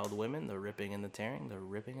 the ripping and the tearing,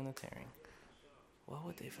 what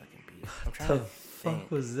would they fucking be? I'm trying to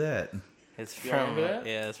think. was that? It's You from remember that?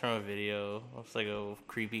 yeah, it's from a video. It's like a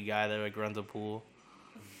creepy guy that like runs a pool.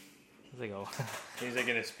 It's like He's like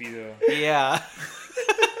in a Speedo. yeah.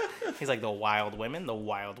 He's like the wild women, the He's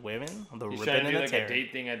ripping trying and to do the like tearing. a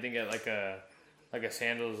date thing. I think at like a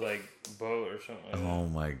sandals like boat or something. Like that. Oh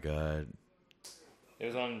my god. It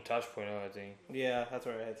was on Touchpoint, I think. Yeah, that's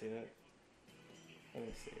where I had seen it. Let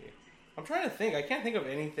me see. I'm trying to think. I can't think of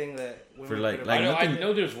anything that women For, like- could like- have- I nothing-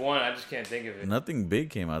 know there's one. I just can't think of it. Nothing big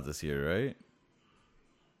came out this year, right?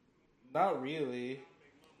 Not really.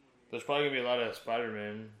 There's probably gonna be a lot of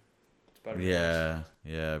Spider-Man. Yeah,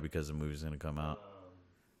 because the movie's gonna come out.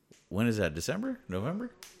 When is that? December? November?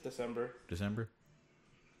 December. December?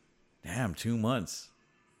 Damn, 2 months.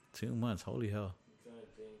 2 months. Holy hell.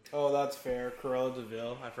 Oh, that's fair. Cruella de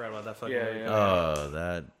Vil. I forgot about that fucking Yeah, movie. yeah. Oh,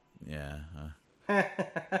 that. Yeah.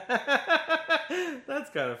 That's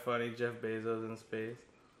kind of funny. Jeff Bezos in space.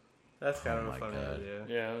 That's kind of my a funny God. idea.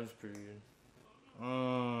 Yeah, that was pretty good.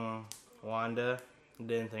 Wanda.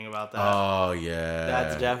 Didn't think about that. Oh, yeah.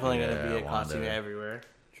 That's definitely going to Yeah, be a costume Wanda. everywhere.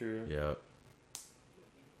 True. Yep.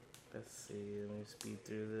 Let's see. Let me speed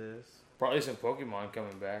through this. Probably some Pokemon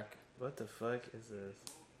coming back. What the fuck is this?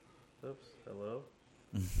 Oops. Hello?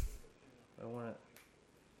 I want.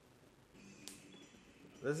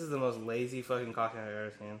 This is the most lazy fucking costume I've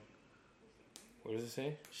ever seen. What does it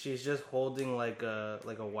say? She's just holding like a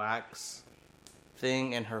wax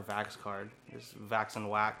thing and her Vax card. Just Vax and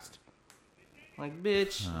waxed. Like,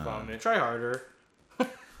 bitch, Vomit. try harder.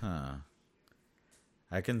 Huh.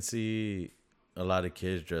 I can see a lot of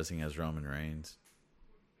kids dressing as Roman Reigns.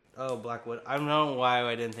 Oh, Black Widow. I don't know why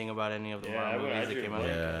I didn't think about any of the Yeah, I Marvel would. I movies that do. came out.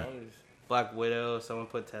 Yeah. Black Widow. Someone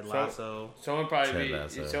put Ted Lasso. Someone probably Ted be.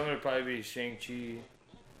 Lasso. Someone would probably be Shang-Chi.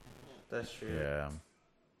 That's true. Yeah.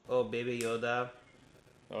 Oh, Baby Yoda.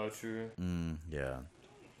 Oh, true. Yeah.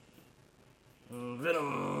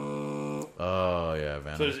 Venom. Oh, yeah, So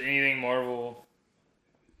Venom. does anything Marvel?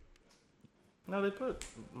 No, they put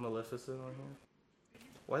Maleficent on here.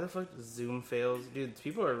 Why the fuck Zoom fails? Dude,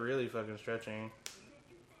 people are really fucking stretching.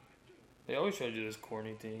 They always try to do those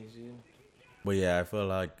corny things, dude. But yeah, I feel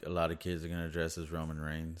like a lot of kids are going to dress as Roman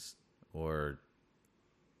Reigns. Or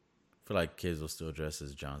I feel like kids will still dress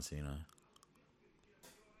as John Cena.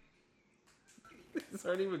 These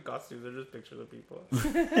aren't even costumes, they're just pictures of people.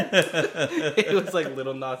 It was like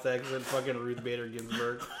Little Nas X and fucking Ruth Bader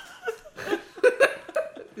Ginsburg.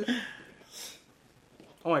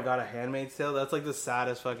 Oh my god, A Handmaid's Tale? That's like the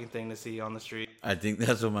saddest fucking thing to see on the street. I think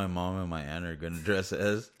that's what my mom and my aunt are going to dress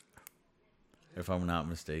as. If I'm not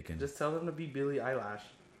mistaken. Just tell them to be Billie Eilish.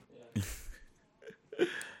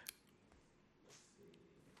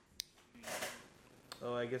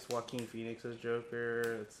 Oh, I guess Joaquin Phoenix is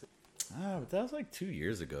Joker. Let's see. But that was like 2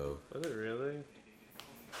 years ago. Was it really?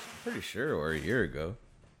 Pretty sure, or a year ago.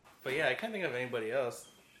 But yeah, I can't think of anybody else.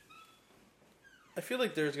 I feel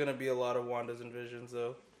like there's gonna be a lot of Wandas and Visions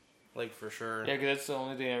though, like for sure. Yeah, 'cause that's the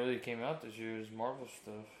only thing that really came out this year is Marvel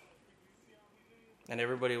stuff. And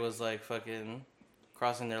everybody was like fucking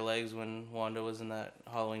crossing their legs when Wanda was in that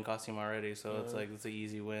Halloween costume already. So it's like it's an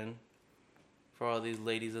easy win for all these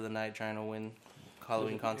ladies of the night trying to win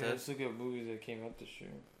Halloween Yeah, contest. let's look at movies that came out this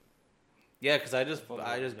year. Yeah, because I just Fuck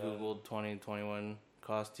googled 2021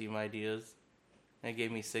 costume ideas. And it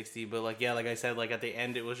gave me 60, but like yeah, like I said, like at the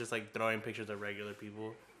end it was just like throwing pictures of regular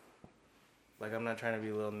people. Like I'm not trying to be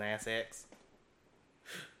a little Nas X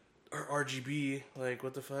or RGB. Like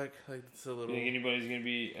what the fuck? Like it's a You little. think anybody's gonna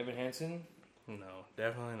be Evan Hansen? No,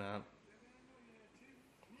 definitely not.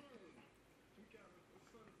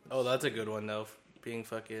 Oh, that's a good one though. Being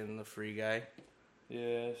fucking the free guy.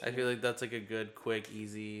 Yeah. I feel like that's like a good, quick,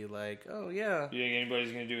 easy. Like oh yeah. You think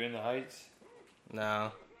anybody's gonna do In the Heights?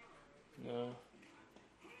 No. No.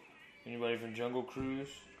 Anybody from Jungle Cruise?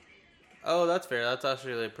 Oh, that's fair. That's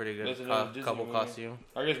actually a pretty good That's another Disney couple movie. costume.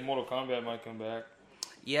 I guess Mortal Kombat might come back.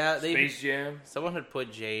 Yeah, they. Space Jam. Someone had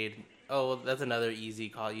put Jade. Oh, well, that's another easy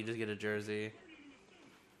call. You just get a jersey.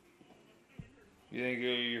 You think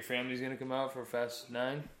your family's gonna come out for Fast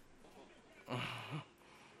 9?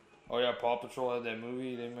 Oh yeah, Paw Patrol had that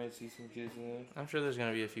movie. They might see some kids in there. I'm sure there's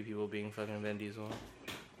gonna be a few people being fucking Vin Diesel.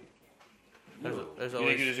 There's You think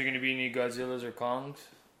always there's gonna be any Godzillas or Kongs?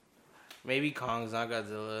 maybe Kong's not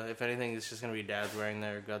Godzilla. If anything, it's just gonna be dads wearing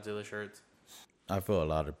their Godzilla shirts. I feel a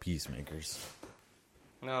lot of peacemakers.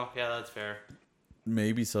 No, yeah, that's fair.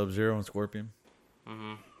 Maybe Sub-Zero and Scorpion.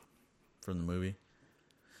 Mm-hmm. From the movie.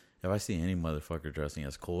 If I see any motherfucker dressing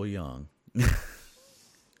as Cole Young,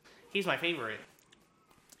 He's my favorite.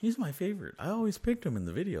 he's my favorite. I always picked him in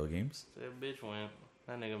the video games. That bitch went.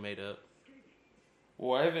 That nigga made up.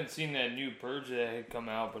 Well, I haven't seen that new Purge that had come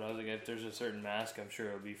out, but I was like, if there's a certain mask, I'm sure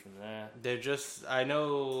it'll be from that. They're just. I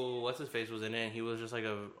know what's his face was in it. And he was just like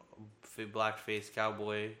a black faced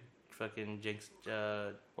cowboy fucking Jinx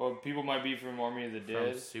Or people might be from Army of the from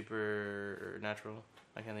Dead. Supernatural.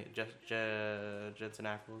 I can't think. Jensen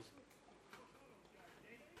Ackles.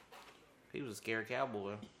 He was a scary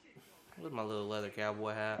cowboy. With my little leather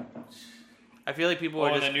cowboy hat. I feel like people Oh,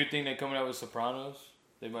 are and just... the new thing that coming out with Sopranos.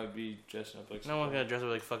 They might be dressing up like No one's Sopranos. gonna dress up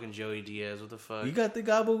like fucking Joey Diaz. What the fuck? You got the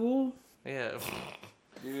gabagool? Yeah.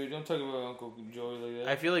 Dude, don't talk about Uncle Joey like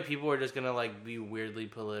that. I feel like people are just gonna like be weirdly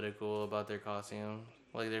political about their costume.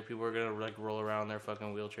 Like there, people are gonna like roll around their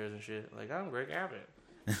fucking wheelchairs and shit. Like I'm Greg Abbott.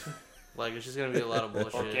 Like it's just gonna be a lot of Or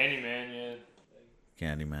bullshit. Candyman, yeah.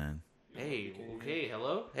 Candyman. Hey, okay,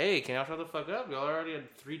 hello. Hey, can y'all shut the fuck up? Y'all already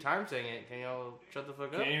had 3 times saying it. Can y'all shut the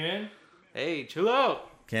fuck up? Candyman? Hey, chill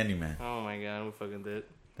out. Candyman. Oh my god, we fucking did.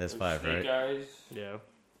 That's Or 5, Snake right? Eyes. Yeah.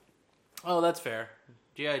 Oh, that's fair.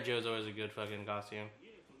 G.I. Joe's always a good fucking costume.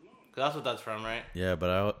 'Cause that's what that's from, right? Yeah, but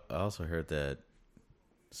I also heard that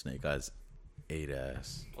Snake Eyes ate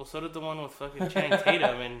ass. Well, so did the one with fucking Channing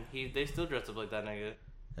Tatum, and they still dressed up like that nigga.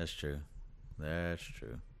 That's true. That's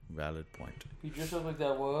true. Valid point. You dress up like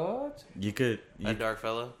that, what? You could That dark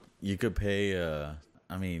fella. you could pay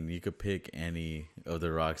I mean, you could pick any of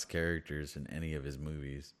The Rock's characters in any of his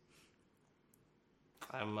movies.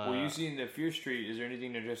 I'm Well, you seen the Fear Street. Is there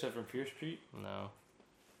anything to dress up from Fear Street? no.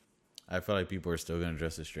 I feel like people are still gonna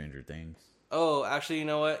dress as Stranger Things. Oh, actually, you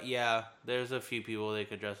know what? Yeah, there's a few people they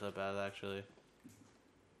could dress up as, actually.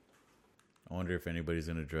 I wonder if anybody's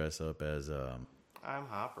gonna dress up as I'm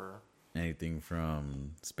Hopper. anything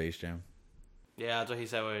from Space Jam. Yeah, that's what he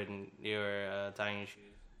said when you were tying your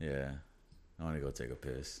shoes. Yeah. I wanna go take a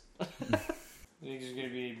piss. You think there's gonna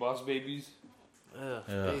be any boss babies? Ugh,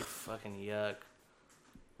 Ugh. big fucking yuck.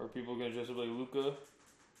 Or people gonna dress up like Luca,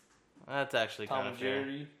 That's actually Tom kind and of fair.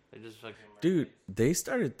 Jerry? They just fucking... Dude, they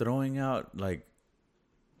started throwing out like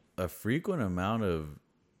a frequent amount of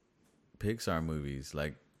Pixar movies,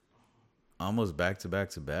 like almost back to back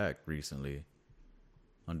to back recently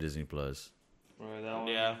on Disney Plus. Right, that one.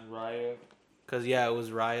 Yeah. Raya. Because, yeah, it was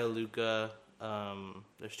Raya, Luca.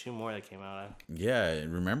 There's 2 more that came out. Yeah,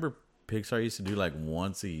 remember Pixar used to do like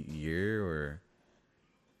once a year or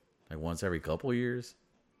like once every couple years?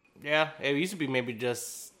 Yeah, it used to be maybe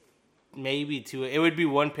 2. It would be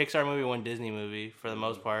 1 Pixar movie, 1 Disney movie for the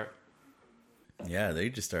most part. Yeah, they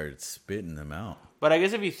just started spitting them out. But I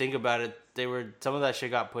guess if you think about it, some of that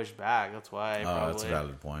shit got pushed back. That's why. Oh, Probably. that's a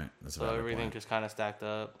valid point. That's a So valid everything point. just kind of stacked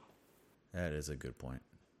up. That is a good point.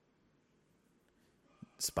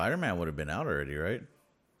 Spider-Man would have been out already, right?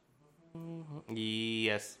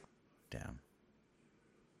 Yes. Damn.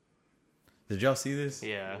 Did y'all see this?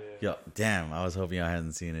 Yeah. Yo, damn, I was hoping y'all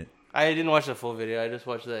hadn't seen it. I didn't watch the full video. I just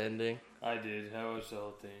watched the ending. I did. I watched the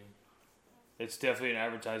whole thing. It's definitely an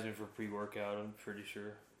advertisement for pre-workout, I'm pretty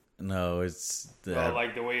sure. No, it's the Well,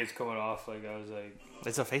 like the way it's coming off, like I was like,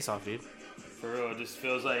 It's a face-off, dude. for real, it just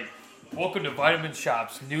feels like, welcome to Vitamin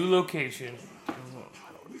Shops, new location.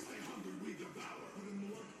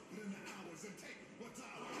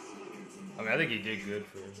 I mean, I think he did good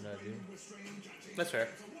for that dude. That's fair.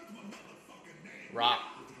 Rock.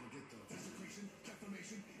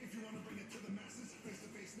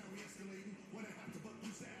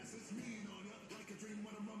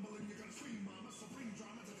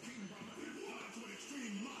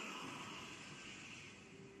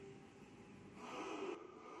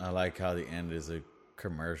 I like how the end is a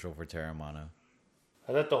commercial for Terramana.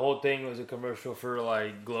 I thought the whole thing was a commercial for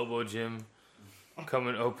like Globo Gym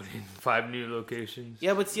coming opening 5 new locations.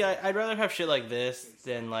 Yeah, but see, I'd rather have shit like this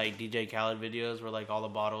than like DJ Khaled videos where like all the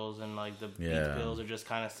bottles and like the Yeah. Beats pills are just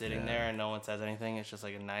kind of sitting Yeah. there and no one says anything. It's just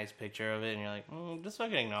like a nice picture of it, and you're like, just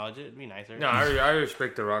fucking acknowledge it. It'd be nicer. No, I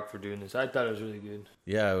respect The Rock for doing this. I thought it was really good.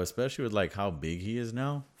 Yeah, especially with like how big he is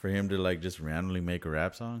now, for him to like just randomly make a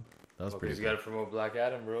rap song. That was Well, pretty he's cool. got to promote Black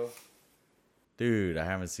Adam, bro. Dude, I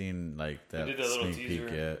haven't seen like that did a little sneak peek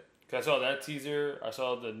teaser. yet. 'Cause I saw that teaser. I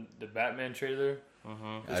saw the Batman trailer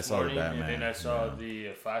I this saw morning, the Batman. and then I saw yeah.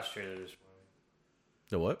 the Flash trailer this morning.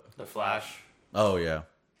 The what? The Flash. Oh yeah,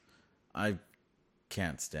 I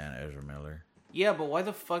can't stand Ezra Miller. Yeah, but why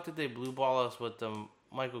the fuck did they blue ball us with the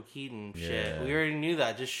Michael Keaton shit? Yeah. We already knew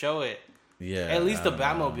that. Just show it. Yeah, At least I the don't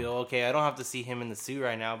know. Batmobile. Okay, I don't have to see him in the suit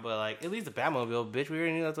right now, but like at least the Batmobile, bitch. We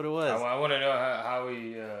already knew that's what it was. I want to know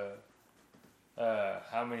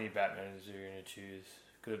how many Batmans you're gonna choose.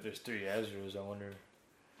 Because if there's 3 Ezras, I wonder if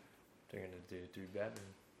they're gonna do 3 Batman.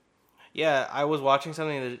 Yeah, I was watching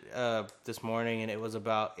something this morning, and it was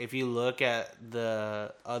about if you look at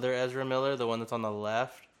the other Ezra Miller, the one that's on the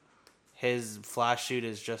left, his Flash suit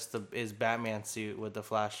is just his Batman suit with the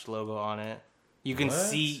Flash logo on it. You can What?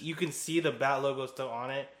 see the Bat logo still on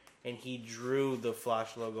it, and he drew the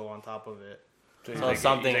Flash logo on top of it. So, he's So like,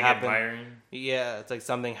 something he's like happened. admiring. Yeah, it's like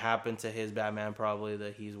something happened to his Batman probably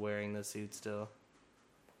that he's wearing the suit still.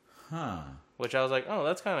 Huh. Which I was like, oh,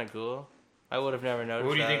 that's kind of cool. I would have never noticed.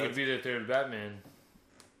 Who do you that. think would be the third Batman?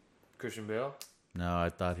 Christian Bale? No, I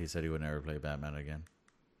thought he said he would never play Batman again.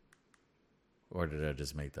 Or did I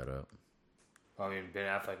just make that up? I mean, Ben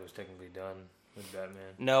Affleck was technically done with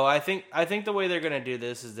Batman. No, I think the way they're gonna do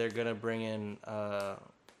this is they're gonna bring in a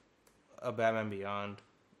Batman Beyond.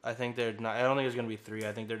 I think they're not. I don't think it's gonna be 3.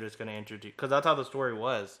 I think they're just gonna introduce, because that's how the story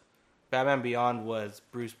was. Batman Beyond was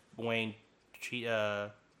Bruce Wayne teaching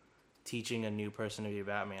a new person to be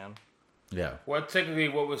Batman. Yeah. Well, technically,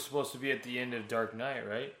 what was supposed to be at the end of Dark Knight,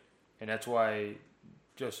 right? And that's why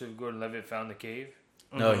Joseph Gordon-Levitt found the cave.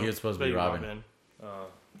 No, he was supposed to be Robin.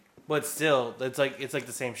 But still, it's like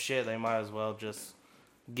the same shit. They might as well just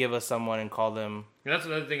give us someone and call them. And that's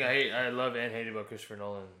another thing I hate. I love and hate about Christopher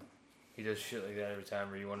Nolan. He does shit like that every time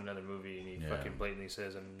where you want another movie and he fucking blatantly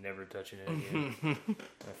says, "I'm never touching it again."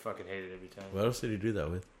 I fucking hate it every time. What else did he do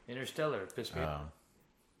that with? Interstellar pissed me off.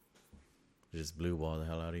 Just blue ball the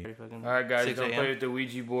hell out of you. All right, guys, 6 don't a.m. play with the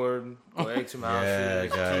Ouija board. Go egg some house Yeah,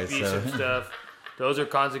 shoes, guys, TP so- some stuff. Those are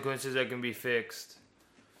consequences that can be fixed.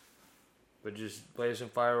 But just play some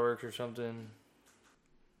fireworks or something.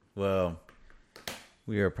 Well,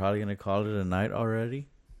 we are probably going to call it a night already.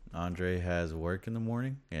 Andre has work in the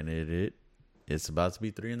morning, and it's about to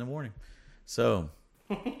be 3 in the morning. So,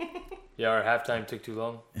 Yeah, our halftime took too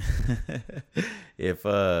long. if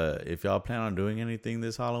y'all plan on doing anything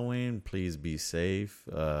this Halloween, please be safe.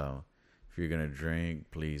 If you're gonna drink,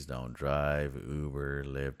 please don't drive. Uber,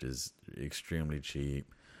 Lyft is extremely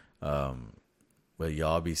cheap. But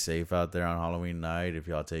y'all be safe out there on Halloween night. If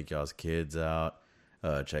y'all take y'all's kids out,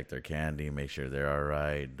 check their candy, make sure they're all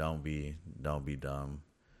right. Don't be dumb.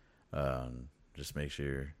 Just make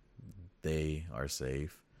sure they are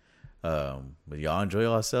safe. But y'all enjoy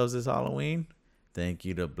yourselves this Halloween. Thank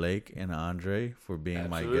you to Blake and Andre for being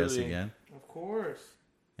my guests Absolutely. again. Of course.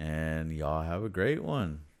 And y'all have a great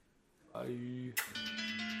one. Bye.